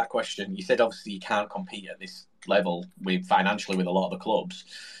leads on to that question. You said obviously you can't compete at this level financially with a lot of the clubs.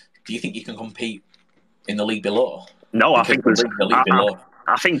 Do you think you can compete in the league below? No, I think the league below.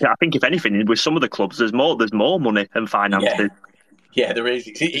 I think if anything, with some of the clubs, there's more money and finances. Yeah, there is.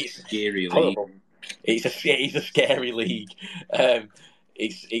 It's a scary league. It's a scary league.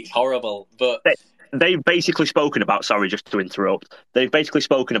 It's horrible, but. They've basically spoken about. Sorry, just to interrupt. They've basically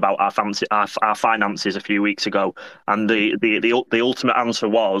spoken about our finances a few weeks ago, and the ultimate answer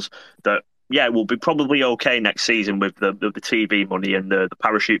was that we'll be probably okay next season with the TV money and the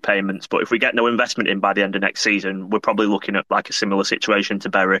parachute payments. But if we get no investment in by the end of next season, we're probably looking at like a similar situation to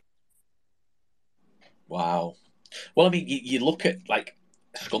Bury. Wow. Well, I mean, you look at like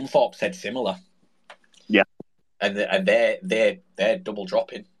Scunthorpe said similar. Yeah. And they're double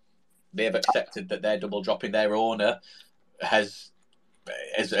dropping. They've accepted that they're double dropping. Their owner has,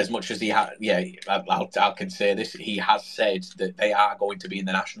 as much as he had, I can say this, he has said that they are going to be in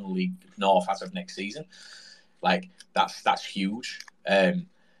the National League North as of next season. Like that's huge.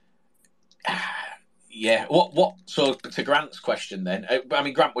 What? So to Grant's question then, I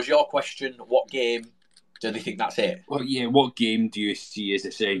mean, Grant, was your question what game? Do they think that's it? Well, yeah. What game do you see as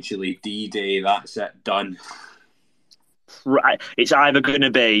essentially D-Day? That's it, done. Right, it's either going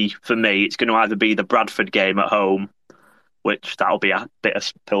to be, for me, it's going to either be the Bradford game at home, which that'll be a bit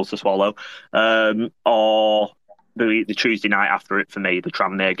of pill to swallow, or the Tuesday night after it for me, the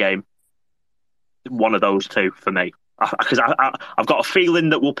Tranmere game. One of those two for me, because I've got a feeling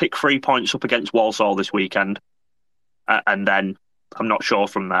that we'll pick 3 points up against Walsall this weekend, and then I'm not sure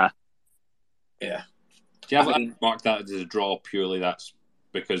from there. Yeah, I mark that as a draw purely. That's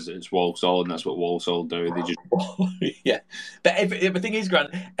because it's Walsall, and that's what Walsall do. They just But the thing is,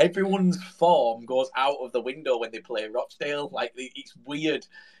 Grant, everyone's form goes out of the window when they play Rochdale. Like it's weird.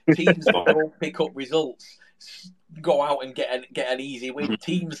 Teams that don't pick up results go out and get an easy win.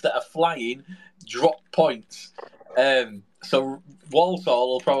 Teams that are flying drop points. So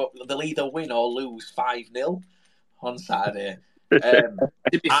Walsall they'll either win or lose 5-0 on Saturday.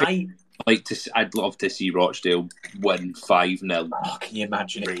 I'd love to see Rochdale win 5-0. Oh, can you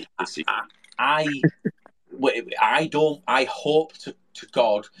imagine it? I hope to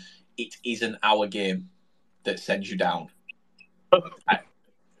God it isn't our game that sends you down. I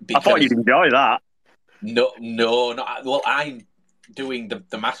thought you'd enjoy that. No, not well. I'm doing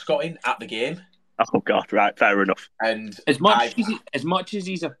the mascotting at the game. Oh God, right, fair enough. And as much as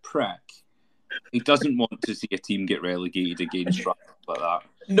he's a prick, he doesn't want to see a team get relegated against like that.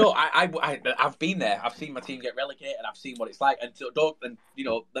 No, I've been there. I've seen my team get relegated. I've seen what it's like. And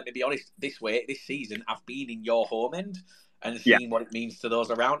let me be honest. This season, I've been in your home end and seen what it means to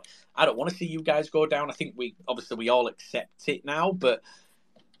those around. I don't want to see you guys go down. I think we all accept it now, but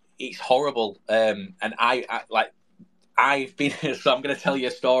it's horrible. And I've been. So I'm going to tell you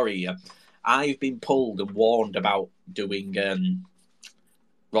a story here. I've been pulled and warned about doing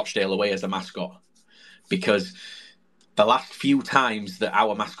Rochdale away as a mascot because the last few times that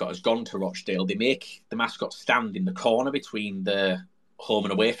our mascot has gone to Rochdale, they make the mascot stand in the corner between the home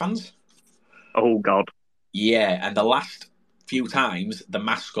and away fans. Oh, God. Yeah, and the last few times, the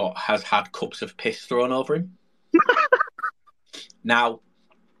mascot has had cups of piss thrown over him. Now,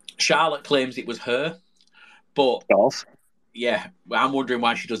 Charlotte claims it was her, but... Yeah, I'm wondering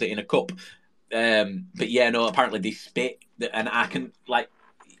why she does it in a cup. But yeah, no, apparently they spit, and I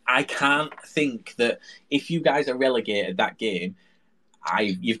can't think that if you guys are relegated that game,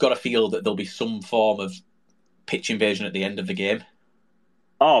 you've got to feel that there'll be some form of pitch invasion at the end of the game.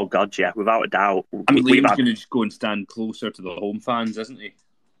 Oh God, yeah, without a doubt. I mean, Liam's going to just go and stand closer to the home fans, isn't he?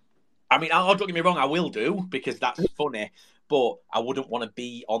 I mean, don't get me wrong, I will do because that's funny, but I wouldn't want to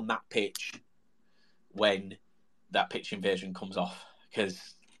be on that pitch when that pitch invasion comes off because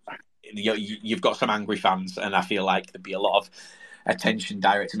you've got some angry fans, and I feel like there'd be a lot of attention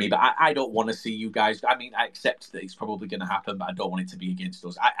directed to me. But I don't want to see you guys. I mean, I accept that it's probably going to happen, but I don't want it to be against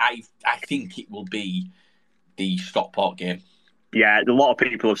us. I think it will be the Stockport game. Yeah, a lot of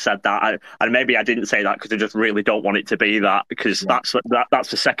people have said that, and maybe I didn't say that because I just really don't want it to be that because that's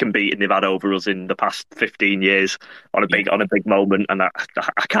the second beating they've had over us in the past 15 years on a big moment, and I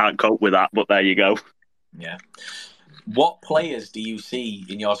can't cope with that. But there you go. Yeah. What players do you see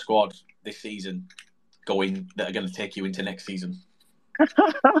in your squad this season that are going to take you into next season?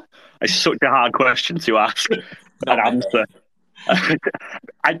 It's such a hard question to ask and answer.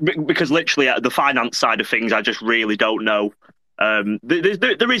 Because literally the finance side of things, I just really don't know.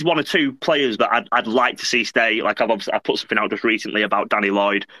 There is one or two players that I'd like to see stay. Like I put something out just recently about Danny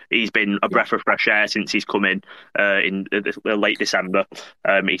Lloyd. He's been a breath of fresh air since he's come in late December.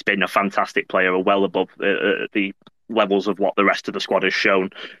 He's been a fantastic player, well above the levels of what the rest of the squad has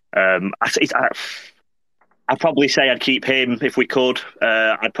shown. I'd probably say I'd keep him if we could.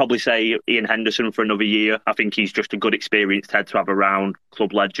 I'd probably say Ian Henderson for another year. I think he's just a good experienced head to have around,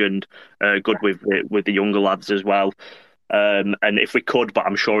 club legend, good with the younger lads as well. And if we could, but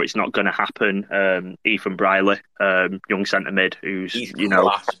I'm sure it's not going to happen, Ethan Briley, young centre mid, he's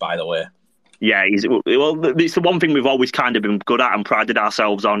class, by the way. Yeah, it's the one thing we've always kind of been good at and prided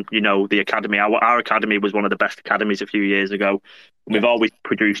ourselves on. The academy. Our academy was one of the best academies a few years ago. We've always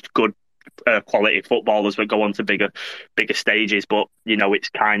produced good quality footballers that go on to bigger stages, but it's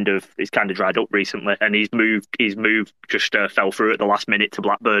kind of dried up recently. And his move just fell through at the last minute to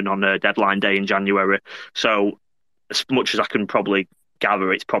Blackburn on deadline day in January. So, as much as I can probably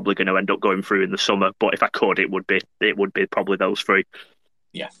gather, it's probably going to end up going through in the summer. But if I could, it would be probably those three.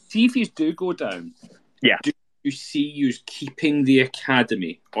 Yeah. See if you do go down. Yeah. Do you see you keeping the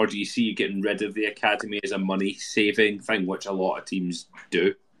academy, or do you see you getting rid of the academy as a money saving thing, which a lot of teams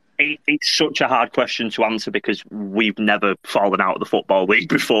do? It's such a hard question to answer because we've never fallen out of the Football League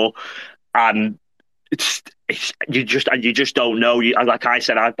before, and you just don't know. Like I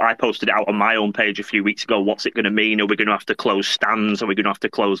said, I posted it out on my own page a few weeks ago. What's it going to mean? Are we going to have to close stands? Are we going to have to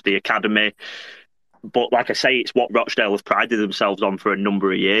close the academy? But like I say, it's what Rochdale have prided themselves on for a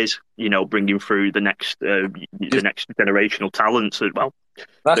number of years. Bringing through the next generational talents as well.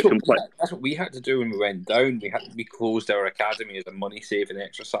 That's what we had to do when we went down. We closed our academy as a money saving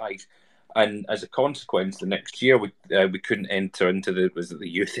exercise. And as a consequence, the next year we couldn't enter into the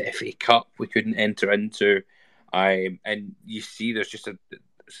Youth FA Cup. We couldn't enter into, and you see, there's just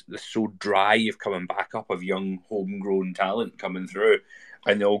there's so dry of coming back up of young homegrown talent coming through,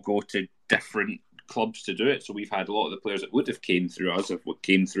 and they all go to different clubs to do it. So we've had a lot of the players that would have came through us,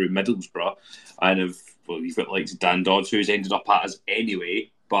 came through Middlesbrough, and you've got like Dan Dodds, who's ended up at us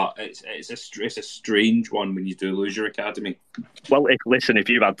anyway. But it's a strange one when you do lose your academy. Well, if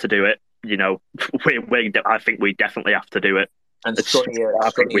you've had to do it. I think we definitely have to do it. And Scotty are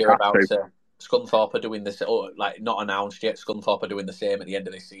about Scunthorpe are doing this, not announced yet. Scunthorpe are doing the same at the end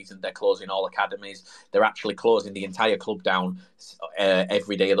of this season. They're closing all academies. They're actually closing the entire club down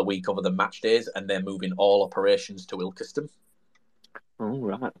every day of the week other than match days, and they're moving all operations to Ilkeston. Oh,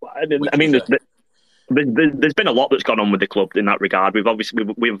 right. There's been a lot that's gone on with the club in that regard. We've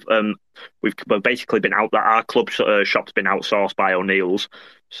basically been out that our club shop's been outsourced by O'Neill's,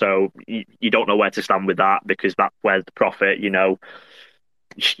 so you don't know where to stand with that because that's where the profit.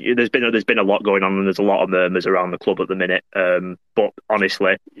 There's been a lot going on and there's a lot of murmurs around the club at the minute. But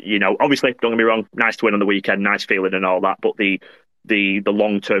honestly, obviously, don't get me wrong, nice to win on the weekend, nice feeling and all that. But the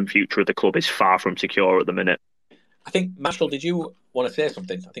long-term future of the club is far from secure at the minute. I think, Marshall, did you want to say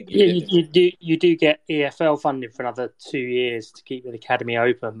something? I think you do get EFL funding for another 2 years to keep the academy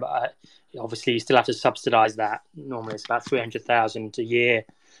open, but obviously you still have to subsidise that. Normally it's about 300,000 a year,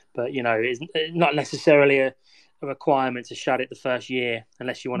 but it's not necessarily a requirement to shut it the first year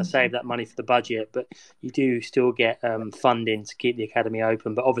unless you want to save that money for the budget. But you do still get funding to keep the academy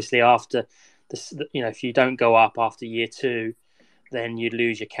open. But obviously after this, if you don't go up after year 2, then you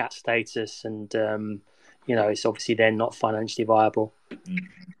lose your CAT status and. It's obviously then not financially viable.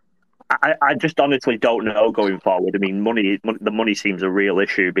 I just honestly don't know going forward. I mean, the money seems a real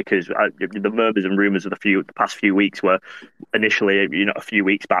issue because the murmurs and rumours of the past few weeks were initially, a few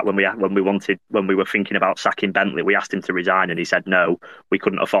weeks back when we were thinking about sacking Bentley, we asked him to resign and he said no, we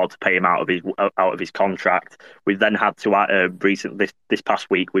couldn't afford to pay him out of his contract. We've then had to this past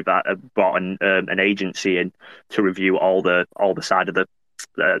week we've brought an agency in to review all the side of the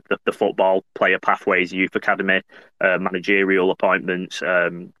football player pathways, youth academy, managerial appointments,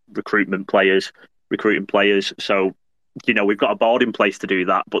 recruiting players. So, we've got a board in place to do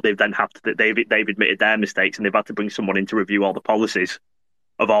that, but they've admitted their mistakes and they've had to bring someone in to review all the policies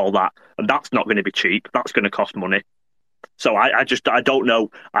of all that, and that's not going to be cheap. That's going to cost money. So I don't know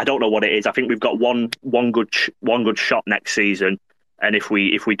what it is. I think we've got one good shot next season, and if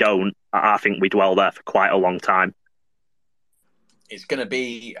we don't, I think we dwell there for quite a long time. It's going to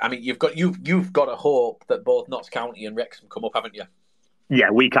be. I mean, you've got to hope that both Notts County and Wrexham come up, haven't you? Yeah,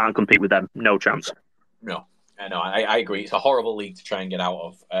 we can't compete with them. No chance. No, I agree. It's a horrible league to try and get out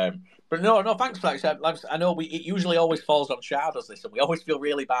of. But no, thanks for that. I know it usually always falls on Shah does this, and we always feel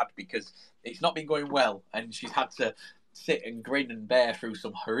really bad because it's not been going well, and she's had to sit and grin and bear through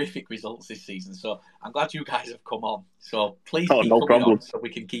some horrific results this season. So I'm glad you guys have come on. So please keep coming on so we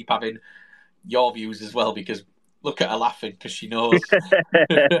can keep having your views as well because. Look at her laughing because she knows.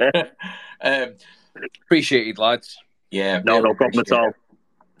 Appreciated, lads. Yeah, no problem at all.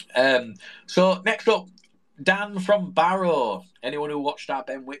 So next up, Dan from Barrow. Anyone who watched our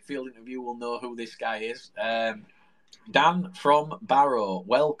Ben Whitfield interview will know who this guy is. Dan from Barrow,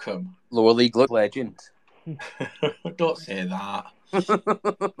 welcome. Lower league legend. Don't say that.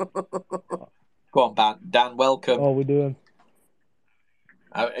 Go on, Dan. Welcome. How are we doing?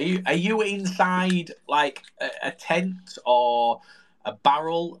 Are you inside like a tent or a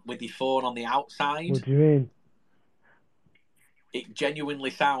barrel with your phone on the outside? What do you mean? It genuinely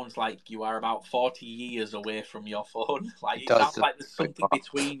sounds like you are about 40 years away from your phone. Like it sounds like there's something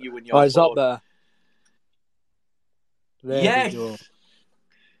between you and your phone. It's up there. Yes. I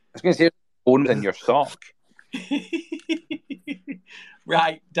was going to say phone in your sock.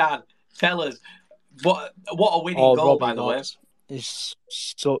 Right, Dan. Tell us what a winning goal, Robbie by the way. Is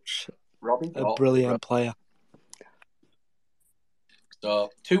such a brilliant player. So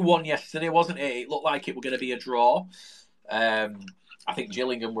 2-1 yesterday, wasn't it? It looked like it was going to be a draw. I think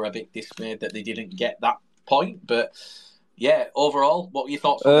Gillingham were a bit dismayed that they didn't get that point, but yeah, overall, what were your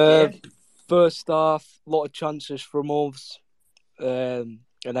thoughts on the game? First half, a lot of chances from us, and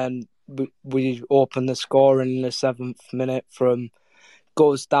then we opened the scoring in the 7th minute from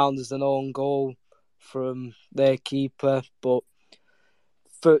goes down as an own goal from their keeper, but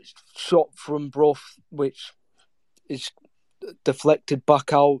first shot from Brough, which is deflected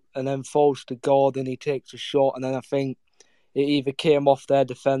back out and then falls to Gordon. He takes a shot, and then I think it either came off their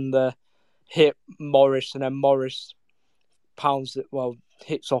defender, hit Morris, and then Morris pounds it,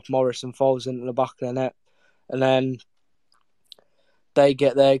 hits off Morris and falls into the back of the net. And then they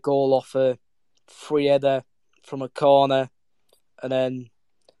get their goal off a free header from a corner, and then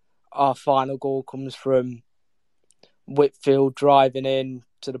our final goal comes from Whitfield driving in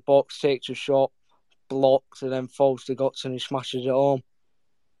to the box, takes a shot, blocks, and then falls to Gotts and he smashes it home.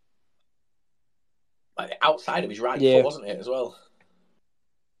 Outside of his right foot, wasn't it, as well?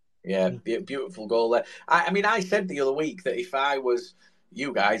 Yeah, beautiful goal there. I said the other week that if I was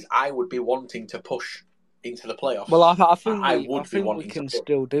you guys, I would be wanting to push into the playoffs. Well, I think we can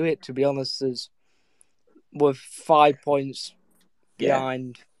still do it, to be honest. We're 5 points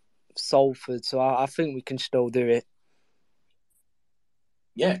behind Salford, so I think we can still do it.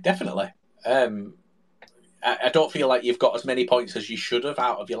 Yeah, definitely. I don't feel like you've got as many points as you should have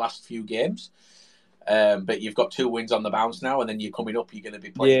out of your last few games. But you've got 2 wins on the bounce now, and then you're coming up, you're going to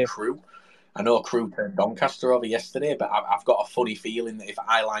be playing Crewe. I know Crewe turned Doncaster over yesterday, but I've got a funny feeling that if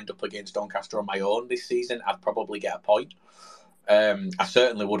I lined up against Doncaster on my own this season, I'd probably get a point. I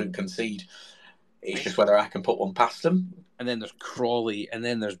certainly wouldn't concede. It's just whether I can put one past them. And then there's Crawley, and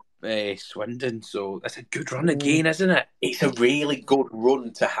then there's Swindon, so that's a good run again, isn't it? It's a really good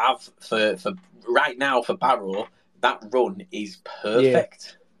run to have for right now for Barrow. That run is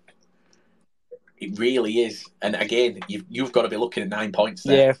perfect. Yeah. It really is. And again, you've got to be looking at 9 points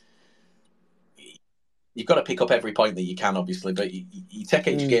there. Yeah. You've got to pick up every point that you can, obviously, but you take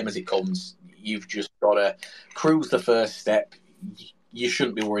each game as it comes. You've just got to... Crewe's the first step. You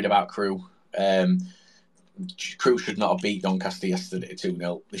shouldn't be worried about Crewe. Crewe should not have beat Doncaster yesterday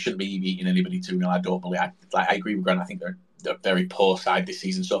 2-0. They shouldn't be beating anybody 2-0, I don't believe. I agree with Grant. I think they're a very poor side this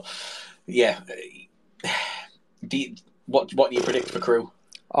season. So, yeah. What do you predict for Crewe?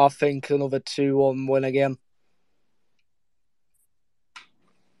 I think another 2-1 win again.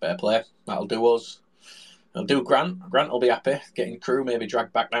 Fair play. That'll do us. It'll do Grant. Grant will be happy getting Crewe maybe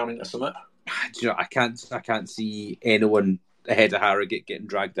dragged back down into something. Do you know, I can't see anyone ahead of Harrogate getting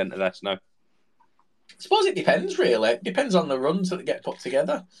dragged into this now. I suppose it depends, really. It depends on the runs that get put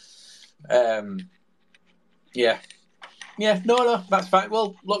together. Yeah, no, that's fine.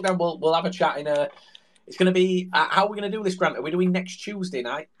 Well, look, then we'll have a chat in a... It's going to be... how are we going to do this, Grant? Are we doing next Tuesday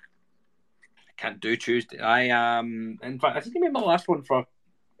night? I can't do Tuesday. In fact, this is going to be my last one for...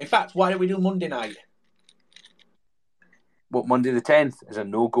 In fact, why don't we do Monday night? What, Monday the 10th is a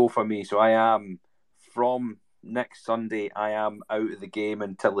no-go for me. So I am, from next Sunday, I am out of the game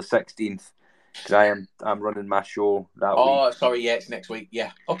until the 16th. Because I'm running my show that week. Oh, sorry, yeah, it's next week.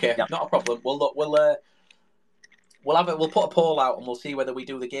 Yeah, okay, not a problem. Well, look, we'll put a poll out and we'll see whether we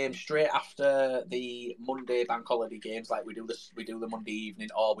do the game straight after the Monday bank holiday games, like we do the Monday evening,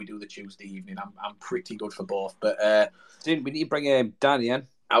 or we do the Tuesday evening. I'm pretty good for both, but we need to bring Danny in.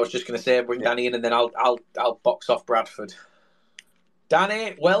 I was just going to say bring Danny in, and then I'll box off Bradford.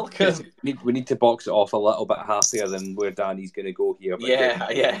 Danny, welcome. We need to box it off a little bit happier than where Danny's going to go here. But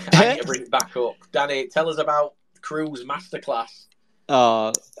yeah. I need to bring it back up. Danny, tell us about Crewe's masterclass.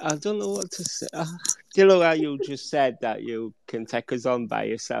 I don't know what to say. You know how you just said that you can take us on by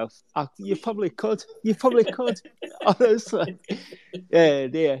yourself? You probably could. Honestly.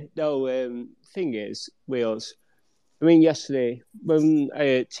 Thing is, Wales, I mean, yesterday, when I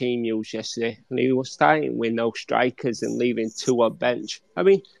had team news yesterday, and he was starting with no strikers and leaving 2 on bench. I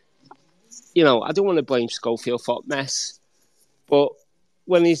mean, I don't want to blame Schofield for mess, but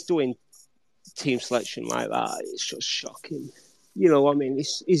when he's doing team selection like that, it's just shocking. I mean,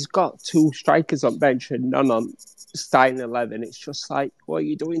 he's got 2 strikers on bench and none on starting 11. It's just like, what are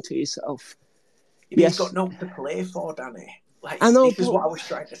you doing to yourself? He's got nothing to play for, Danny. I know, this is what I was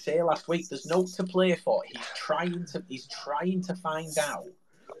trying to say last week. There's no to play for. He's trying to find out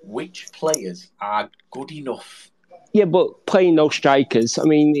which players are good enough. Yeah, but playing no strikers, I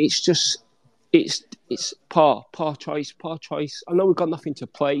mean, it's poor choice. I know we've got nothing to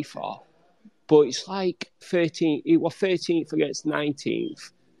play for, but it's like 13th. It was 13th against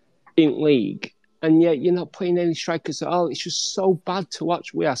 19th in league, and yet you're not playing any strikers at all. It's just so bad to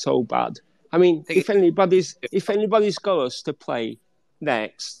watch. We are so bad. I mean, if anybody's got us to play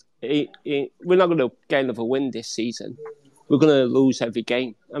next, we're not going to get another win this season. We're going to lose every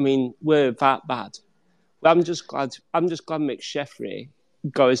game. I mean, we're that bad. I'm just glad Mick Sheffrey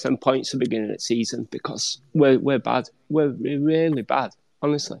got us them points at the beginning of the season, because we're bad. We're really bad,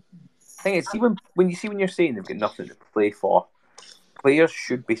 honestly. The thing is, even when you're saying they've got nothing to play for, players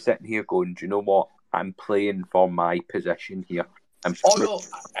should be sitting here going, do you know what? I'm playing for my position here. I'm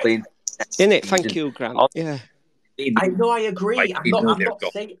playing. In it, thank you, Grant. Yeah, I know. I agree.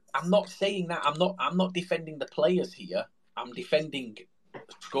 I'm not saying that. I'm not defending the players here. I'm defending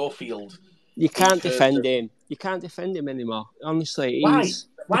Schofield. You can't defend him. You can't defend him anymore. Honestly,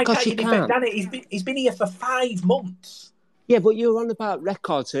 why can't you defend Danny? He's been here for 5 months. Yeah, but you were on about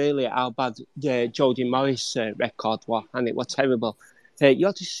records earlier. How bad Jody Morris' record was, and it was terrible. You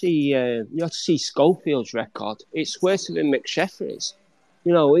have to see Schofield's record. It's worse than Mick Sheffrey's.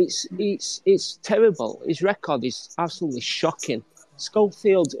 It's terrible. His record is absolutely shocking.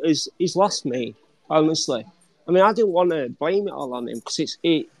 Schofield he's lost me, honestly. I mean, I didn't want to blame it all on him, because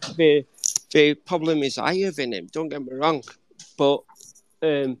the problem is I have in him. Don't get me wrong, but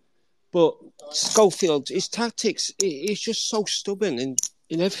Schofield, his tactics, he's just so stubborn, and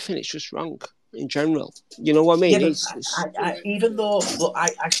in everything it's just wrong. in general. You know what I mean? Yeah, even though look,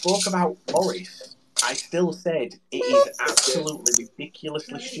 I spoke about Morris, I still said it is absolutely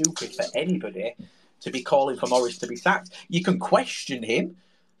ridiculously stupid for anybody to be calling for Morris to be sacked. You can question him,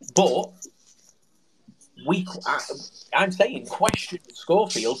 but I'm saying question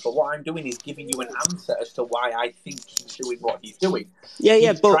Schofield, but what I'm doing is giving you an answer as to why I think he's doing what he's doing. Yeah,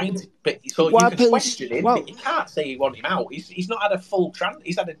 He's but trying to, so you can question him, but you can't say you want him out. He's not had a full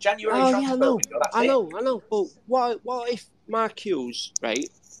he's had a January transfer window. That's I it. know. But what if Mark Hughes, right,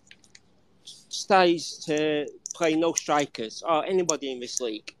 stays to play no strikers or anybody in this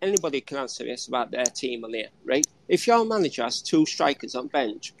league? Anybody can answer this about their team on here, right? If your manager has 2 strikers on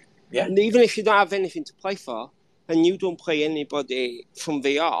bench, and even if you don't have anything to play for, and you don't play anybody from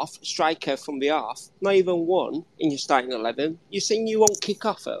the off, striker from the off, not even one in your starting 11, you're saying you won't kick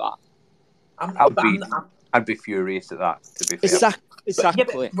off at that? I'd be furious at that, to be fair.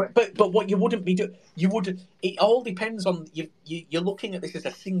 Exactly. But what you wouldn't be doing, it all depends on you're looking at this as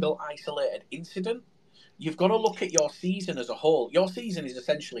a single isolated incident. You've got to look at your season as a whole. Your season is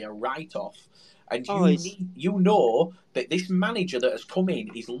essentially a write-off. And you know that this manager that has come in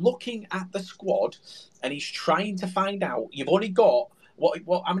is looking at the squad and he's trying to find out. You've only got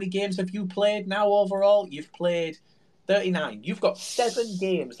how many games have you played now overall? You've played 39. You've got 7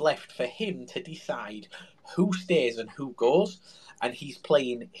 games left for him to decide who stays and who goes. And he's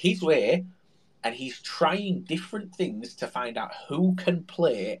playing his way and he's trying different things to find out who can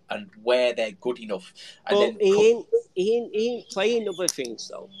play and where they're good enough. And but he ain't playing other things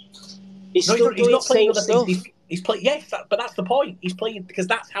though. He's not playing other stuff. things. He's playing. Yes, but that's the point. He's playing because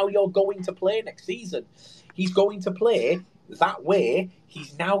that's how you're going to play next season. He's going to play that way.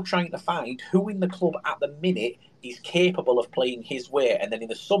 He's now trying to find who in the club at the minute is capable of playing his way, and then in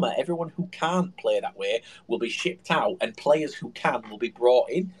the summer, everyone who can't play that way will be shipped out, and players who can will be brought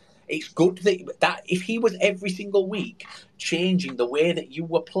in. It's good that if he was every single week changing the way that you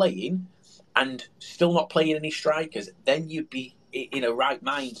were playing and still not playing any strikers, then you'd be in a right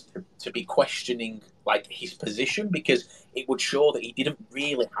mind to be questioning like his position, because it would show that he didn't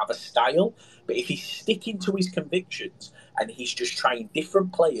really have a style. But if he's sticking to his convictions and he's just trying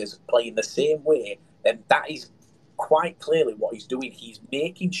different players playing the same way, then that is quite clearly what he's doing. He's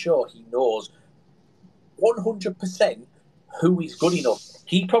making sure he knows 100% who is good enough.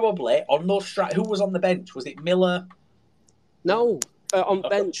 He probably on those who was on the bench? Was it Miller? No. On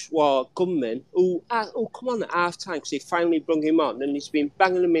bench were Gunman, who come on at half time because he finally brought him on, and he's been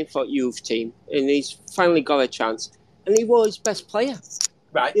banging him in for youth team, and he's finally got a chance, and he was his best player.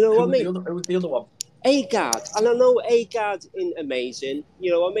 Right. You know what I mean? Who was the other one? Agard, and I know Agard isn't amazing.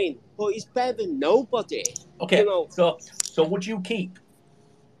 You know what I mean? But he's better than nobody. Okay. You know? So would you keep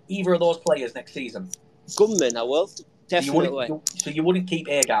either of those players next season? Gunman, I will definitely. So you wouldn't keep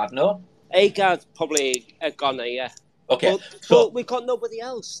Agard, no? Agard probably a goner, yeah. Okay, but we got nobody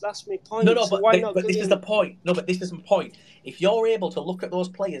else. That's my point. But this is the point. No, but this is my point. If you're able to look at those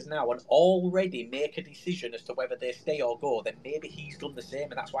players now and already make a decision as to whether they stay or go, then maybe he's done the same,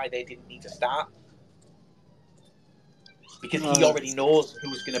 and that's why they didn't need to start. Because he already knows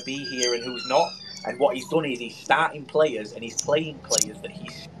who's going to be here and who's not. And what he's done is he's starting players and he's playing players that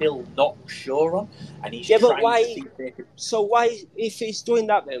he's still not sure on. And he's trying to see if they could... So why, if he's doing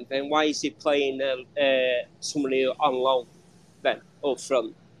that then why is he playing somebody on loan then, up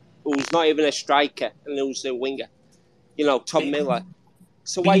front, who's not even a striker and who's a winger? You know, Tom Miller.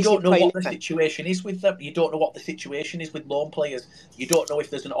 So why you don't know what the situation is with them. You don't know what the situation is with loan players. You don't know if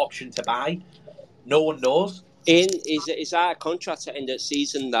there's an option to buy. No one knows. Is our contract at end of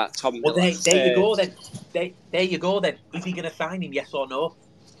season that Tom Miller? Well, there you go then. There you go then. Is he going to sign him? Yes or no?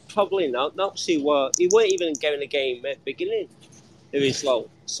 Probably not. Not see what he weren't even getting a game at the beginning of his loan.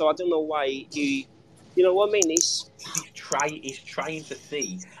 So I don't know why he. You know what I mean? He's trying to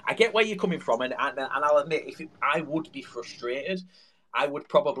see. I get where you're coming from, and I'll admit, I would be frustrated. I would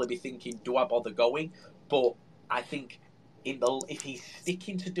probably be thinking, do I bother going? But I think. If he's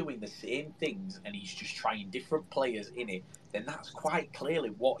sticking to doing the same things and he's just trying different players in it, then that's quite clearly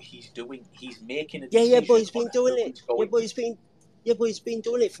what he's doing. He's making a decision. Yeah, but he's been doing it. Yeah, but he's been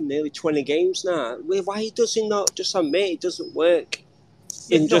doing it for nearly 20 games now. Why he doesn't not just admit it doesn't work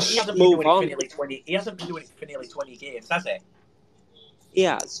and just move on? He hasn't been doing it for nearly 20 games, has he? He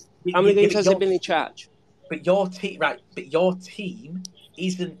has. How many games has he been in charge? But your team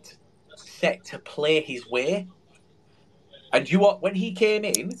isn't set to play his way. And when he came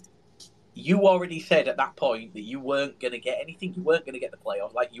in, you already said at that point that you weren't going to get anything. You weren't going to get the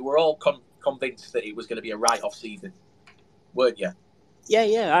playoffs. Like, you were all convinced that it was going to be a write-off season, weren't you?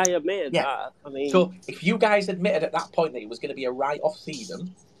 Yeah, I admitted that. I mean, so if you guys admitted at that point that it was going to be a write-off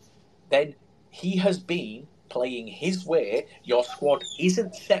season, then he has been playing his way. Your squad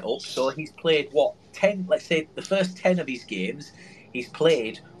isn't set up, so he's played, 10, let's say the first 10 of his games, he's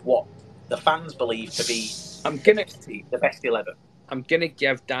played what the fans believe to be the best 11. I'm going to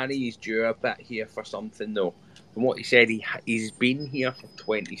give Danny his due a bit here for something, though. From what he said, he's been here for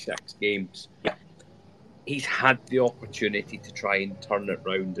 26 games. Yeah. He's had the opportunity to try and turn it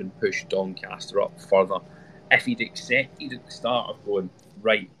round and push Doncaster up further. If he'd accepted at the start of going,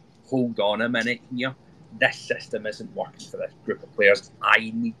 right, hold on a minute here, this system isn't working for this group of players,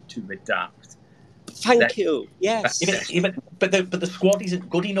 I need to adapt. Thank you. Yes. But the squad isn't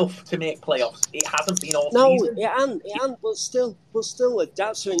good enough to make playoffs. It hasn't been all No, season. it ain't. But still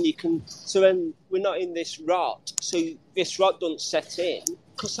adapt. So when we're not in this rot. So this rot don't set in.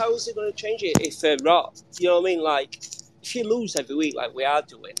 Because how is it going to change it if rot? You know what I mean? Like, if you lose every week like we are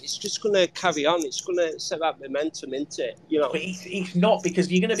doing, it's just going to carry on. It's going to set that momentum into it. You know. But it's not,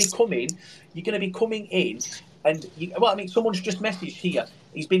 because you're going to be coming in. And someone's just messaged here.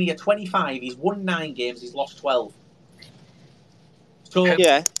 He's been here 25. He's won 9 games. He's lost 12. So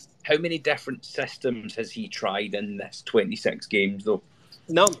how many different systems has he tried in this 26 games, though?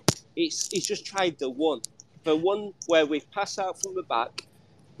 None. He's just tried the one where we pass out from the back,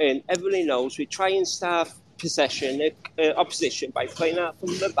 and everybody knows we try and starve opposition by playing out from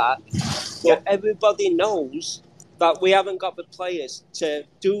the back. But everybody knows that we haven't got the players to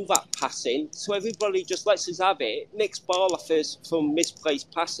do that passing, so everybody just lets us have it, nicks ball off us from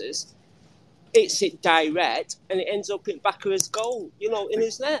misplaced passes, hits it direct, and it ends up in back of his goal, in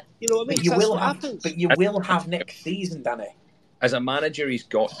his net. You know what I mean? That's what happens. But you will have next season, Danny. As a manager, he's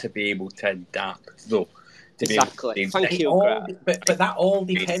got to be able to adapt, though. Exactly. Thank you. But that all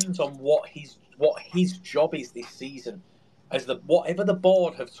depends on what his job is this season. Whatever the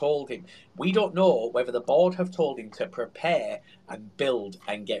board have told him, we don't know whether the board have told him to prepare and build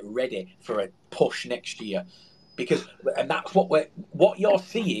and get ready for a push next year, and that's what you're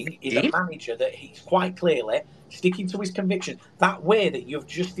seeing is a manager that he's quite clearly sticking to his conviction. That way that you've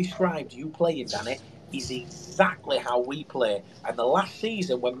just described you playing, Danny, is exactly how we play. And the last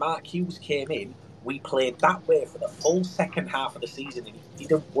season when Mark Hughes came in, we played that way for the full second half of the season, and it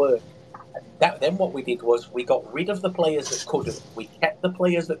didn't work. Then what we did was we got rid of the players that couldn't, we kept the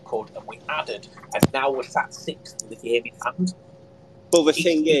players that could, and we added, and now we're sat 6th with the game in hand. But the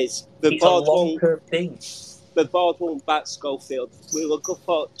thing is, the board won't back Schofield. We will go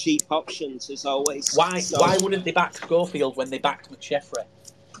for cheap options as always. Why wouldn't they back Schofield when they backed McSheffrey?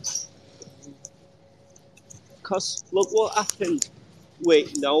 Because look what happened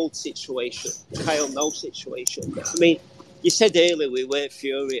with Kyle Noel situation. I mean, you said earlier we weren't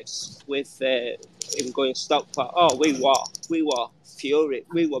furious with him going Stockport. Oh, we were furious.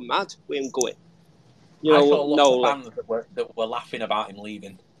 We were mad with him going. I saw lots of fans that were laughing about him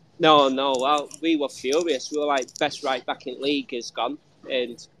leaving. No. Well, we were furious. We were like, best right back in league is gone,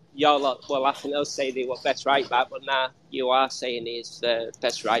 and y'all lot were laughing. They'll say they were best right back, but now you are saying he's the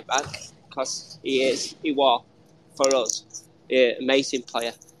best right back because he is. He was for us, amazing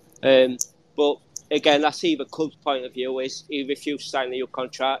player. But again, that's either club's point of view is he refused to sign a new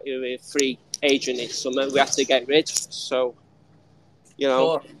contract. He was a free agent in summer. We have to get rid. So,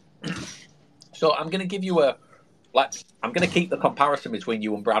 So I'm going to give you I'm going to keep the comparison between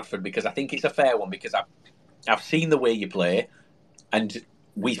you and Bradford because I think it's a fair one because I've seen the way you play, and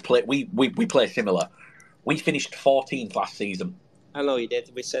we play similar. We finished 14th last season. I know you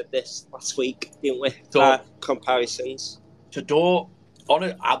did. We said this last week, didn't we? So, comparisons. So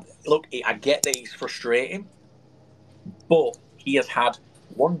look, I get that he's frustrating, but he has had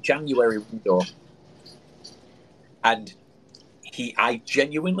one January window, and I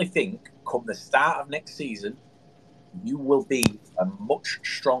genuinely think come the start of next season, you will be a much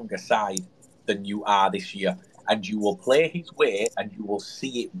stronger side than you are this year, and you will play his way, and you will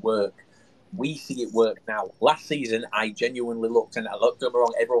see it work. We see it work now. Last season, I genuinely looked, and I looked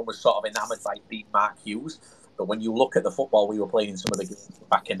wrong. Everyone was sort of enamoured by being Mark Hughes. But when you look at the football we were playing in some of the games at the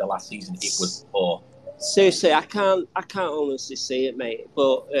back end of last season, it was poor. Seriously, I can't honestly see it, mate.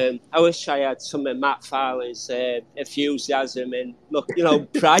 But I wish I had some of Matt Farley's enthusiasm and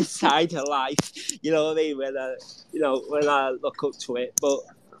bright side of life. You know what I mean? When I look up to it, but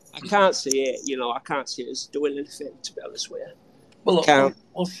I can't see it. I can't see us doing anything. To be honest with you, well,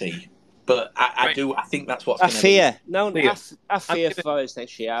 we'll see. But I think that's what's. I fear for us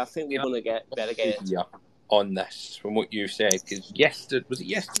next year. I think we're going to get better games. On this, from what you said, because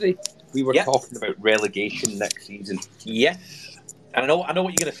yesterday we were talking about relegation next season. Yes, and I know what you're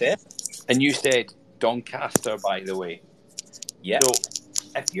going to say. And you said Doncaster, by the way. Yeah. So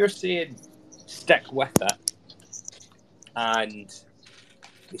if you're saying stick with it, and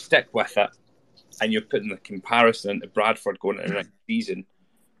you stick with it, and you're putting the comparison to Bradford going into the next season,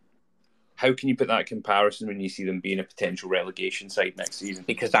 how can you put that comparison when you see them being a potential relegation side next season?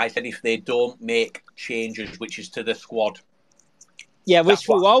 Because I said if they don't make changes, which is to the squad. Yeah, which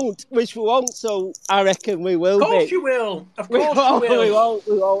we won't. So I reckon we will. Of course be. You will. Of course you will. We won't.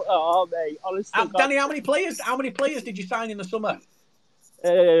 Oh, mate. Honestly, Danny, how many players did you sign in the summer?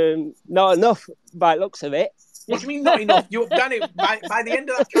 Not enough, by the looks of it. What do you mean not enough? Danny, by the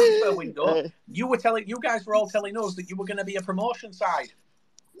end of that transfer window, you guys were all telling us that you were going to be a promotion side.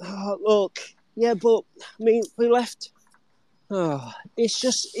 Oh, look, yeah, but I mean, we left. Oh, it's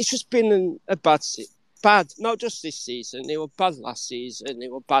just been a bad. Not just this season. They were bad last season. They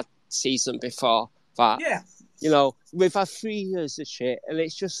were bad season before that. Yeah. You know, we've had 3 years of shit, and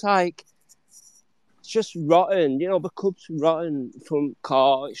it's just like, it's just rotten. You know, the club's rotten from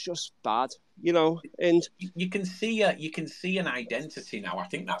core. It's just bad. You know, and you can see an identity now. I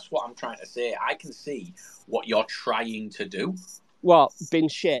think that's what I'm trying to say. I can see what you're trying to do. What? Been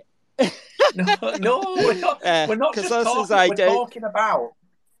shit. No, we're not just talking. We're talking about.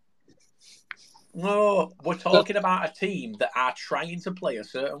 No, we're talking about a team that are trying to play a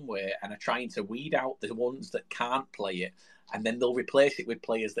certain way and are trying to weed out the ones that can't play it, and then they'll replace it with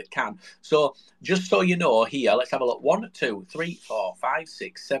players that can. So, just so you know, here, let's have a look. 1, 2, 3, 4, 5,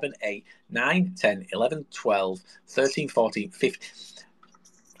 6, 7, 8, 9, 10, 11, 12, 13, 14,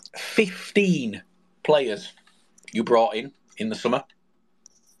 15 players you brought in the summer.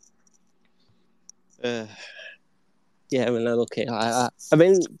 Yeah, when I look at it like that.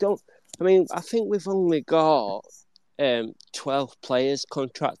 I think we've only got 12 players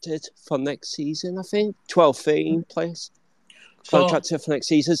contracted for next season, I think. 12, 13 players contracted for next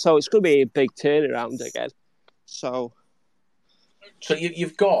season. So it's going to be a big turnaround again. So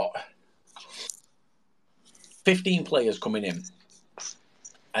you've got 15 players coming in.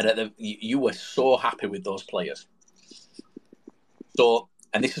 And you were so happy with those players. So,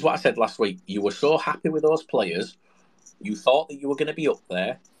 and this is what I said last week. You were so happy with those players. You thought that you were going to be up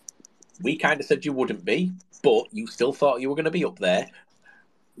there. We kind of said you wouldn't be, but you still thought you were going to be up there.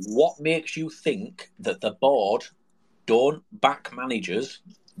 What makes you think that the board don't back managers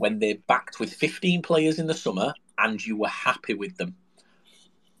when they backed with 15 players in the summer and you were happy with them?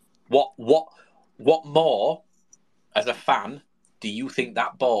 What more, as a fan, do you think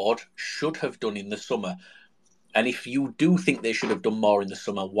that board should have done in the summer? And if you do think they should have done more in the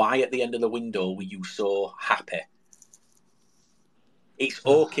summer, why at the end of the window were you so happy? It's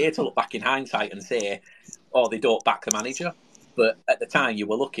okay to look back in hindsight and say, oh, they don't back the manager. But at the time, you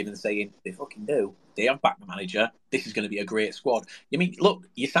were looking and saying, they fucking do. They have backed the manager. This is going to be a great squad. I mean, look,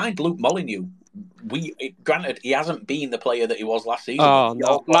 you signed Luke Molyneux. Granted, he hasn't been the player that he was last season. Oh,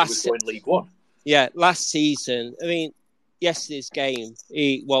 no. He was going League One. Yeah, last season. I mean, yesterday's game,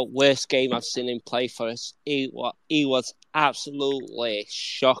 worst game I've seen him play for us. He was absolutely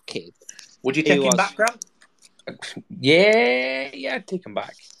shocking. Would you take him back, Grant? Yeah, I'd take him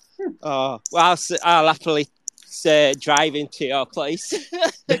back. Oh, well, I'll happily drive into your place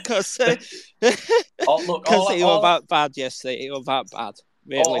because he was that bad yesterday. He was that bad.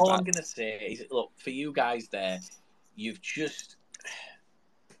 Really all bad. I'm going to say is, look, for you guys there, you've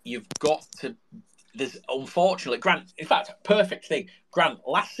got to. There's unfortunately, Grant. In fact, perfect thing, Grant.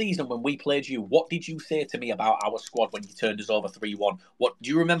 Last season when we played you, what did you say to me about our squad when you turned us over 3-1? What do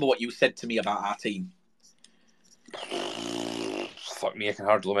you remember? What you said to me about our team? Fuck me, I can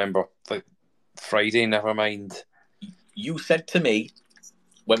hardly remember. Like Friday, never mind. You said to me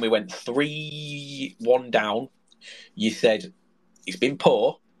when we went 3-1 down, you said it's been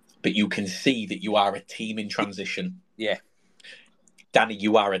poor, but you can see that you are a team in transition. Yeah. Danny,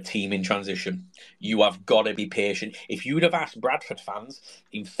 you are a team in transition. You have got to be patient. If you'd have asked Bradford fans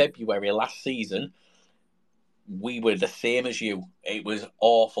in February last season, we were the same as you. It was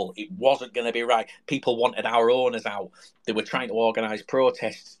awful. It wasn't going to be right. People wanted our owners out. They were trying to organise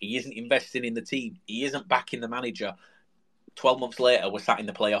protests. He isn't investing in the team. He isn't backing the manager. 12 months later, we're sat in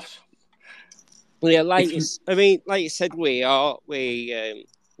the playoffs. Well, yeah, like you said, we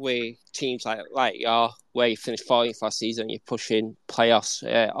teams like where you finished 40th last season, you're pushing playoffs,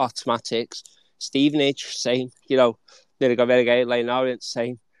 automatics. Stevenage, same. You know, nearly got relegated. Leyton Orient,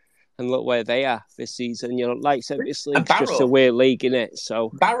 same. And look where they are this season. You know, like I said, this league's just a weird league, innit?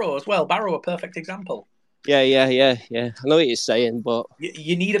 So Barrow as well. Barrow, a perfect example. Yeah. I know what you're saying, but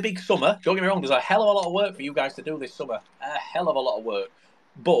you need a big summer. Don't get me wrong. There's a hell of a lot of work for you guys to do this summer. A hell of a lot of work.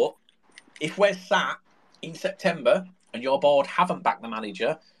 But if we're sat in September and your board haven't backed the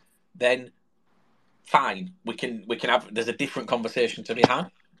manager, then fine. We can have. There's a different conversation to be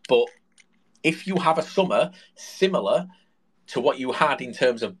had. But if you have a summer similar to what you had in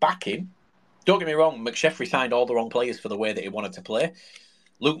terms of backing, Don't get me wrong, McSheffrey signed all the wrong players for the way that he wanted to play.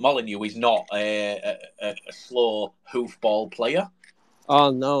 Luke Molineux is not a slow hoofball player. Oh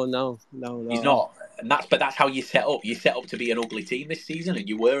no. He's not, and that's how you set up. You set up to be an ugly team this season, and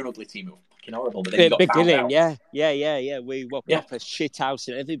you were an ugly team. It was fucking horrible, but then you got found out. Yeah. We were proper shit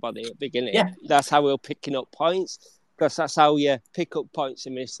housing everybody at the beginning. Yeah. That's how we were picking up points, because that's how you pick up points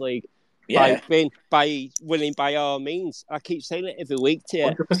in this league. Yeah. By winning by all means. I keep saying it every week to you.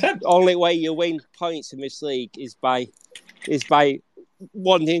 100%. Only way you win points in this league is by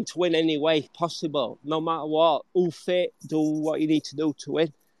wanting to win any way possible, no matter what. All fit, do what you need to do to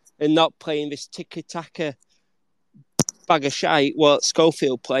win, and not playing this tiki-taka bag of shite what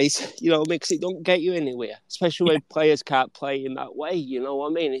Schofield plays, because it don't get you anywhere, especially when players can't play in that way, you know what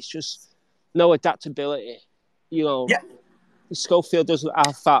I mean? It's just no adaptability, Schofield doesn't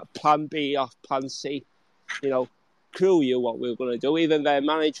have that plan B or plan C, crew you what we were going to do. Even their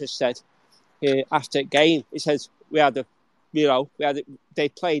manager said after the game, he says, they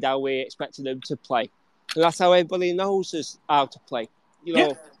played how we expected them to play. And that's how everybody knows us how to play.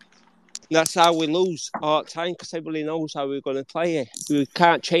 That's how we lose all the time, because everybody knows how we're going to play it. We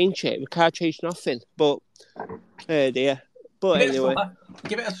can't change it. We can't change nothing. But, dear. But anyway.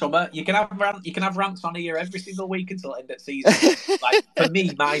 Give it a summer. You can have rants on here every single week until end of season. Like, for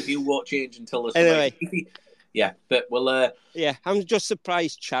me, my view won't change until the summer. Anyway. Yeah, but we'll... Yeah, I'm just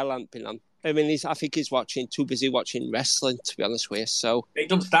surprised Chal ain't been on. I mean, I think he's too busy watching wrestling, to be honest with you. So it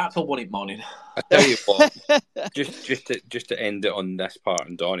doesn't start till 1 in the morning. I tell you what, just to end it on this part,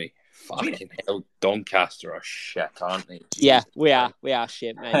 and Donny, fucking hell, Doncaster are shit, aren't they? Jesus. Yeah, we are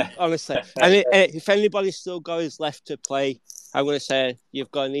shit, mate. Honestly, and if anybody still goes left to play, I'm going to say you've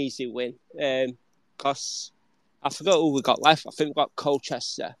got an easy win. Because I forgot who we got left. I think we got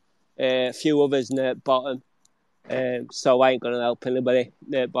Colchester, a few others near the bottom. So I ain't going to help anybody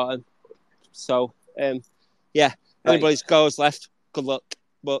near the bottom. So, anybody's goals left, good luck.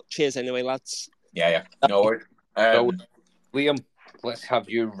 But cheers anyway, lads. Yeah. No worries. Liam, let's have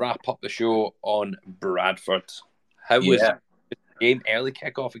you wrap up the show on Bradford. How was the game? Early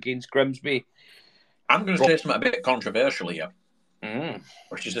kick-off against Grimsby? I'm going to say something a bit controversial here,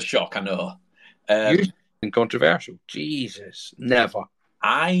 which is a shock, I know. Controversial? Jesus, never.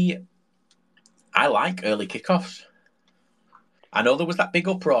 I like early kickoffs. I know there was that big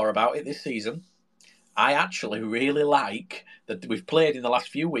uproar about it this season. I actually really like that we've played in the last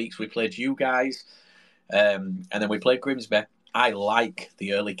few weeks. We played you guys, and then we played Grimsby. I like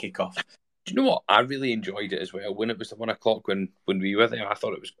the early kickoff. Do you know what? I really enjoyed it as well. When it was 1 o'clock when we were there, I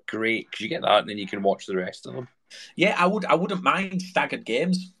thought it was great because you get that and then you can watch the rest of them. Yeah, I wouldn't mind staggered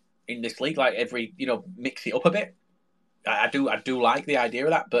games in this league, like every, mix it up a bit. I do like the idea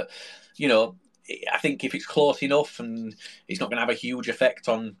of that, but, I think if it's close enough and it's not going to have a huge effect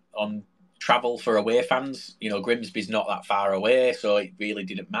on travel for away fans, Grimsby's not that far away, so it really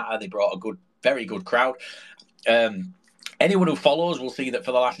didn't matter. They brought a very good crowd. Anyone who follows will see that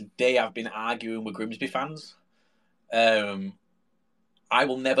for the last day I've been arguing with Grimsby fans. I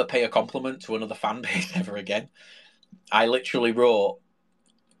will never pay a compliment to another fan base ever again. I literally wrote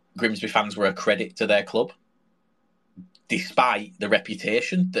Grimsby fans were a credit to their club, despite the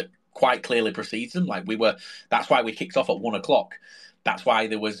reputation that quite clearly precedes them. That's why we kicked off at 1 o'clock. That's why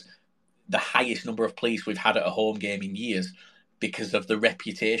there was the highest number of police we've had at a home game in years, because of the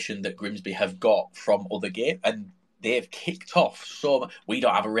reputation that Grimsby have got from other games. And they've kicked off so much. We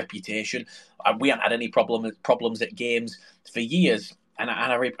don't have a reputation. We haven't had any problems at games for years. And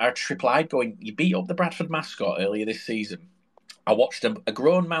I replied going, you beat up the Bradford mascot earlier this season. I watched a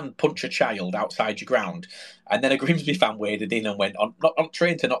grown man punch a child outside your ground, and then a Grimsby fan waded in and went on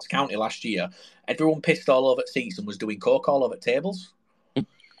train to Notts County last year. Everyone pissed all over seats and was doing coke all over tables.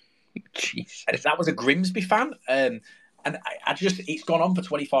 Jeez. And that was a Grimsby fan. And I just, it's gone on for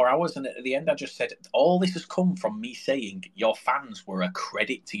 24 hours. And at the end, I just said, all this has come from me saying your fans were a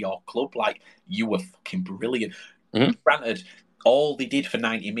credit to your club. Like, you were fucking brilliant. Mm-hmm. Granted, all they did for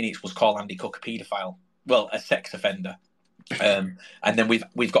 90 minutes was call Andy Cook a paedophile. Well, a sex offender. And then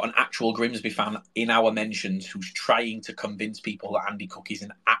we've got an actual Grimsby fan in our mentions who's trying to convince people that Andy Cook is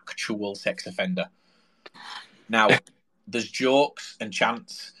an actual sex offender. Now, there's jokes and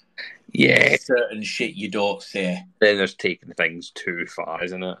chants. Yeah. Certain shit you don't say. Then there's taking things too far,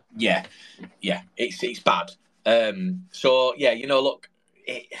 isn't it? Yeah. It's bad. So, yeah, look,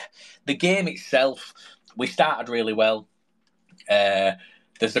 the game itself, we started really well.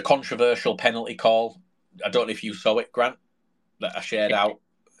 There's a controversial penalty call. I don't know if you saw it, Grant, that I shared out.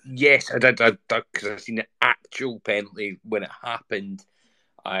 Yes, I did, because I seen the actual penalty when it happened,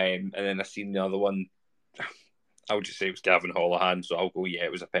 and then I seen the other one. I would just say it was Gavin Holohan, so I'll go, yeah,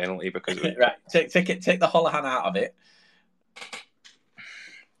 it was a penalty because it was... Right, take the Holohan out of it.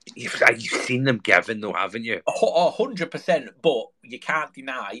 You've seen them giving, though, haven't you? 100%, but you can't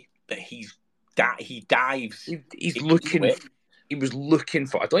deny that he dives. He's looking... He was looking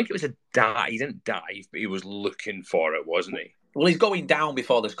for... I don't think it was a dive. He didn't dive, but he was looking for it, wasn't he? Well, he's going down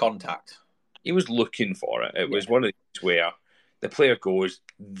before there's contact. He was looking for it. It was one of these where the player goes,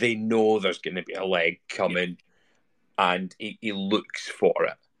 they know there's going to be a leg coming, and he looks for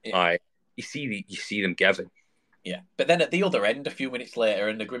it. Yeah. You see them giving. Yeah, but then at the other end, a few minutes later,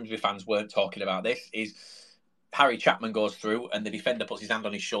 and the Grimsby fans weren't talking about this, is Harry Chapman goes through and the defender puts his hand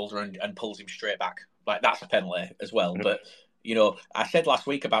on his shoulder and pulls him straight back. Like, that's a penalty as well. Mm-hmm. But, you know, I said last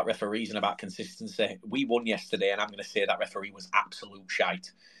week about referees and about consistency. We won yesterday, and I'm going to say that referee was absolute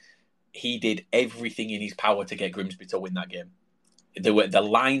shite. He did everything in his power to get Grimsby to win that game. The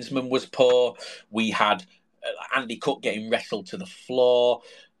linesman was poor. We had Andy Cook getting wrestled to the floor.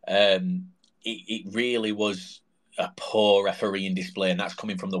 It really was a poor refereeing display, and that's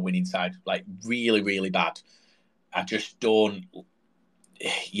coming from the winning side. Like, really, really bad. I just don't...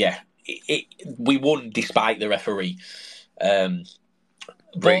 Yeah, we won despite the referee.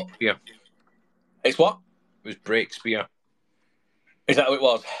 Breakspear. It's what? It was Breakspear. Is that what it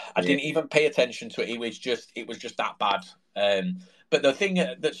was? I didn't even pay attention to it. It was just that bad. But the thing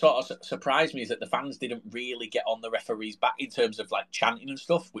that sort of surprised me is that the fans didn't really get on the referees back in terms of like chanting and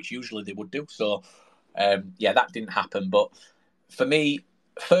stuff, which usually they would do. So, that didn't happen. But for me,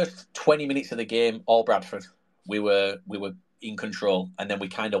 first 20 minutes of the game, all Bradford, we were in control, and then we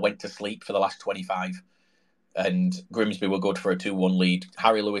kind of went to sleep for the last 25. And Grimsby were good for a 2-1 lead.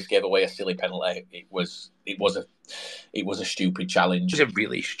 Harry Lewis gave away a silly penalty. It was a stupid challenge. It was a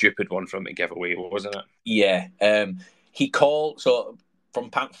really stupid one from him to give away, wasn't it? Yeah. He called, so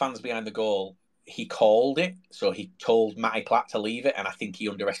from fans behind the goal, he called it. So he told Matty Platt to leave it, and I think he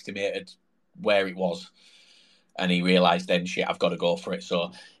underestimated where it was. And he realised then, shit, I've got to go for it.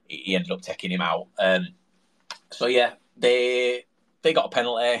 So he ended up taking him out. They got a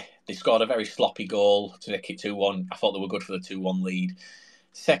penalty. They scored a very sloppy goal to make it 2-1. I thought they were good for the 2-1 lead.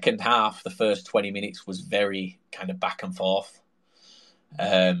 Second half, the first 20 minutes was very kind of back and forth.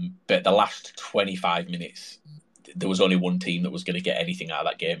 But the last 25 minutes, there was only one team that was going to get anything out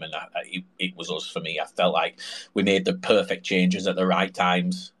of that game, and it was us for me. I felt like we made the perfect changes at the right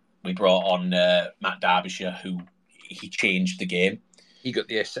times. We brought on Matt Derbyshire, who he changed the game. He got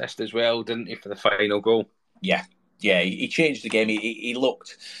the assist as well, didn't he, for the final goal? Yeah, he changed the game.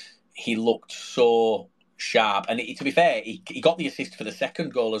 He looked so sharp, and to be fair, he got the assist for the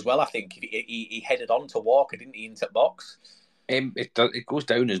second goal as well. I think he headed on to Walker, didn't he, into the box? It goes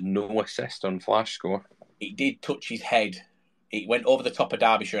down as no assist on Flash Score. It did touch his head. It went over the top of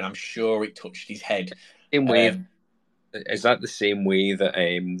Derbyshire, and I'm sure it touched his head. Is that the same way that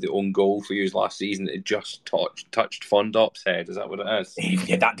the own goal for you last season, it just touched Fondop's head? Is that what it is?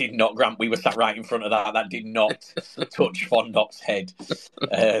 Yeah, that did not, Grant. We were sat right in front of that. That did not touch Fondop's head.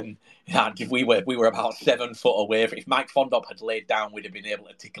 We were about 7 foot away. If Mike Fondop had laid down, we'd have been able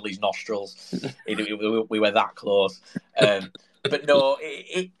to tickle his nostrils. We were that close. But no,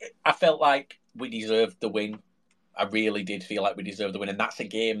 I felt like we deserved the win. I really did feel like we deserved the win. And that's a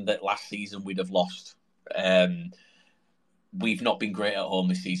game that last season we'd have lost. We've not been great at home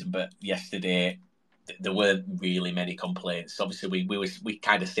this season, but yesterday there weren't really many complaints. Obviously, we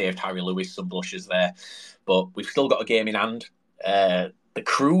kind of saved Harry Lewis some blushes there, but we've still got a game in hand. The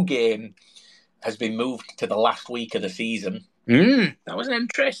Crew game has been moved to the last week of the season. That was an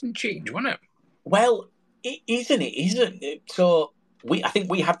interesting change, wasn't it? Well, isn't it? So I think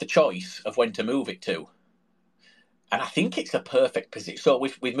we have the choice of when to move it to. And I think it's a perfect position. So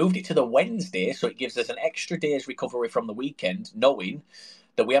we've moved it to the Wednesday, so it gives us an extra day's recovery from the weekend, knowing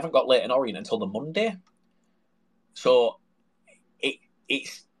that we haven't got Leyton Orient until the Monday. So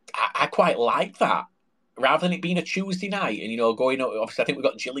I quite like that. Rather than it being a Tuesday night and, going up, obviously I think we've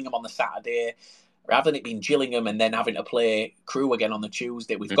got Gillingham on the Saturday. Rather than it being Gillingham and then having to play Crew again on the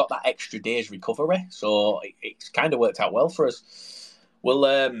Tuesday, we've got that extra day's recovery. So it's kind of worked out well for us.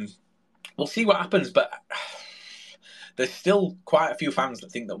 We'll see what happens, but... There's still quite a few fans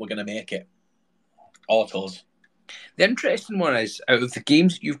that think that we're going to make it. Autos. The interesting one is, out of the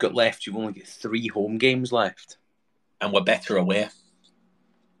games that you've got left, you've only got 3 home games left. And we're better away.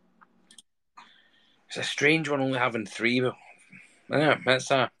 It's a strange one only having 3, but I don't know, that's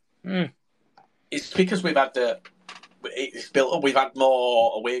It's because we've had it's built up. We've had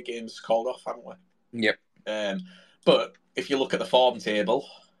more away games called off, haven't we? Yep. But if you look at the form table,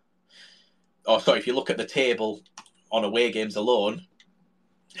 if you look at the table on away games alone,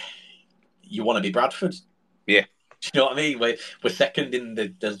 you want to be Bradford. Yeah. Do you know what I mean? We're second in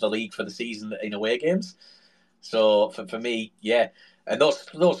the league for the season in away games. So for me, yeah. And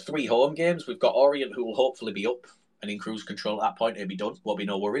those 3 home games, we've got Orient, who will hopefully be up and in cruise control at that point. It'll be done. Won't be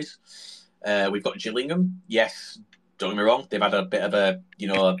no worries. We've got Gillingham. Yes, don't get me wrong. They've had a bit of a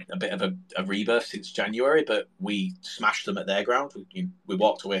rebirth since January, but we smashed them at their ground. We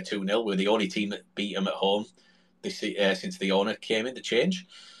walked away 2-0. We're the only team that beat them at home since the owner came in, the change,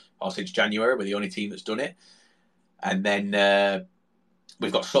 or since January. We're the only team that's done it. And then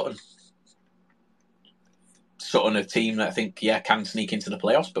we've got Sutton. Sutton, a team that I think, can sneak into the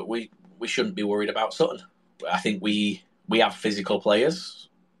playoffs, but we shouldn't be worried about Sutton. I think we have physical players,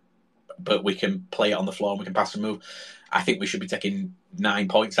 but we can play it on the floor and we can pass and move. I think we should be taking 9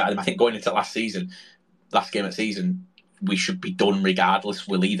 points out of them. I think going into last game of season, we should be done regardless.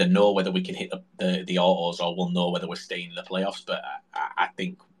 We'll either know whether we can hit the autos or we'll know whether we're staying in the playoffs. But I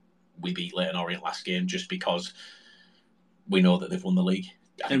think we beat Leyton Orient last game just because we know that they've won the league.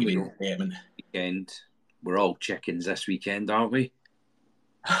 I think we weekend. We're all chickens this weekend, aren't we?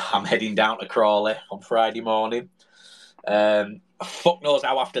 I'm heading down to Crawley on Friday morning. Fuck knows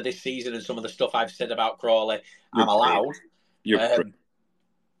how after this season and some of the stuff I've said about Crawley, I'm allowed. You're brave.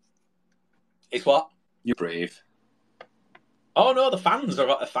 It's what? You're brave. Oh no, the fans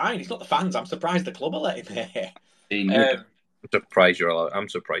are fine. It's not the fans. I'm surprised the club are letting there. I'm surprised you're allowed. I'm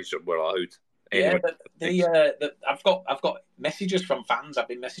surprised we're allowed. Anyway. Yeah, but I've got messages from fans. I've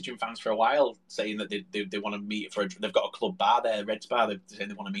been messaging fans for a while saying that they want to meet they've got a club bar there, Reds Bar. They're saying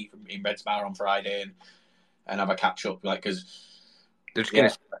they want to meet in Reds Bar on Friday and have a catch up, because they're just going to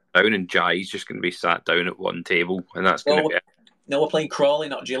sit down and Jai's just going to be sat down at one table, and that's going to be it. No, we're playing Crawley,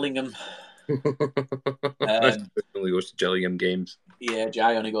 not Gillingham. Only goes to Gillingham games. Yeah,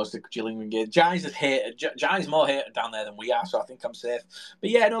 Jai only goes to Gillingham games. Jai's more hated down there than we are, so I think I'm safe. But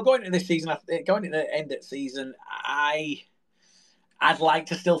yeah, no, going into this season, going into the end of the season, I'd like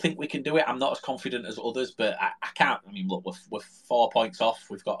to still think we can do it. I'm not as confident as others, but I can't. I mean, look, we're 4 points off.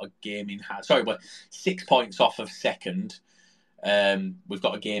 We've got a game in hand. Sorry, we're 6 points off of second. We've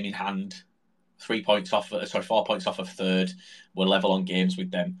got a game in hand. 4 points off of third. We're level on games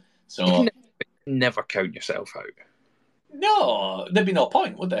with them. So never count yourself out. No, there'd be no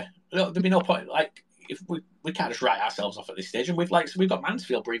point, would there? There'd be no point. Like, if we can't just write ourselves off at this stage, and we've got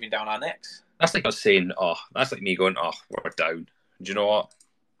Mansfield breathing down our necks. That's like us saying, that's like me going, we're down. Do you know what?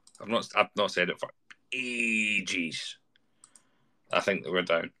 I've not said it for ages. I think that we're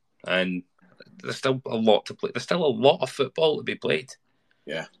down, and there's still a lot to play. There's still a lot of football to be played.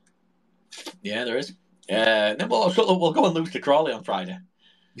 Yeah, there is. We'll go and lose to Crawley on Friday.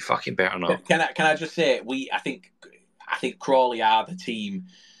 You fucking better not. Can I just say I think Crawley are the team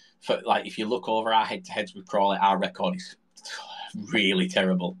for, like, if you look over our head-to-heads with Crawley, our record is really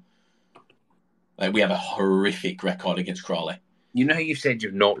terrible. Like, we have a horrific record against Crawley. You know how you said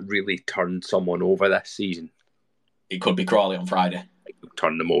you've not really turned someone over this season? It could be Crawley on Friday.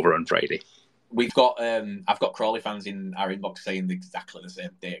 Turn them over on Friday. We've got I've got Crawley fans in our inbox saying exactly the same.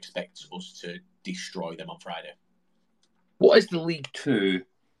 They expect us to destroy them on Friday. What is the League Two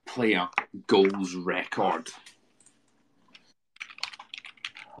player goals record?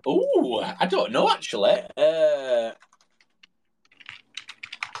 Oh, I don't know actually.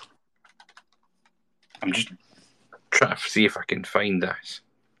 I'm just trying to see if I can find this.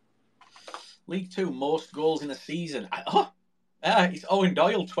 League Two most goals in a season. It's Owen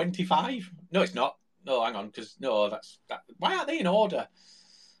Doyle, 25. No, it's not. No, hang on, that's that. Why aren't they in order?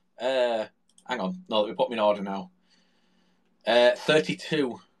 Hang on. No, let me put them in order now.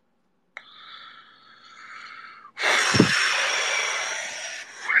 32. I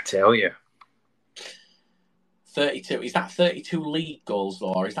tell you. 32. Is that 32 league goals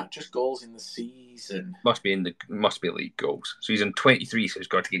though, or is that just goals in the season? Must be league goals. So he's on 23, so he's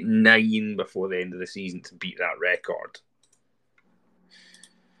got to get 9 before the end of the season to beat that record.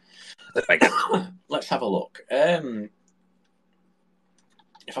 Let's have a look. If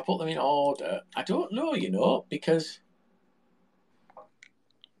I put them in order, I don't know, because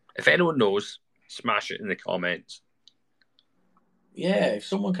if anyone knows, smash it in the comments. Yeah, if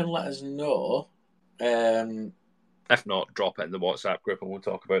someone can let us know. If not, drop it in the WhatsApp group and we'll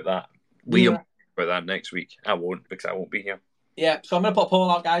talk about that. Liam will talk about that next week. I won't, because I won't be here. Yeah, so I'm going to put a poll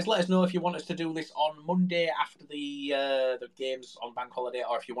out, guys. Let us know if you want us to do this on Monday after the games on bank holiday,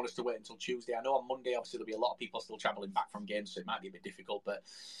 or if you want us to wait until Tuesday. I know on Monday, obviously, there'll be a lot of people still travelling back from games, so it might be a bit difficult. But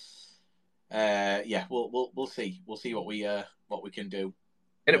we'll see. We'll see what we can do.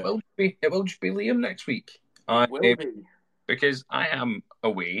 And it will just be Liam next week. Because I am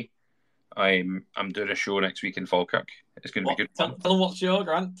away. I'm doing a show next week in Falkirk. It's going to be good. Tell them what's your,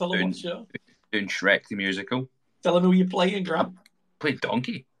 Grant. Tell them what's your. Doing Shrek the musical. Tell them who you're playing, Grant. Played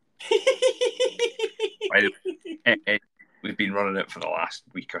Donkey. By the way, we've been running it for the last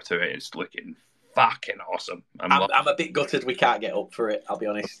week or two. It's looking fucking awesome. I'm a bit gutted we can't get up for it, I'll be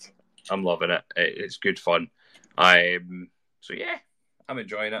honest. I'm loving it. It's good fun. So yeah, I'm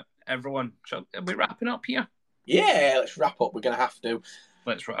enjoying it. Everyone, are we wrapping up here? Yeah, let's wrap up. We're going to have to.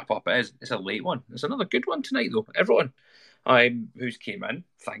 Let's wrap up. It's a late one. It's another good one tonight, though. Everyone who's came in,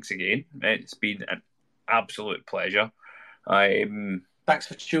 thanks again. It's been an absolute pleasure. Thanks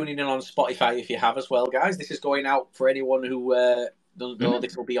for tuning in on Spotify if you have as well, guys. This is going out for anyone who doesn't know.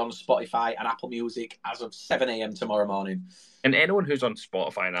 This will be on Spotify and Apple Music as of 7 a.m. tomorrow morning. And anyone who's on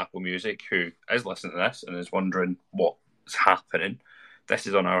Spotify and Apple Music who is listening to this and is wondering what's happening, this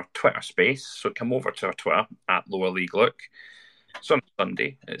is on our Twitter space. So come over to our Twitter at Lower League Look. It's on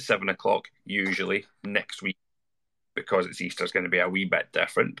Sunday at 7 o'clock, usually. Next week, because it's Easter, it's going to be a wee bit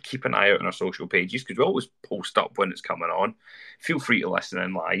different. Keep an eye out on our social pages because we always post up when it's coming on. Feel free to listen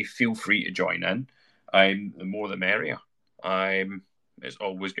in live. Feel free to join in. The more the merrier. It's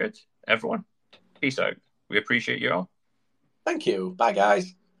always good. Everyone, peace out. We appreciate you all. Thank you. Bye,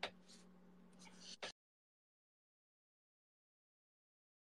 guys.